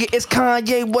greatest nigga. It's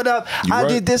Kanye. What up? I right.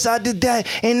 did this, I did that,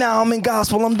 and now I'm in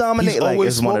gospel. I'm dominating. He's Like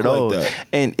always it's one of spoke like those.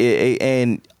 that.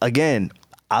 And again,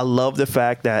 I love the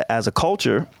fact that as a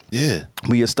culture, Yeah.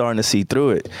 we are starting to see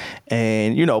through it.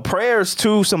 And, you know, prayers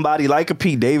to somebody like a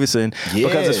Pete Davidson. Yeah.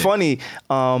 Because it's funny,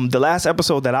 the last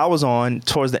episode that I was on,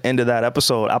 towards the end of that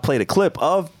episode, I played a clip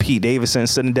of Pete Davidson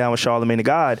sitting down with Charlamagne the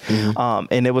God.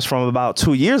 And it was from about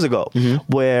 2 years ago,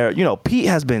 where, you know, Pete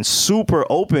has been super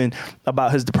open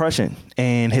about his depression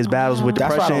and his battles with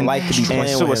That's why I depression don't like to be playing and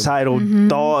with him. suicidal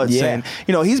thoughts. Yeah. And,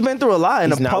 you know, he's been through a lot in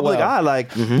He's the not public well. eye.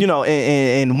 Like, you know,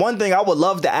 and one thing I would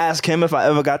love to ask him if I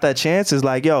ever got that chance is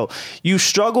like, yo, you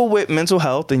struggle with mental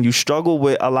health and you struggle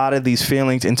with a lot of these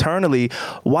feelings internally.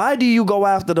 Why do you go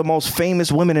after the most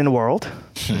famous women in the world?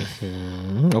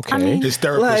 Okay. I mean, His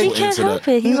therapist Like, he will can't answer help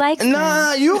that. it. He likes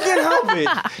Nah, you can help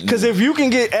it. Because if you can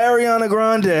get Ariana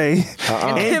Grande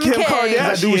and Kim Kim K. Kardashian,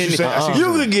 I do what you're saying. I see what you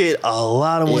you're could get a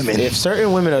lot of women. If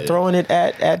certain women are throwing it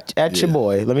at your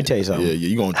boy, let me tell you something. Yeah,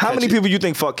 you gonna How catch many it. people you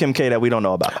think fuck Kim K that we don't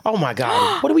know about? Oh my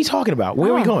God. What are we talking about?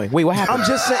 Where are we going? Wait, what happened? I'm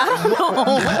just saying.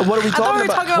 What are we I thought talking we were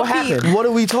about? talking about What Pete. happened? What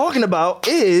are we talking about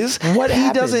is What he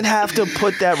happened? doesn't have to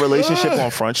put that relationship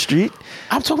on Front Street.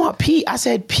 I'm talking about Pete. I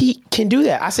said Pete can do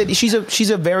that. I said she's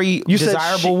a very You said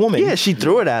desirable she- woman. Yeah, she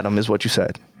threw it at him, is what you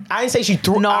said. I didn't say she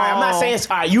threw. No. All right, I'm not saying.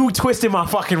 All right, you twisted my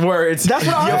fucking words. That's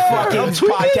what I You're heard. fucking I'm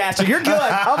tweaking. podcaster. You're good.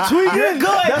 I'm tweaking. You're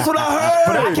good. That's what I heard.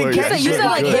 But I can You catch said- You said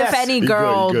like good. if any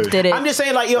girl good. did it. I'm just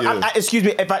saying, like, yo, Yeah. excuse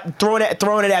me, if I throwing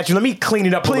it at you, let me clean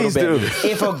it up Please a little bit.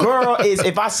 If a girl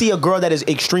if I see a girl that is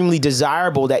extremely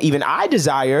desirable, that even I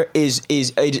desire, is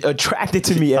attracted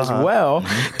to me as well,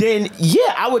 then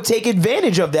yeah, I would take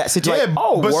advantage of that situation. Yeah, Like,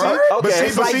 oh, but see- word, but okay, see-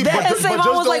 it's but like see- that. but- and Savon just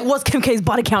was like, don't- "What's Kim K's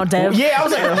body count, Dev?" Yeah, I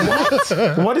was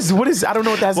like, what is? I don't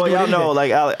know what that's. Well, doing y'all either. know,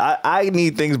 like, I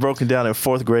need things broken down in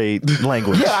 4th grade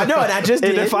language. Yeah, I know, and I just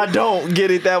And did. if I don't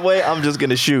get it that way, I'm just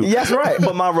gonna shoot. Yeah, that's right.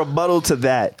 But my rebuttal to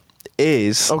that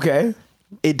is, Okay.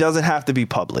 it doesn't have to be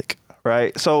public,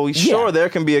 right? So sure, there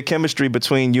can be a chemistry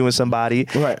between you and somebody,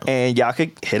 Right. and y'all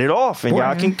could hit it off, and y'all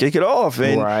Right. can kick it off,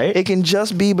 and Right. it can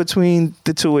just be between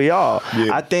the two of y'all.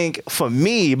 Yeah. I think for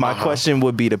me, my question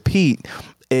would be to Pete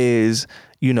is,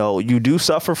 you know, you do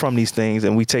suffer from these things,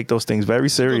 and we take those things very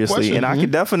seriously. question. And I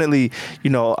could definitely, you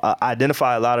know,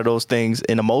 identify a lot of those things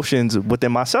and emotions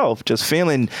within myself, just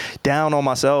feeling down on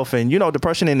myself, and, you know,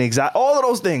 depression and anxiety, all of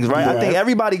those things, right? I think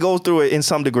everybody goes through it in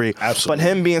some degree. Absolutely. But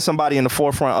him being somebody in the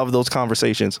forefront of those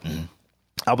conversations,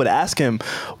 I would ask him,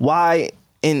 why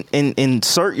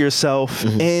insert yourself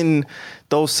in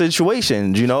those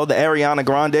situations? You know, the Ariana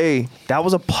Grande, that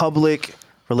was a public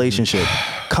relationship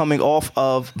coming off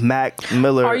of Mac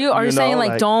Miller. Are you saying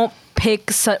like don't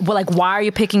pick why are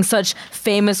you picking such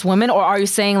famous women, or are you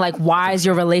saying like why is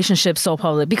your relationship so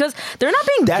public? Because they're not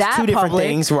being That's that two different public,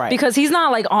 things, right. Because he's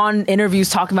not like on interviews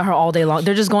talking about her all day long.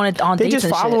 They're just going on They dates just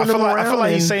and following shit. them I feel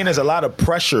like he's and- saying there's a lot of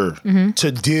pressure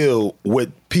to deal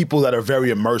with people that are very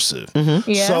immersive.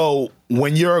 Yeah. So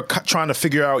when you're trying to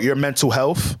figure out your mental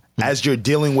health as you're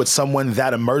dealing with someone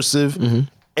that immersive,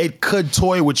 it could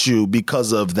toy with you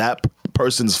because of that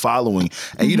person's following,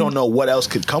 and you don't know what else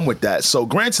could come with that. So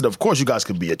granted, of course, you guys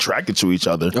could be attracted to each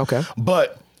other. Okay.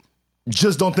 But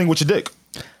just don't think with your dick.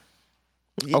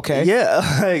 Okay.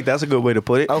 Yeah, like, that's a good way to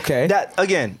put it. Okay. That,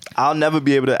 again, I'll never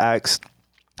be able to ask,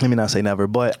 let me not say never,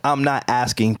 but I'm not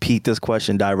asking Pete this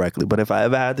question directly. But if I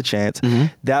ever had the chance,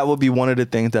 that would be one of the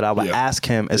things that I would ask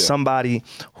him as somebody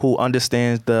who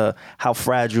understands how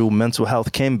fragile mental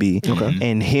health can be,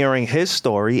 and hearing his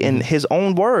story in his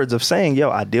own words of saying,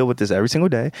 yo, I deal with this every single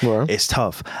day. Right. It's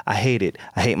tough. I hate it.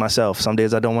 I hate myself. Some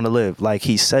days I don't want to live. Like,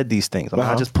 he said these things. I'm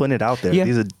not just putting it out there.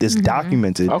 Yeah. It's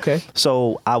documented. Okay.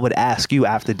 So I would ask you,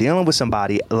 after dealing with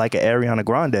somebody like an Ariana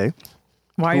Grande,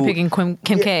 Why are you picking Kim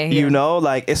K? you know,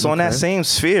 like, it's on that same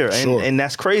sphere. And, Sure. and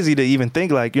that's crazy to even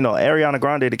think, like, you know, Ariana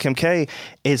Grande to Kim K,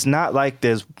 it's not like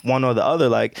there's one or the other.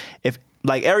 Like, if,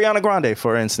 like, Ariana Grande,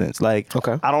 for instance, like,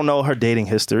 Okay. I don't know her dating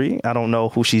history. I don't know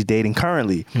who she's dating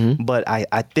currently. But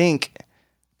I think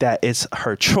that it's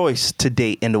her choice to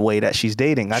date in the way that she's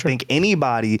dating. I think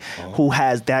anybody who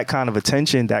has that kind of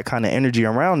attention, that kind of energy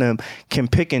around them, can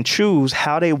pick and choose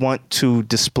how they want to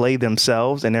display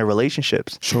themselves in their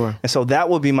relationships. Sure. And so that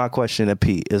would be my question to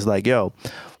Pete, is like, yo,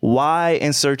 why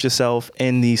insert yourself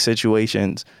in these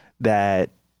situations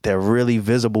that they're really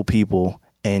visible people,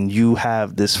 and you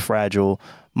have this fragile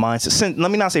mindset?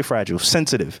 Let me not say fragile,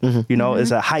 sensitive. You know,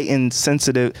 it's a heightened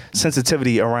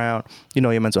sensitivity around, you know,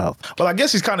 your mental health. Well, I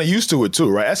guess he's kind of used to it too,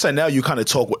 right? SNL, you kind of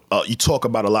talk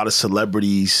about a lot of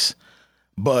celebrities,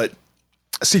 but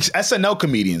see, SNL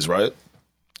comedians, right?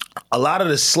 A lot of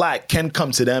the slack can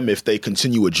come to them if they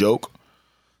continue a joke.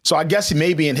 So I guess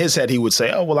maybe in his head he would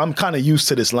say, "Oh well, I'm kind of used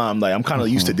to this limelight. I'm kind of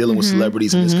used to dealing with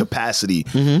celebrities in this capacity."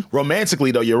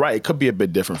 Romantically, though, you're right. It could be a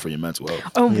bit different for your mental health.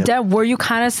 Oh, Deb, were you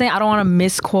kind of saying? I don't want to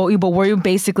misquote you, but were you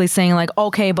basically saying like,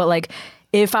 okay, but like,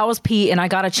 if I was Pete and I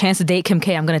got a chance to date Kim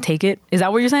K, I'm gonna take it? Is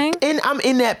that what you're saying? And I'm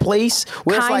in that place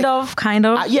where Kind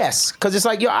of. yes, because it's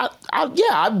like,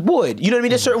 I would. You know what I mean?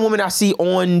 There's certain women I see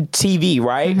on TV,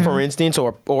 right? For instance,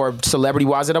 or celebrity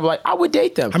wise, and I'm like, I would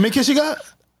date them. How many kids you got?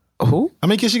 Who? How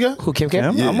many kids you got? Who? Kim K?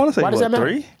 I want to say Why does that matter?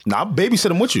 3. Nah, I babysit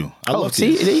them with you. I Oh, love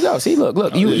see, kids. there you go. See,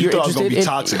 look, you you're thought I was interested gonna be in.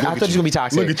 toxic. I Look thought at you was gonna be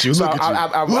toxic. Look at you. So Look at you.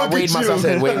 I Look weighed at myself. you.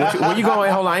 Said, wait, where you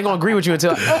going? Hold on, I ain't gonna agree with you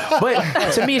until. But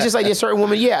to me, it's just like there's certain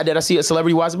women, that I see a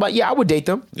celebrity wise, but I would date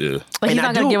them. Yeah. Like And he's I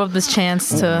not gonna do. give up this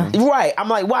chance to. Right. I'm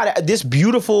like, wow, this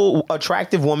beautiful,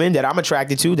 attractive woman that I'm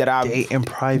attracted to, that I Date in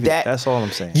private. That's all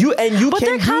I'm saying. You But can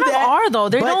they do kind of that, are though.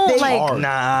 They but don't they like. are.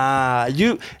 Nah,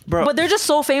 bro. But they're just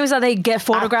so famous that they get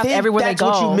photographed think everywhere they that's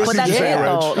what go. you But that's missing, it Reg.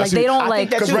 though. Like they don't I like.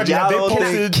 think that's Reggie, Y'all they don't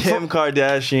posted- think Kim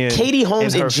Kardashian, Katie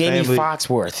Holmes her and Jamie family- Foxx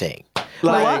were a thing.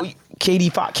 Like- Like Katie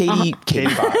Fox.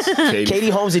 Katie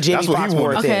Holmes and Jamie That's what he Foxx were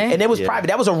a wanted. thing. Okay. And it was private.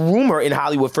 That was a rumor in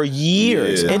Hollywood for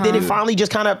years. Yeah. And then it finally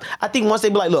just kind of, I think once they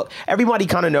be like, look, everybody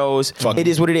kind of knows it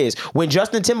is what it is. When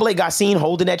Justin Timberlake got seen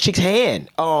holding that chick's hand,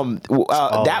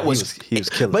 that was he was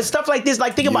killing But it. stuff like this,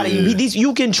 like think about it.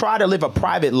 You can try to live a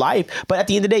private life, but at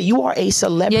the end of the day, you are a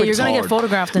celebrity. Yeah, you're gonna get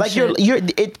photographed and like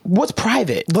shit. what's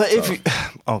private? But if you,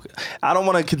 okay, I don't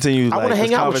want to continue. I wanna this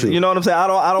hang out with conversation. you. You know what I'm saying? I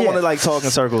don't Yeah. want to like talk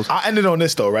in circles. I ended on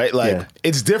this though, right? Like Yeah.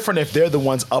 it's different if they're the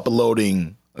ones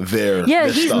uploading their Yeah,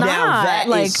 their he's stuff. not. Now that is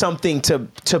like- something to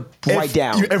write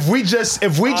down. If we just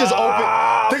open,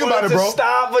 think about it, bro.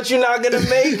 Stop, but you're not gonna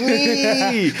make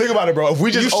me. Think about it, bro. If we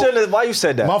You just shouldn't have. Why you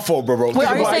said that? my fault, bro. Wait,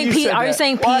 are you saying Pete? Are you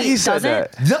saying Why he Pete said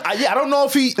doesn't? that? Yeah, I don't know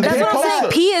if he. That's what I'm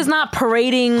saying. Pete is not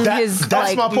parading his.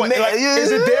 That's like, my point. Like,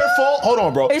 is it their fault? Hold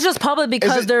on, bro. It's just public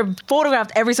because Is it- they're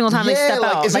photographed every single time they step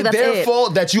out. Is Like it that's their it.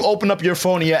 fault that you open up your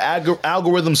phone and your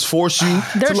algorithms force you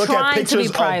They're to look at trying to be pictures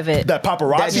of private. that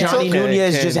paparazzi that Johnny took?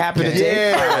 Nunez Ken, just happened to take.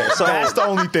 Yeah, So- that's the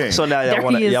only thing. So now There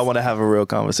he is. y'all want to have a real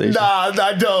conversation. Nah,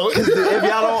 I don't.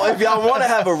 If y'all want to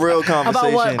have a real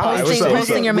conversation, what? Posting-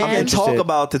 posting your we man? can talk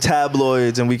about the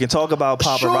tabloids and we can talk about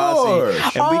paparazzi Sure. and we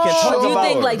can Oh, talk you about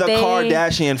think, like, the they-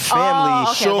 Kardashian family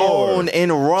Oh, okay, okay. own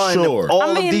and run Sure. all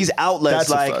I mean, of these outlets. that's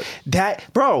a Like fact. that,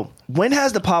 bro. When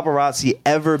has the paparazzi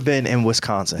ever been in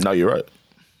Wisconsin? No, you're right.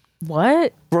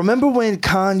 What? Remember when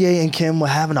Kanye and Kim were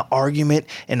having an argument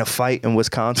in a fight in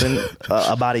Wisconsin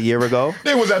about a year ago?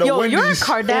 They was at a Yo, Wendy's. you're a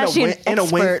Kardashian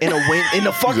expert. in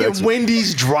the fucking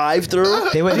Wendy's drive-through.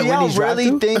 They went to Do y'all Wendy's really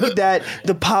drive-thru? think that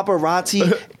the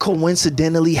paparazzi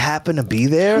coincidentally happened to be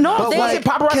there? No, But they- was it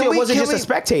paparazzi can or we- was it can just a we-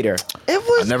 spectator? It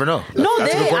was. I never know. No,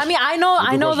 That's a good they. I question. mean, I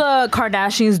know the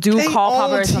Kardashians do They call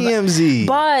own paparazzi, TMZ.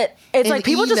 but it's And like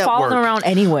people just follow them E-Network. around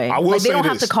anyway. I will like say they don't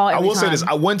this. have to call every I will say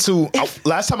time. this.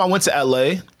 Last time I went to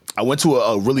LA. I went to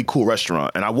a really cool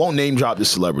restaurant, and I won't name drop this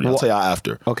celebrity. I'll tell y'all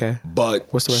after. Okay. But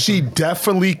What's the she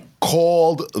definitely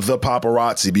called the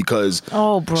paparazzi because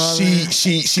Oh, brother.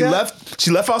 she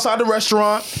left outside the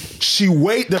restaurant.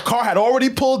 The car had already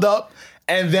pulled up.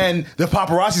 And then the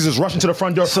paparazzi's just rushing to the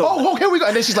front door. Oh, here we go.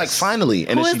 And then she's like, finally.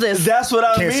 And Who then is this? That's what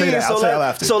I Can't mean. say that. I'll tell y'all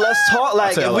after. So let's talk.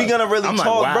 Like, tell if y'all we're after. gonna really I'm like,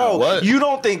 talk, wow, bro. what? You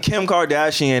don't think Kim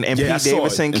Kardashian and Yeah, I Pete saw it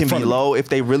Davidson in can front be of me. low if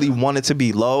they really wanted to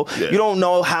be low? Yeah. You don't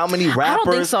know how many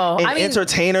rappers think so. and I mean,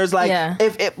 entertainers. Like, yeah.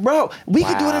 bro, we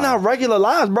could do it in our regular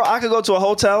lives, bro. I could go to a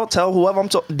hotel, tell whoever I'm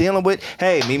dealing with,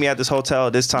 hey, meet me at this hotel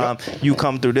at this time. You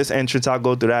come through this entrance, I'll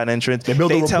go through that entrance. They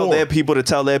build a tell rapport. their people to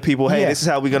tell their people, hey, Yeah. this is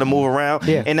how we're gonna move around.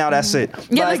 Yeah. And now that's it.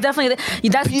 yeah, Like, that's definitely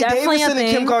Pete definitely a Davidson and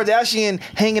Kim thing. Kardashian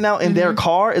hanging out in their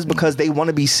car is because they want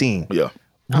to be seen. Yeah.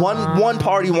 One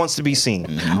party wants to be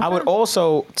seen. I would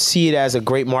also see it as a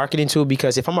great marketing tool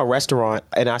because if I'm a restaurant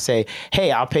and I say,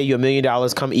 "Hey, I'll pay you $1 million,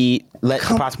 come eat,"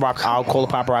 I'll call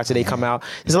the paparazzi. They come out.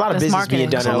 There's a lot of That's business being marketing.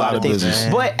 done There's in a a lot lot of of things.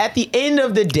 business. But at the end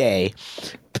of the day,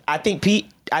 I think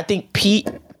Pete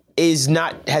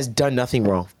has done nothing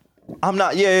wrong. I'm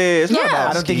not. Yeah. It's not Yeah. about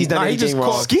I don't think he's done Nah, he anything just wrong.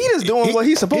 called- Skeet is doing what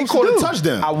he's supposed He to called do. a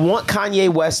touchdown. I want Kanye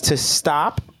West to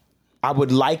stop. I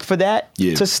would like for that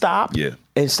Yeah. to stop. Yeah.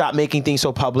 And stop making things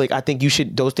so public. I think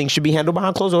those things should be handled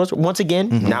behind closed doors. Once again,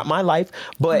 not my life,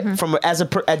 but from as an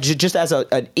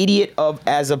idiot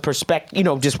as a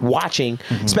perspective, just watching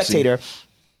spectator.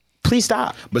 Please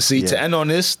stop. But see, to end on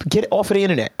this, Get off of the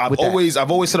internet. I've with that.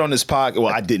 always said on this podcast. Well,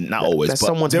 I didn't, not always. That's But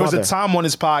someone's there was mother. a time on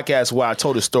this podcast where I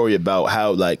told a story about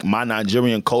how like my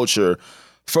Nigerian culture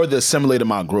further assimilated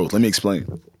my growth. Let me explain.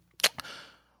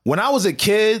 When I was a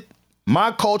kid,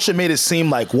 my culture made it seem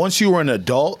like once you were an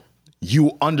adult,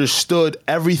 you understood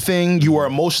everything. You were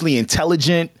emotionally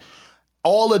intelligent.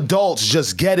 all adults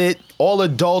just get it. All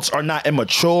adults are not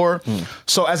immature.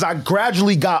 So as I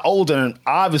gradually got older and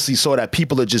obviously saw that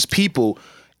people are just people,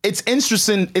 it's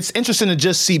interesting to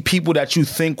just see people that you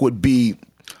think would be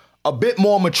a bit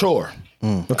more mature.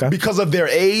 Because of their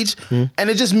age. And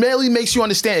it just merely makes you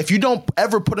understand if you don't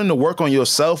ever put in the work on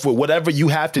yourself with whatever you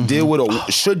have to deal with or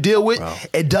should deal with,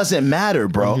 it doesn't matter,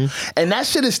 bro. And that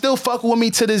shit is still fucking with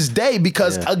me to this day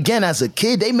because, again, as a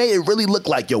kid, they made it really look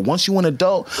like, yo, once you an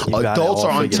adult, adults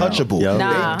are untouchable.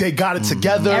 Nah. They got it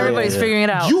together. Everybody's figuring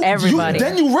it out. Everybody.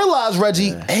 Then you realize,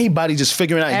 Reggie, everybody just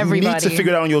figuring it out. You need to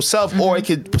figure it out on yourself or it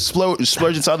could splurge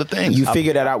into other things. You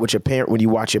figure that out with your parent when you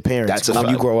watch your parents. That's a when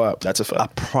fact. you grow up. That's a fact. I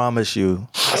promise you,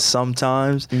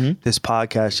 sometimes this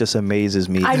podcast just amazes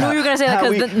me. I knew you were gonna say that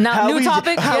because new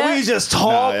topic. How we just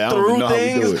talk I don't through know how we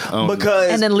do things it. I don't know. because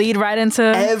And then lead right into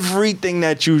everything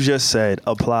that you just said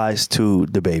applies to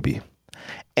the baby.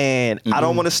 And I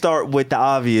don't want to start with the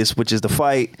obvious, which is the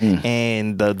fight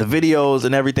and the videos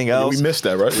and everything else. we missed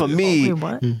that, right? For me, Wait,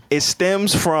 what? it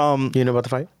stems from You know about the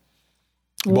fight?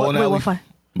 What, wait, alley. what fight?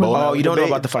 Oh, you don't know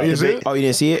about the fight. You see it? Oh, you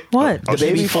didn't see it? What? The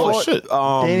baby fought. shit.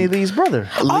 Danny Lee's brother.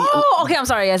 Oh, okay. I'm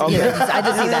sorry. Yes, yes, I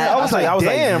did see that. I was like,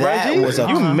 damn, that Reggie, was a-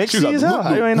 you mixy She's like, as hell. "Look,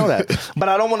 I didn't know that. But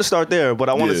I don't want to start there. What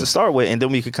I wanted Yeah. to start with, and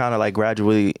then we could kind of like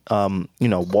gradually,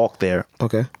 walk there.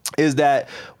 Okay. Is that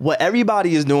what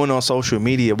everybody is doing on social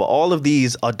media? But all of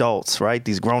these adults, right?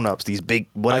 These grown-ups, these big,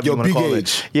 whatever your you want to big call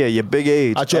age. it. Yeah, your big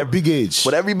age. At your big age.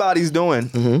 What everybody's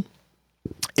doing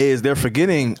is they're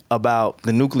forgetting about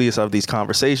the nucleus of these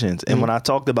conversations. And when I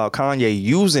talked about Kanye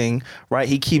using, right,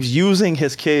 he keeps using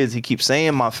his kids. He keeps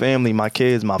saying my family, my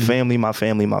kids, my family, my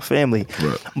family, my family.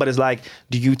 Right. But it's like,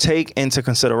 do you take into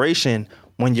consideration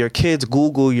when your kids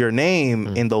Google your name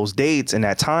in those dates in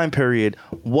that time period,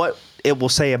 what it will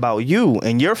say about you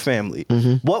and your family?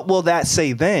 What will that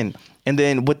say then? And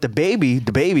then with the baby,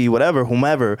 whatever,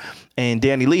 whomever, and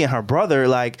Danny Lee and her brother,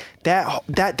 like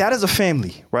that is a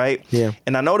family, right? Yeah.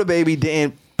 And I know the baby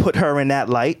didn't put her in that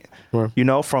light, you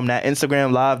know, from that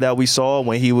Instagram live that we saw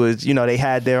when he was, you know, they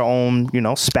had their own, you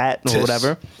know, spat or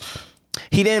whatever.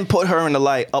 He didn't put her in the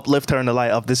light, uplift her in the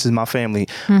light of this is my family.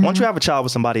 Once you have a child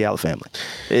with somebody, out of family.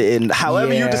 And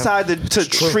however you Yeah. decide to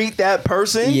treat that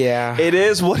person, Yeah. it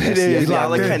is what it is. yeah,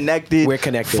 Y'all are yeah. connected, We're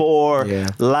connected. for Yeah.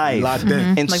 life.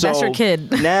 And Like, that's your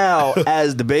kid. now,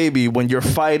 as the baby, when you're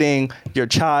fighting your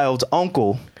child's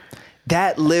uncle,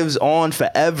 that lives on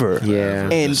forever. Yeah.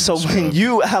 And so when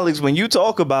you, Alex, when you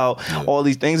talk about all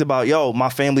these things about, yo, my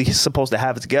family is supposed to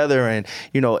have it together and,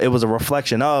 you know, it was a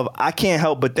reflection of, I can't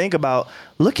help but think about,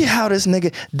 look at how this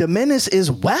nigga, Dominus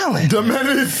is wilding.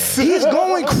 Dominus. He's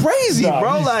going crazy,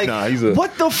 bro. Like,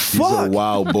 what the fuck? a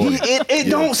wild boy. It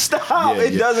don't stop. Yeah,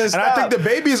 it yeah. doesn't And stop. I think the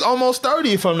baby is almost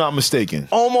 30, if I'm not mistaken.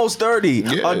 Almost 30,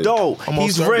 Yeah, adult. almost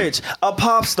He's 30. rich, a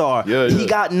pop star. Yeah, He yeah.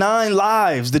 got 9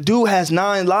 lives. The dude has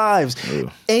 9 lives.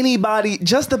 Anybody,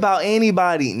 just about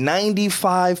anybody,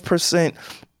 95%,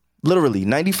 literally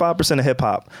 95% of hip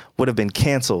hop would have been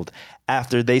canceled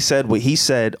after they said what he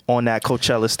said on that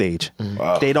Coachella stage.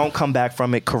 They don't come back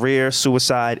from it. Career,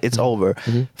 suicide, it's over.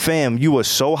 Fam, you were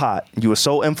so hot. You were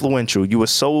so influential. You were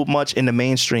so much in the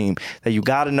mainstream that you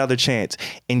got another chance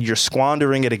and you're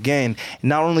squandering it again.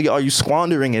 Not only are you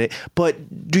squandering it, but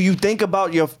do you think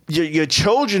about your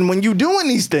children when you doing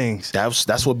these things?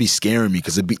 That's what be scaring me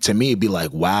because to me it'd be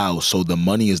like, wow, so the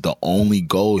money is the only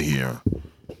goal here.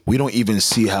 We don't even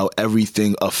see how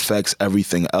everything affects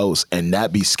everything else, and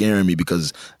that be scaring me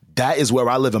because that is where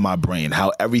I live in my brain,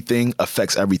 how everything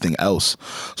affects everything else.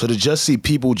 So to just see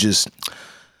people just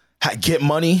get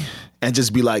money and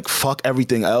just be like, fuck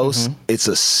everything else, it's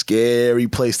a scary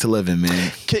place to live in,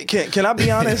 man. Can I be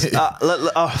honest?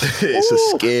 It's a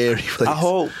scary place.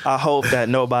 I hope that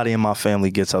nobody in my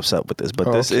family gets upset with this,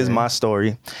 but this is my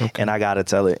story, and I gotta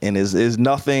tell it. And it's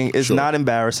nothing. It's not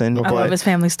embarrassing. I But love his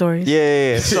family stories.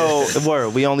 yeah. So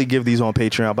word, we only give these on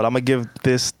Patreon, but I'm gonna give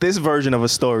this version of a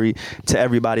story to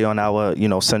everybody on our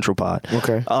Central Pod.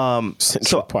 Okay.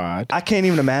 So Pod. I can't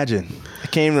even imagine.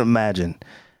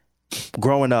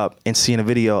 Growing up and seeing a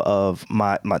video of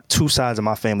my 2 sides of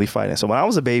my family fighting. So when I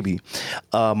was a baby,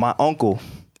 my uncle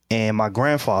and my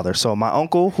grandfather, so my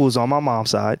uncle who's on my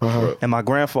mom's side and my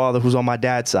grandfather who's on my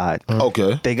dad's side,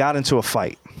 Okay. they got into a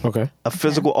fight, Okay. a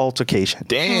physical altercation.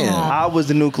 Damn. I was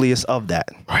the nucleus of that,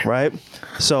 right?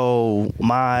 So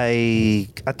I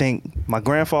think my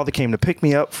grandfather came to pick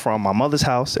me up from my mother's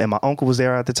house, and my uncle was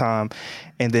there at the time,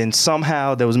 and then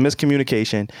somehow there was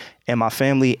miscommunication, and my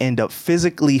family ended up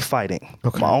physically fighting.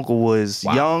 My uncle was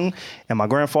young, and my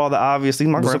grandfather, obviously,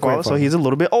 my grandfather, so he's a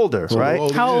little bit older, right?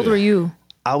 How old were you?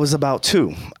 I was about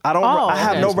 2. I don't. Oh, I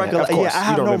have okay. no Of recollection. course, Yeah, I you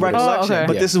have don't no remember this. recollection. Oh, okay.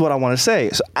 But Yeah. this is what I want to say.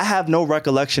 So I have no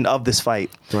recollection of this fight.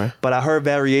 Right. But I heard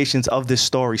variations of this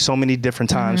story so many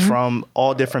different times from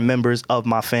all different members of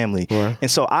my family, Right. and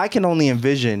so I can only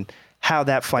envision how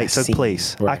that fight took scene.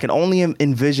 place. Right. I can only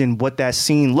envision what that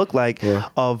scene looked like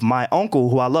of my uncle,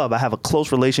 who I love. I have a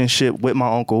close relationship with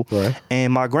my uncle, Right.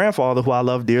 and my grandfather, who I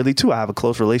love dearly too. I have a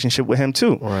close relationship with him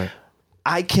too. Right.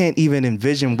 I can't even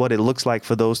envision what it looks like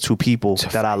for those two people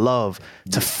that I love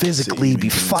to physically be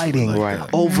fighting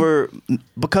over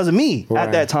because of me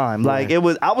at that time. Like I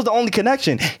was the only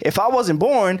connection. If I wasn't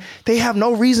born, they have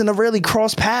no reason to really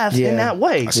cross paths in that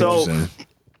way. So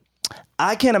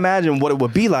I can't imagine what it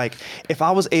would be like if I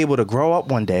was able to grow up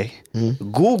one day,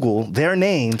 Google their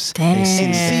names, and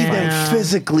see them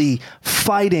physically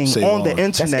fighting on the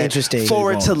internet interesting.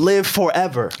 for it to live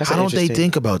forever. How don't they interesting.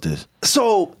 think about this?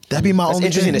 So That'd be my That's only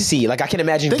interesting thing. to see. Like I can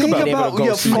imagine think being able about to go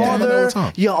your see that. father, all the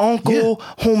time. your uncle,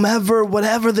 whomever,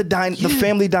 whatever the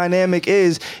family dynamic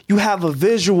is. You have a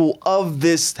visual of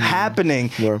this happening.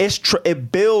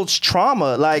 It builds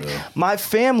trauma. Like my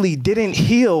family didn't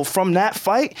heal from that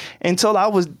fight until I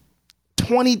was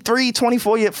 23,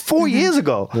 24 years, 4 years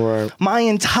ago. Right. My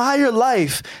entire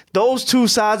life, those two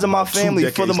sides of my family,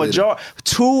 for the decades majority,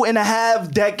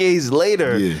 2.5 decades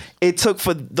later, it took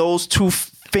for those two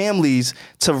families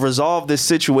to resolve this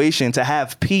situation, to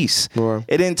have peace. Right.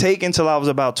 It didn't take until I was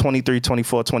about 23,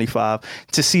 24, 25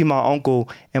 to see my uncle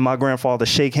and my grandfather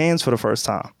shake hands for the first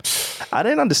time. I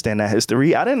didn't understand that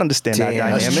history. I didn't understand that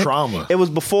Damn, that's dynamic. trauma. It was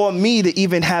before me to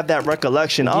even have that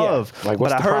recollection of. Like, but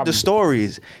what's I the heard problem? the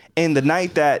stories. And the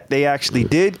night that they actually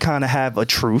did kind of have a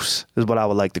truce, is what I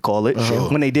would like to call it.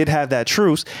 When they did have that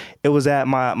truce, it was at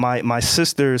my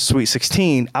sister's Sweet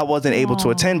 16. I wasn't able to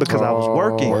attend because I was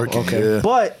working. Okay. Yeah.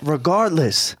 But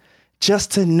regardless,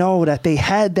 just to know that they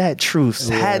had that truce,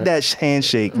 had that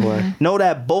handshake, know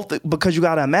that because you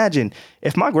got to imagine,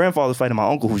 if my grandfather's fighting my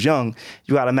uncle who's young,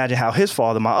 you got to imagine how his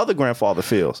father, my other grandfather,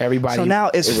 feels. Everybody- So now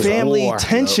it's it was a family war.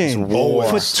 tension It was a war.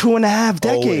 for 2.5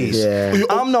 decades. Yeah.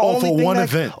 I'm the All only for thing one that-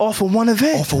 event. All for one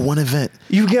event. All for one event.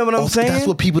 You get what I'm saying? That's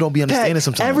what people don't be understanding That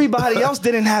sometimes. Everybody else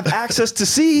didn't have access to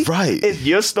see. Right. It's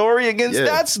your story against Yeah.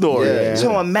 that story. Yeah.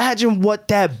 So imagine what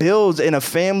that builds in a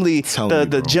family, Telling you,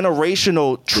 the bro.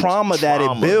 generational trauma that it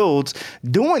trauma. builds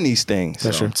doing these things.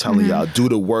 So I'm telling y'all, do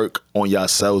the work on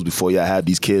yourselves before y'all have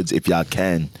these kids if y'all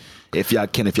can. If y'all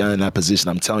in that position,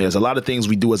 I'm telling you, there's a lot of things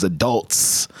we do as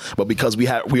adults, but because we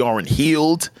aren't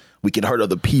healed, we can hurt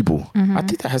other people. I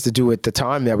think that has to do with the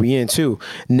time that we're in too.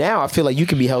 Now I feel like you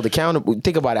can be held accountable.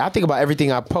 Think about it. I think about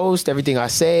everything I post, everything I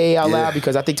say out loud,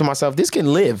 because I think to myself, this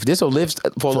can live. This will live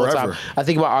for a long time. Forever. I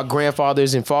think about our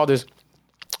grandfathers and fathers,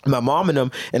 my mom and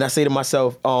them, and I say to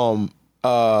myself,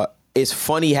 it's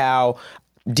funny how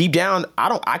deep down,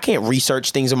 I can't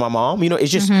research things of my mom. You know,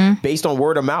 it's just based on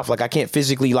word of mouth. Like I can't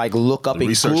physically like look up and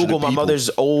Researching Google the my people. mother's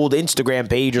old Instagram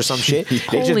page or some shit. It's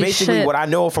just Holy basically shit. what I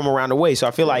know from around the way. So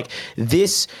I feel like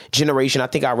this generation, I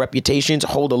think our reputations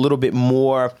hold a little bit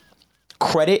more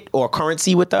credit or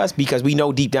currency with us because we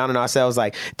know deep down in ourselves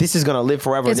like this is gonna live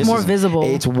forever. It's This more is- visible.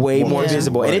 It's way more Yeah.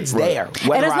 visible, and it's there.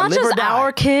 Whether And it's I not live or just die.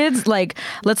 our kids. Like,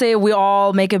 let's say we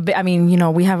all make I mean, you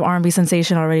know, we have R&B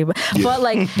sensation already, but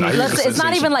like, let's say, it's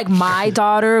not even like my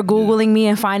daughter Googling me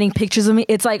and finding pictures of me.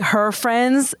 It's like her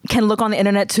friends can look on the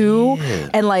internet too,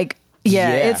 and like,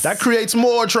 it's That creates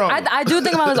more trauma. I do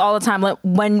think about this all the time. Like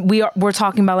when we're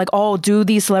talking about like, oh, do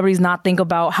these celebrities not think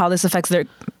about how this affects their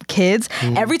kids?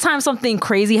 Every time something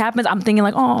crazy happens, I'm thinking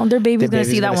like, oh, their baby's gonna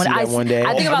see that one. day.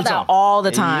 I think about that all the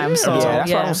time. So Yeah,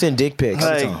 that's why I don't send dick pics.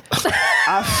 Like,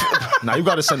 Now you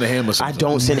got to send a hammer. I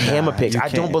don't send hammer pics. I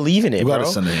don't believe in it, You bro. gotta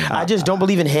send a hammer. I just don't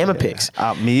believe in hammer pics.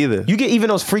 me either. You get even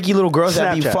those freaky little girls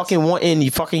that be Snapchats. fucking wanting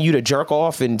you to jerk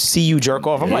off and see you jerk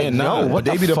off. I'm like, no, what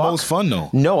they the be the fuck? most fun though.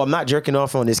 No, I'm not jerking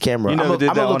off on this camera. You never I'm did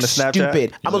that gonna on look the Snapchat?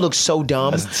 stupid. I'm gonna look so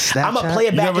dumb. I'm gonna play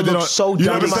it You back never and did look on- so you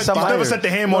dumb never to sent- you myself. never sent the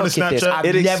hammer on the Look at this. Snapchat? I've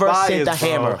It never expires, sent the bro.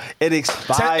 hammer. It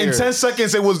expires. In 10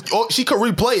 seconds, it was. Oh, she could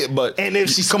replay it, but And if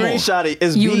she come on. screenshot it,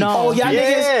 it's You beef. know. Oh, y'all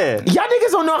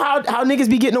niggas don't know how niggas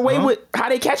be getting away with how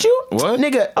they catch you? What?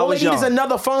 Nigga, all they was need is young.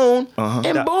 another phone and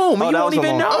boom, and oh, you that don't was a even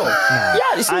long know. time.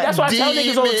 Yeah, see, that's why I tell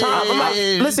niggas all the time. I'm like,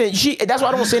 listen, that's why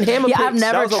I don't send hammer Yeah, pics. I've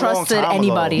never was a long trusted time ago.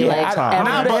 anybody. Yeah, Like, I- ever.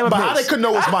 I- But how they could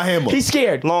know it's my hammer? He's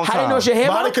scared. Long How they know time. it's your hammer?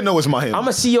 But how they could know it's my hammer? I'm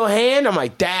gonna see your hand. I'm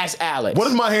like, that's Alex. What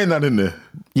if my hand not in there?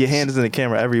 Your hand is in the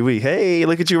camera every week. Hey,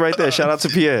 look at you right there. Shout out to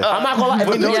Pierre. I'm not gonna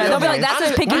lie. Yeah, they'll be like,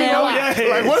 that's a picking it up.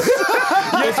 Like, what?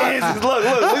 Your hands is, look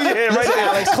at your hand right there.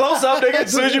 Alex, close up, nigga.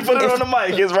 As soon as you put it on the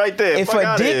mic, it's right there. If Fuck a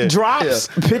outta dick here. drops,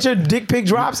 picture dick pic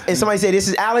drops, and somebody say this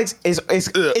is Alex,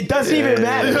 it doesn't even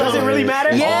matter. It doesn't really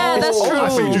matter. Yeah, It's that's over. true. I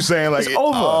see what you're saying. Like, It's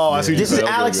over. Oh, I see what This you're is saying.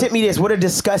 Alex sent me this. What a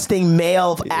disgusting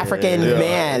male African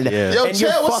man. Yeah. Yo, And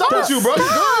you're Chad, what's fucked up with you, bro? You good?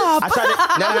 I tried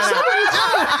to. No.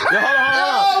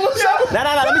 Yo, hold on.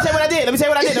 No. Let me tell you what I did. Let me tell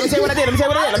you what I did.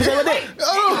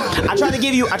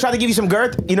 I tried to give you some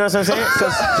girth. You know what I'm saying?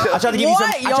 'Cause I tried to give you some.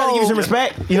 What? I tried to give you some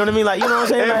respect. You know what I mean? Like, you know what I'm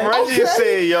saying? And Like, Reggie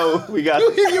said, yo, we got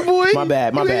You hear your boy? My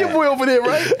bad. You hear your boy over there,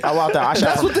 right? I walked out.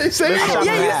 That's what they say. Yeah, you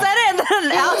said it, and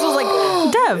then Alex was like,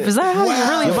 Dev, is that how you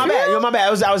really Yo, my bad. My bad.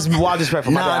 I was wild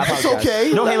disrespectful. My bad. I It's apologize.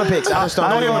 okay. No hammer picks. I just don't.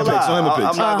 I'm No not hammer gonna picks. lie. No hammer picks.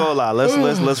 I'm not gonna lie.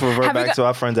 Let's revert Have you back got- to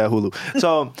our friends at Hulu.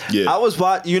 So Yeah. I was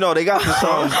watching. You know, they got the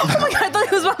song. Oh my God, I thought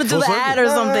he was about to do the ad or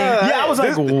something. Yeah, I was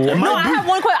like, No, I have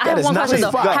one question. I have is one not question his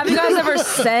though. fault. Have you guys ever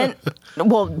sent?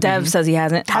 Well, Dev says he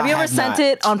hasn't. Have you I ever have sent not.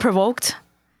 it unprovoked?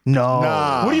 No.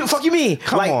 What do you fuck you mean?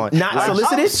 Come like, on. not Like,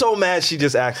 solicited? I'm so mad she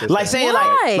just asked us. Like that. saying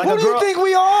Why? like Who a do you girl. think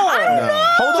we are?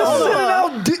 Hold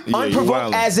on. Yeah,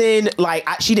 Unprovoked, wildin'. as in like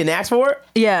she didn't ask for it.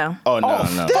 Yeah. Oh, no.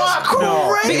 Fuck,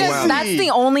 crazy. Because that's the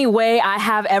only way I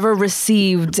have ever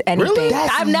received anything. Really?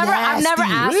 That's I've never nasty.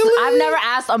 asked. Really? I've never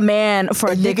asked a man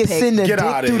for a dick Nigga pic. send a Get dick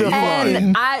outta through the here. fucking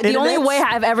And the only internets? way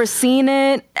I've ever seen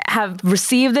it, have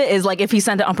received it, is like if he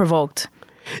sent it unprovoked.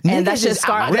 And that Niggas shit is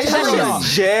scarred. That outrageous.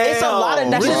 shit Jail. It's a lot of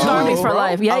that shit niggas, scarred me bro. for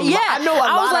life. Yeah, yeah. I know.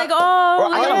 I was like,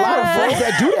 oh, I got a lot of yeah. friends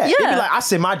that do that. They Yeah. be like, I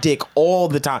send my dick all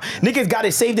the time. Niggas got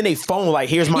it saved in their phone. Like,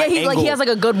 here's my Yeah, he angle. like he has like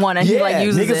a good one and he like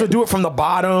uses niggas it. will do it from the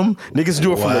bottom. Niggas will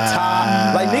do it from the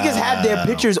top. Like niggas have their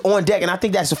pictures on deck, and I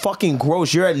think that's fucking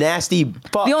gross. You're a nasty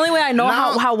fuck. The only way I know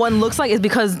how one looks like is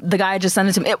because the guy just sent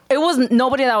it to me. It wasn't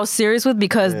nobody that I was serious with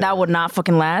because that would not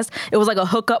fucking last. It was like a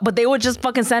hookup, but they would just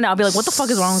fucking send it. I'll be like, what the fuck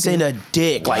is wrong with you? Send a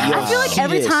dick. Like, yo, I feel like see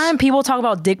every this. time people talk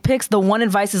about dick pics, the one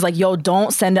advice is like, yo,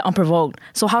 don't send it unprovoked.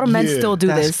 So how do men Yeah, still do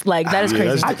this? Like that is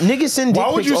crazy. Niggas send dick Why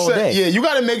would pics you all say? day. Yeah, you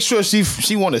got to make sure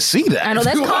she want to see that. I know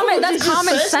that's Why common. would That's you just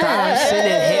common say sense. that?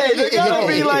 Sending There gotta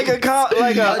be like a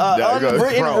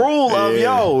unwritten Bro, rule of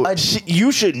yeah.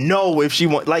 you should know if she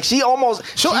want. Like she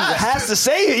She'll ask. has to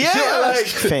say it. Yeah, She'll like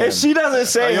ask. Fam. if she doesn't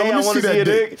say, Yo, hey, let I me want to see see a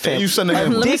that dick. dick. You send Let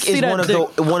him. me Dick see is that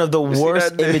one of the worst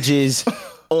that dick? images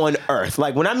on earth.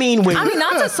 Like when I mean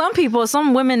not to some people.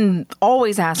 Some women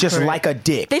always ask just for it. like a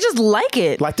dick. They just like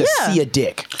it. Like to Yeah. see a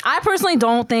dick. I personally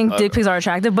don't think dick pics are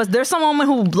attractive, but there's some women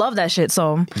who love that shit.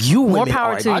 So You more women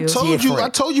power are to you. I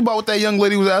told you about what that young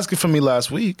lady was asking for me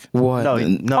last week. What? No, Oh,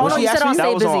 no, what you said I'll that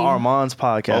stay was on busy. Armand's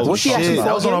podcast. What she asked Shit, for?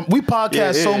 that was on. We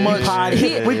podcast so much.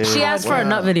 She asked for a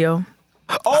nut video.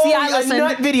 Oh, See, I a listen.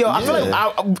 nut video. I feel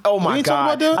like, oh my We ain't talking god,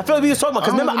 about that? I feel like we was talking about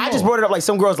because I don't remember I even just know. brought it up like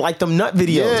some girls like them nut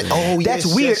videos. Yeah. Oh, that's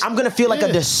yes, weird. yes. I'm gonna feel like a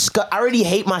Yeah. disgust. I already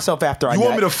hate myself after I. You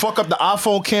want me nut. to fuck up the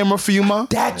iPhone camera for you, ma?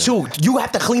 That too. You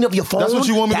have to clean up your phone. That's what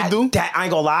you want me to do? That I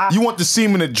ain't gonna lie. You want the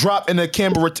semen to drop in the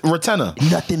camera retina?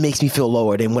 Nothing makes me feel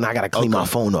lower than when I gotta clean my Okay.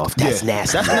 phone off. That's Yeah.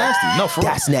 nasty. That's nasty. No, for real.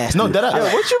 That's nasty. No, that Yo,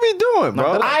 what you be doing,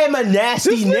 bro? I am a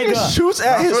nasty This nigga. shoots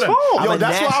at his phone. I'm Yo, a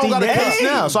that's why I nasty don't got a nigga. case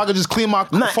now, so I can just clean my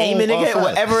I'm not phone. aiming, nigga. fast.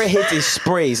 Whatever it hits is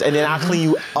sprays, and then I'll clean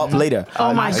you up later.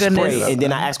 Oh, my I goodness. spray, and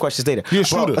then I ask questions later. You're a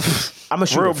shooter. I'm a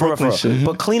shooter. Real For real, Brooklyn for real. shit.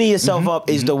 But cleaning yourself up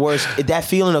is the worst. That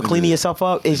feeling of cleaning yourself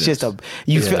up is just a.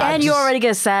 You feel. I And you just- already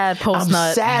get sad post I'm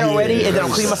nut. sad already, and then I'm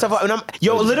cleaning myself up, and I'm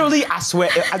literally. I swear,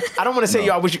 I don't want to say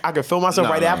yo. I wish I could feel myself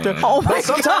right after. no. Oh my But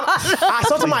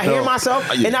sometimes I hear myself,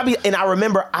 and I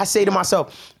remember I say to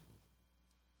myself,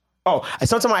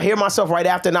 sometimes I hear myself right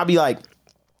after, and I'll be like,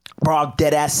 bro, I'll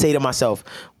dead ass say to myself,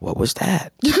 what was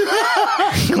that?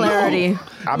 Clarity.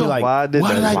 I'll be like, Why did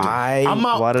that? why? I'm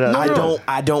out. Why did I?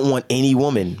 I don't want any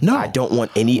woman. No. I don't want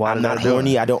any. Why I'm did not I do it?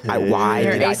 horny. I don't. Why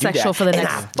You're did I do asexual that? for the and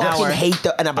next I fucking hour. hate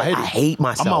the. And I hate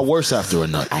myself. I'm out worse after a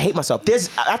nut. I hate myself.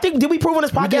 I think did we prove on this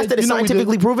podcast did. that it's You know we did.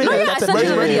 scientifically proven? No, that yeah, I that's a sent you the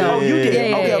thing? video. Oh, you did.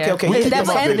 Yeah. Okay. We Hit did that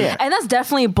that up. video. And that's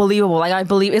definitely believable. Like I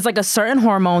believe it's like a certain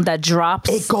hormone that drops.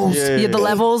 It goes. The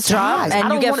levels drop, dies. I and you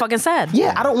don't get wanna- fucking sad.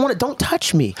 Yeah, I don't want it. Don't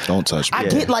touch me. Don't touch me. I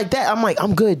get like that. I'm like,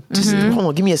 I'm good. Just hold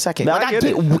on, give me a second. Nah, like I get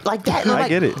it. like that. And I'm I like,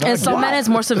 get it. And some men it's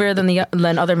more severe than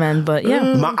other men, but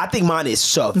yeah, I think mine is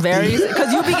soft. very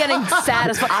because you be getting sad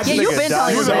as fuck. Yeah, you've been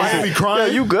telling You us was that. like, be crying.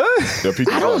 Yo, you good?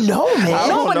 I don't know, man.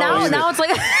 No, but know either. now it's like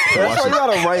That's why you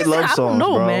gotta write love I don't songs,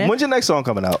 know, bro. man. When's your next song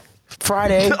coming out?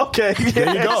 Friday. Okay,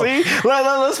 there you go. See,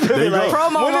 let's pivot. you go. Like,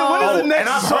 Promo when is mode. the next And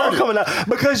I've song heard it. coming out?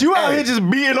 Because you out here just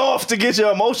beating off to get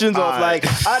your emotions off. Alright.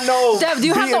 Like I know. Dev, do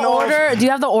you have the beating off- order? Do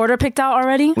you have the order picked out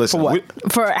already Listen, For what? we-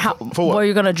 for how For what? where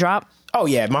you're gonna drop? Oh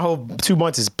yeah, my whole 2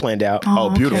 months is planned out. Oh,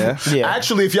 beautiful. Yeah.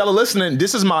 Actually, if y'all are listening,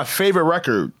 this is my favorite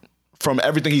record from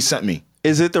everything he sent me.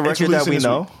 Is it the record that releasing we this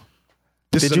know? week.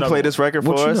 This Did is you another play one. this record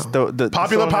for us? The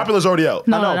Popular, song- Popular's already out.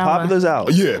 No. I know, that Popular's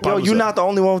out. Yeah, Yo, Popular's you're out. not the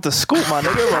only one with the scoop, my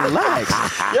nigga. Relax.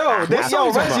 Yo,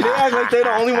 Reggie, they act like they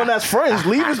the only one that's friends.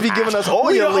 Leavers be giving us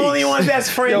all your leaks. that's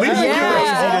friends. Yo, Leavers be giving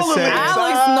us all the leaks.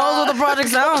 Alex knows what the project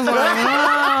sounds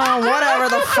like. Whatever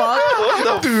the fuck.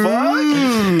 What the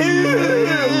fuck?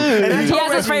 He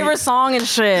has his favorite song and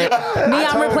shit. Me,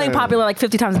 I'm replaying Popular like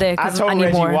 50 times a day I because told I need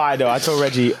Reggie more. why though. I told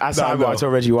Reggie. I told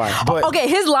Reggie why. But Okay,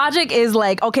 his logic is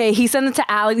like, okay, he sent it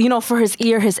to Alex, for his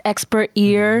ear, his expert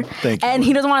ear. Thank you. And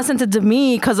he doesn't want to send it to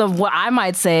me because of what I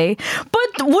might say.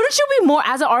 But wouldn't you be more,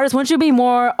 as an artist, wouldn't you be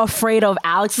more afraid of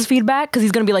Alex's feedback? Because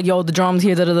he's going to be like, yo, the drums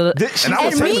here, da da da. And I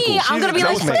was And me, technical. I'm going to be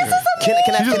like, She's this is technical. amazing.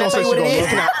 can I She just tell gonna you what say it she is?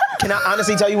 gonna Can I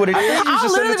honestly tell you what it is?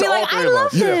 I'll literally be like, I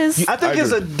love this. Yeah. I think I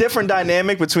it's a agree. different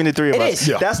dynamic between the three of It us. is.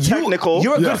 Yeah. That's technical.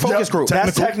 You're a Yeah. good focus Yeah. group.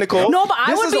 That's technical. No, but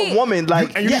I this would is be- a woman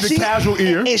like And you need the casual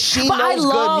ear. and she But I knows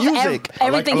love good music.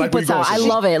 everything I he like where puts you're out. I going,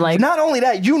 love it. Like, Not only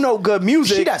that, you know good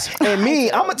music. She does. And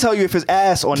me, I'm gonna tell you if it's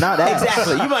ass or not ass.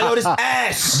 Exactly. You might know this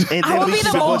ass. And I then would we be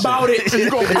keep the it most pushing. about it. You're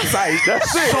going to be excited.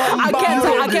 That's it.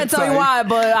 I can't tell you why,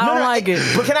 but I don't like it.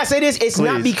 But can I say this? It's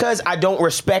not Please. because I don't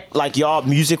respect like y'all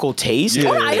musical taste.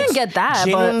 Yeah. I didn't get that,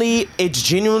 It's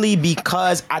genuinely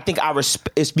because I think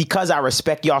it's because I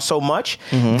respect y'all so much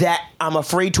that I'm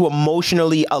afraid to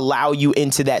emotionally allow you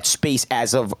into that space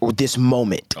as of this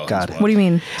moment. Got it. What do you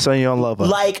mean? So you don't love her.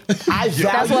 Like I value.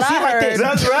 That's what see, I like heard. this.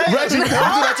 That's right. Reggie, don't do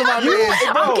that to my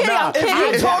man. I'm kidding, I'm If you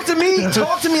kidding.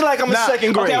 talk to me like I'm in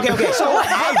second grade. Okay. So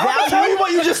I'm gonna tell you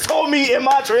what you just told me in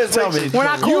my translation. We're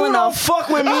not cool you don't enough. fuck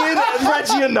with me and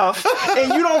Reggie enough,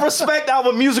 and you don't respect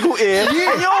our musical ear, and you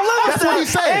don't love us. That's what he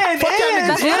said. And, Fuck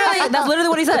that and That's literally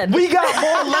what he said. we got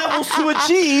more levels to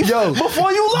achieve Yo.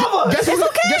 before you love us. Guess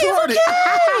who heard it?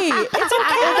 It's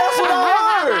okay. And that's what I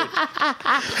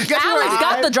heard. Alex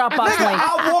got the Dropbox Nigga, link.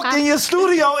 I walked in your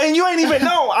studio and you ain't even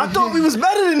know. I thought we was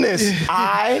better than this.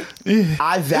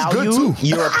 I value too.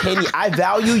 your opinion. I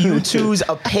value you two's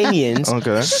opinions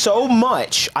Okay. so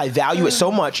much. I value it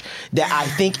so much that I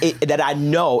think that I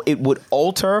know it would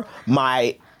alter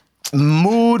my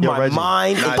mood, Yo, my Reggie.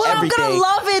 mind, and But I'm everything. gonna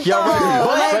love it Yo, though. Reggie,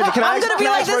 Like, Reggie, can I I'm ask- gonna be can I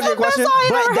like, ask this is Reggie a the best question? song I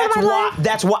But ever heard that's in my why. life.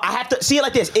 That's why I have to see it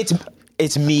like this.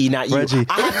 It's me, not you. Reggie.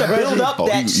 I have to build up Oh,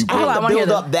 that. you- I Hold on, I have wanna to hear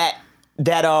build up that.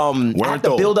 I have to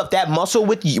throw. build up that muscle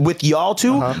with y'all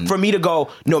two for me to go.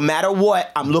 No matter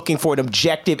what, I'm looking for an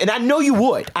objective, and I know you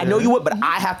would. But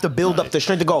I have to build up the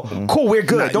strength to go. Cool, we're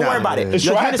good. Don't worry about it. It's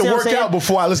true. You I have to understand what work I'm saying? out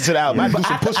before I listen to the album. I have to do But I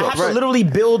some have, to, I push-ups. have to literally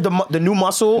build the new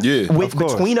muscle Yeah, with of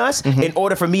course. between us in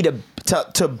order for me to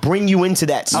bring you into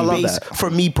that love space that. for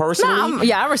me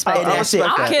personally. I respect And that. that's it.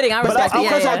 I'm kidding. I But respect that's it.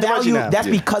 because Yeah, I yeah. value. now. That's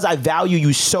because I value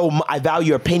you so. I value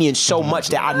your opinion so much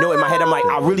that I know in my head I'm like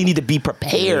I really need to be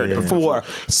prepared for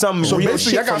some So real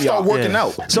basically, shit I gotta from start y'all. working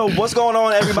out. So what's going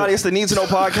on, everybody? It's the Need to Know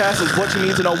podcast. It's what you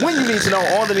need to know when you need to know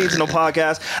on the Need to Know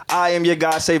podcast. I am your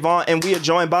guy Savon, and we are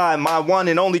joined by my one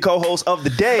and only co-host of the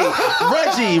day,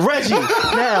 Reggie.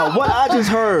 Now, what I just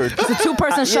heard. It's a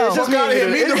two-person show. it's just me Fuck and outta here.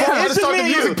 you. Me and It's Devon just start me the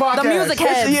and you. music podcast. The music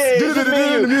heads. It's just me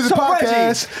and you. The music So,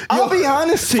 podcast. Reggie, I'll be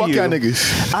honest to Fuck you. y'all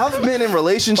niggas. I've been in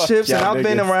relationships Fuck and y'all I've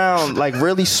been niggas. around like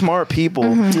really smart people.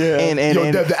 Yeah. And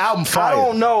Yo, the album fire. I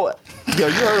don't know. Yo,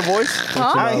 you heard a voice?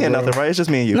 I ain't hear nothing, right? It's just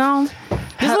me and you. No.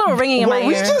 There's a little ringing in my Were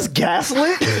we ear. just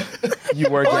gaslit? You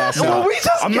were gassed Were up. we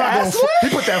just I'm not gaslit? gonna.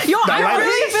 He put that. Yo, that I light-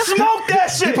 really feel Smoke that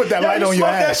shit. He put that Yo, light you on your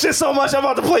smoke that ass. shit so much. I'm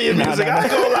about to play your music. nah,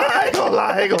 I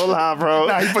ain't gonna lie, bro.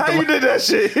 Nah, he put How the you did that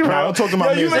shit, bro? don't talk to my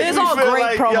Yo, you music. make It's me all feel great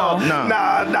like, promo. Yo,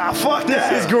 Nah. nah, fuck that.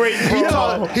 This is great, bro.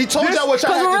 Yo, He told y'all what y'all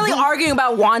Because had we're to really do. arguing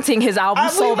about wanting his album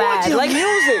so we want bad. your Like,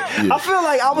 music. I feel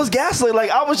like I was gaslit.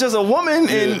 Like I was just a woman,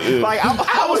 and like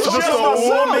I was just a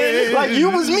woman. Like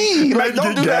you was me. Like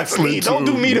don't do that to me. Gaslit Don't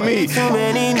do me to me. Too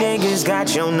many niggas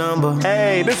got your number.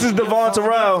 Hey, this is Devon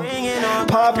Terrell,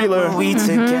 popular. We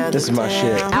together. This is my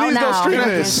shit. out Please go now. stream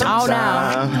this. Out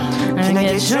now. Can I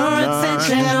get your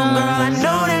attention, girl? I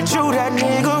know that you that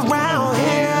nigga around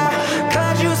here.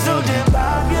 Cause you so damn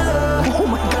popular. Oh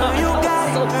my god. You got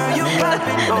it, girl. You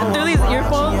poppin'. Through these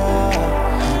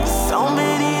earphones. So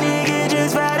many niggas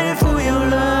just fighting for your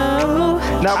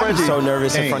love. Now, I'm Reggie, so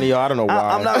nervous in front of y'all. I don't know why.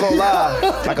 I'm not gonna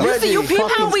lie. Listen, you peep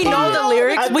how we know the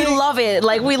lyrics. We think- love it.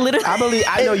 Like, we literally.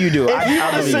 I know you do. If you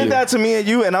I just believe send you. that to me and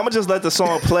you, and I'm gonna just let the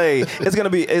song play,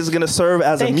 it's gonna serve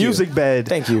as Thank a you. music bed.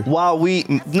 Thank you. While we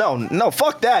no,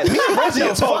 fuck that. Me and Reggie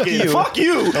are talking. Fuck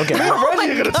you. Okay. Me and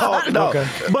Reggie are gonna talk. No,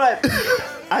 but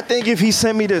I think if he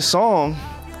sent me this song,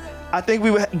 I think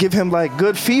we would give him like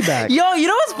good feedback. Yo, you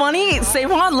know what's funny?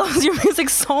 Savon loves your music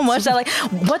so much that like,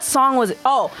 what song was it?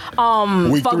 Oh,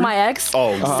 Week Fuck 3? My Ex.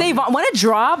 Oh. Savon, when it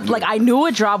dropped, like I knew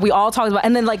it dropped. We all talked about it.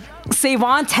 And then like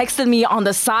Savon texted me on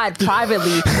the side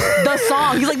privately the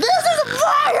song. He's like, this is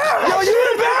fire! Yo, you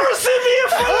embarrassing me in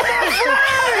front of my friends.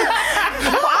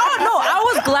 I don't know. I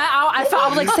was glad. I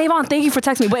was like, Savon, thank you for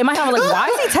texting me. But in my head, I was like, why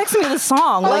is he texting me this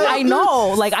song? Like, I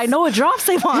know it dropped,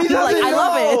 Savon. Like, I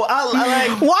love it. I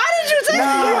like. Why did you text me? Bro,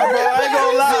 I ain't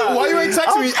gonna lie. Why you ain't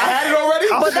texting me? I had it already.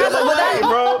 But that's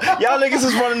bro. Y'all niggas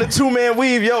is running the 2-man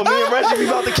weave. Yo, me and Reggie, we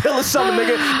about to kill us something,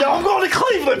 nigga. Yo, I'm going to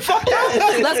Cleveland. Fuck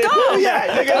that. Let's go. Yeah,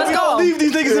 nigga. Let's we go. gonna leave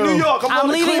these niggas in New York. I'm going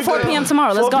to leaving at 4 Cleveland. p.m.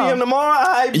 tomorrow. Let's 4 go. p.m. tomorrow?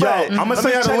 I Yo, bet. I'm gonna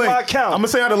send you the link. my I'm account. gonna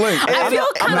send you the link. I feel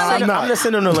kind of like I'm gonna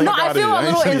send him the link. no, I feel a I ain't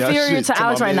little sending y'all inferior shit to till my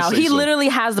Alex right man now. say He so. literally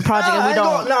has the project and we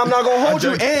don't. I'm not gonna hold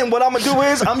you. And what I'm gonna do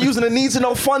is I'm using a need to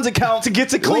know funds account to get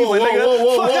to Cleveland,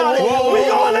 nigga. Fuck out of here. We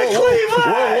going to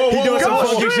Cleveland. He doing some Go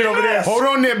funky shit over there. Hold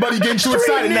on there, buddy. Getting too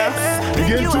excited now. You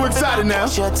getting too excited now.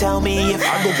 Tell me if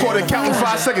I go call the count in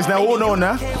 5 seconds now. Hold on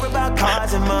now.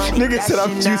 Nigga said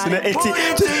I'm using the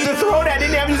NT. Just throw that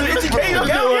in there. I'm using the NTK. All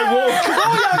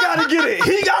y'all gotta get it.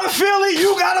 He gotta feel it.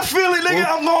 You gotta feel it, nigga.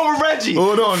 I'm going with Reggie.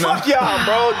 Hold on now. Fuck y'all,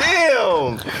 bro.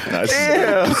 Damn.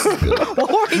 Damn.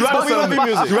 You gotta send him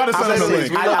music. You gotta send him the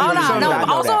link. Oh no.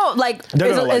 Also, like,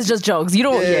 it's just jokes. You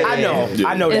don't. I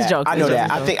know It's that. jokes. I know It's that.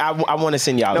 jokes. I think I want to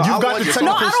send y'all. You got the technical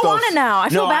No, I don't want it stuff. now. I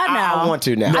feel bad now. I want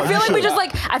to now. I feel like we just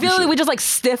like. I feel like we just like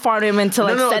stiff armed him into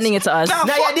like sending it to us. Nah,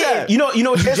 No, fuck I did. that. You know what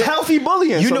you It's just, healthy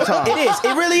bullying. you know sometimes. it is.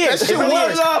 It really is. shit It really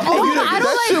works. is. I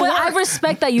don't like, but I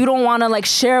respect that you don't want to like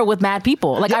share it with mad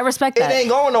people. Like I respect It that. ain't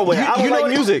going nowhere. I don't like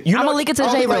music. I'm gonna leak it to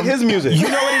I J don't like Room. his music. You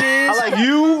know what it is? I like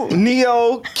you,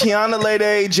 Neo, Kiana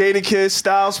Lede, Jadakiss,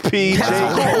 Styles P, J. Cole.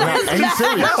 And he's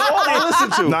serious. That's all I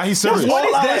listen to. Nah, he's serious. What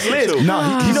is I this, like Liz? too.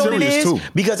 Nah, You he's know what it serious is? too.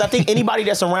 Because I think anybody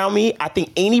that's around me, I think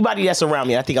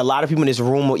a lot of people in this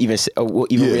room will even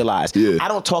Yeah, realize. yeah. I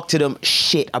don't talk to them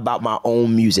shit about my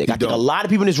own music. I think a lot of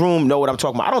people in this room know what I'm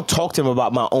talking about. I don't talk to them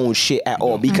about my own shit at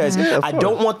all because I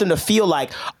don't want them to feel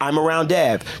like I'm around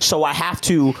Dev, so I have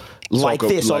to like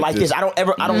this or like this. I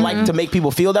don't like to make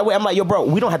people feel that way. I'm like, yo, bro,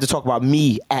 we don't have to talk about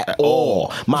me at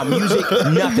all. My music,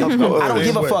 nothing. I don't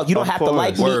give a fuck. You don't have to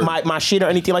like me, my shit or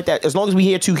anything like that. As long as we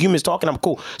hear two humans talking, I'm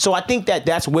cool. So I think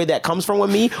that's where that comes from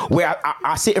with me, where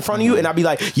I sit in front of you and I be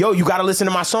like, yo, you gotta listen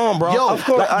to my song, bro. Yo, of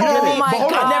course. Like, you know what I mean? my But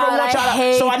hold on, God, I never want y'all I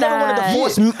hate so I never that.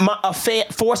 wanted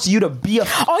to force you to be a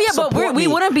Oh yeah, but we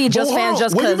wouldn't be just Hold fans on.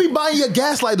 just Where because. you be buying your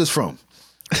gaslighters from?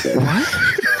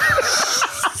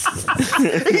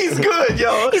 He's good,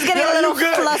 yo. He's getting a little you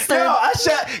good.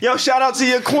 flustered. Shout out to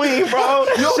your queen, bro.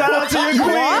 Shout out to your queen,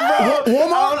 bro.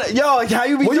 Walmart? Yo, how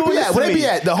you be Where you doing be this at? to Where they me? be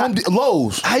at? The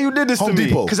Lowe's. How you did this Home to me?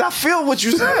 Depot. Because I feel what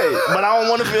you say, but I don't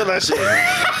want to feel that shit.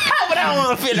 But I don't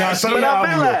want to feel that shit. But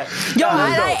I feel that. Yo,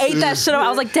 I ate that shit up. I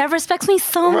was like, Dev respects me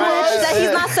so much that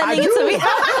he's not sending it to me.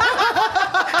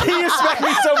 He respects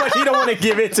me so much, he don't want to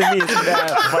give it to me. It's bad.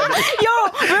 Yo,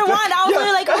 rewind. I was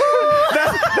really like,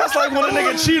 ooh. That's like when a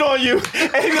nigga cheat on you,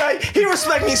 and he be like, he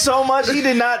respect me so much. He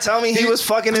did not tell me he was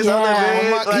fucking his other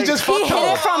bitch. He just He fucked hid it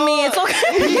her. from me. It's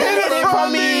okay. He hid it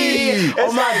from me.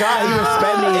 Oh my God, he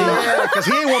respect me. Yeah, because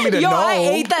he didn't want me to Yo, know. I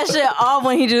ate that shit off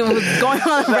when he was going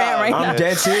on a rant right now. I'm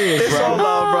dead serious, It's bro. all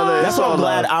love, brother. That's It's why all I'm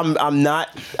glad love. I'm not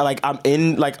like I'm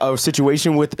in like a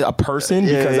situation with a person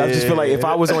because I just feel like if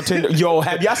I was on Tinder, yo,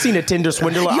 have y'all seen a Tinder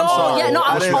swindler? I'm Yo, sorry. yeah, no,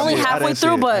 I was didn't only see it. I halfway didn't see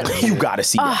through, it. but You gotta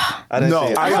see that. I didn't No,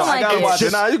 see it. I don't I like gotta it. watch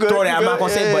it. Nah, you good. Throw that. I'm You not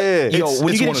gonna good. say, but Yeah. yo, when you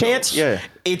it's get a one of chance, Yeah.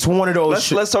 it's one of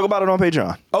those. Let's talk about it on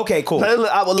Patreon. Okay, cool.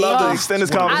 I would love to Yo, extend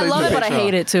this I conversation. love it, to but I Patreon.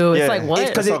 hate it too. It's Yeah. like, what?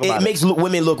 Because Let's talk it about makes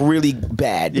women look really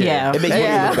bad. Yeah. It makes women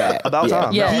Yeah. look bad. About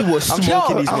time. Yeah. He was smoking Yo,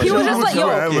 these women. he was just like,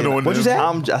 yo. What'd you say?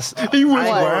 I'm just. He was I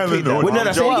ain't gonna repeat that. Well, no,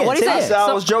 no, say it again. What'd he Say say? it. I said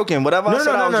I was joking. Whatever I No, said,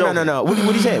 no, I no, was no, joking. no, no, no. What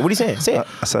are you saying? What are you saying? Say it.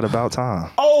 I said about time.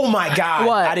 Oh my God.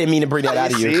 What? I didn't mean to bring that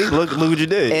out of See, you. look what you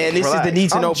did. And this is the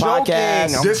Need to Know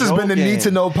podcast. This has been the Need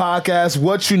to Know podcast.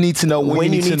 What you need to know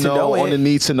when you need to know it. on the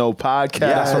Need to Know podcast.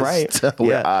 That's right.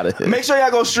 We're out of here. Make sure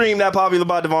y'all go stream That Popular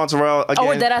by Devon Terrell. Again,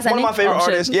 we're dead ass one of my ending? favorite Oh,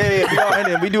 shit. artists. Yeah. We are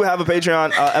ending. We do have a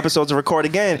Patreon episode to record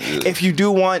again. If you do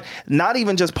want, not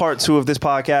even just part 2 of this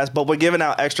podcast, but we're giving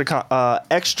out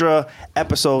extra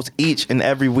episodes each and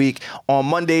every week on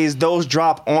Mondays. Those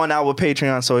drop on our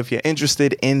Patreon. So if you're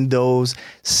interested in those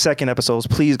second episodes,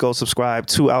 please go subscribe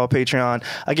to our Patreon.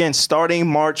 Again, starting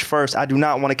March 1st, I do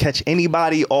not want to catch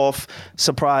anybody off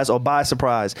surprise or by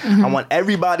surprise. I want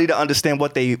everybody to understand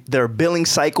what their billing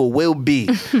cycle will be,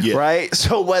 right?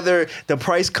 So whether the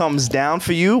price comes down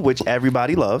for you, which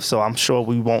everybody loves, so I'm sure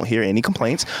we won't hear any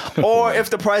complaints, or if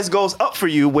the price goes up for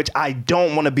you, which I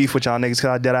don't want to beef with y'all niggas because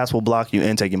I dead ass will block you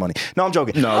and take your money. No, I'm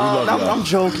joking. No, we love you. I'm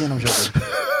joking.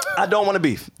 I don't want to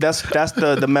beef. That's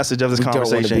the message of this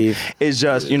conversation. beef. Is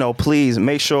just, please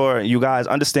make sure you guys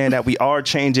understand that we are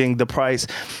changing the price,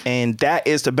 and that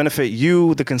is to benefit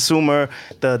you, the consumer,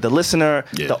 the listener,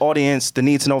 the audience, the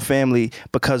Need to Know family,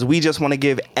 because we just want to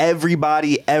give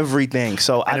everybody everything.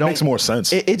 So It makes more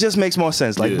sense. It just makes more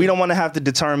sense. Like, we don't want to have to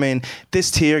determine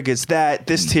this tier gets that,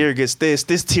 this tier gets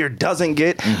this tier doesn't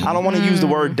get. I don't want to use the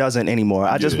word doesn't anymore.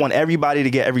 I just want everybody to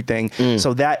get everything.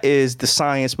 So that is the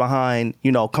science behind,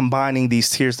 combining these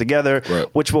tiers together,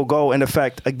 which will go in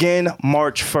effect again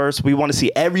March 1st. We want to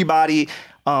see everybody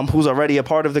who's already a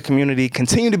part of the community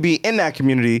continue to be in that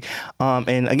community.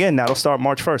 And again, that'll start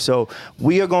March 1st. So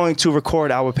we are going to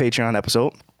record our Patreon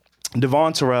episode.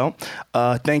 Devon Terrell,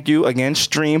 thank you again.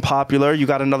 Stream Popular. You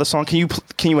got another song. Can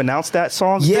you announce that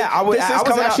song? Yeah, I was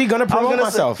actually gonna promote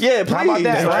myself. Yeah, please. How about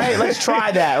that? Right? Let's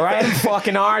try that. Right? I'm a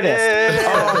fucking artist.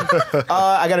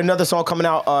 I got another song coming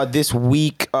out this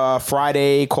week,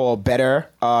 Friday, called Better,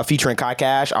 featuring Kai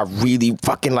Cash. I really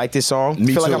fucking like this song. I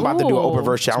feel like I'm about to do an open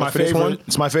verse challenge for this one.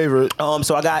 It's my favorite.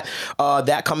 So I got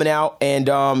that coming out, and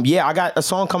I got a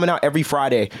song coming out every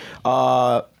Friday.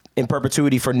 In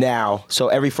perpetuity for now. So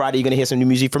every Friday you're gonna hear some new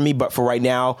music from me, but for right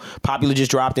now, Popular just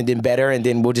dropped and then Better, and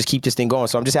then we'll just keep this thing going.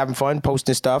 So I'm just having fun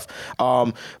posting stuff.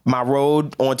 My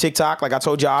road on TikTok, like I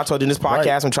told y'all, I told you in this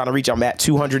podcast, I'm trying to reach, I'm at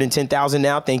 210,000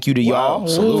 now. Thank you to y'all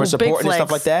for supporting and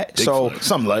stuff like that.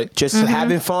 Something like just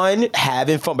having fun,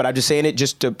 but I'm just saying it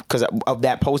just because of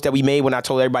that post that we made when I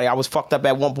told everybody I was fucked up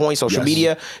at one point. Social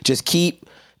media, just keep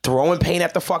throwing paint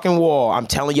at the fucking wall. I'm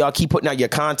telling y'all, keep putting out your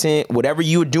content. Whatever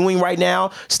you're doing right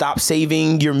now, stop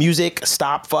saving your music.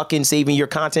 Stop fucking saving your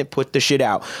content. Put the shit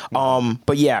out.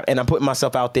 But yeah, and I'm putting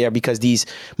myself out there because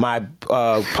my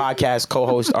podcast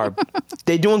co-hosts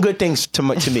they're doing good things to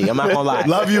me. I'm not gonna lie.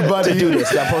 Love you, buddy. To do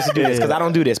this. I'm supposed to do this because I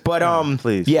don't do this. But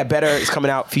please. Yeah, Better is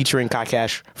coming out featuring Kai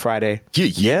Cash Friday.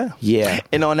 Yeah.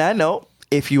 And on that note,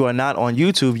 if you are not on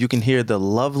YouTube, you can hear the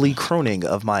lovely crooning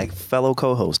of my fellow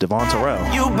co-host, Devon Terrell.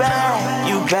 You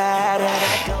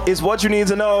bad. It's what you need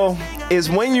to know. It's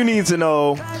when you need to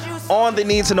know. On the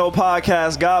Need to Know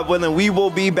podcast, God willing, we will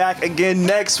be back again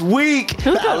next week.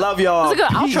 I love y'all. It's a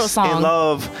good Peace outro song. and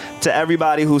love to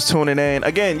everybody who's tuning in.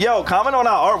 Again, comment on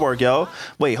our artwork, yo.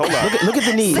 Wait, hold on. Look at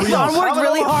the need. I worked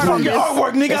really hard on your this.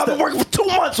 artwork, nigga. I've been working for 2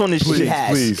 months on this shit. He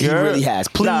has. please. He really has.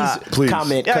 Please, please.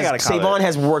 comment. Yeah, I gotta Because comment. Savon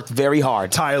has worked very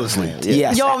hard. tirelessly.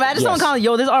 Yes. Yo, imagine someone calling,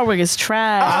 yo, this artwork is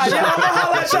trash. Y'all know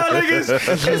how that y'all niggas.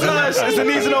 It's the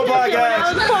Need to Know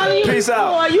podcast. Peace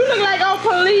out. You look like a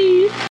police.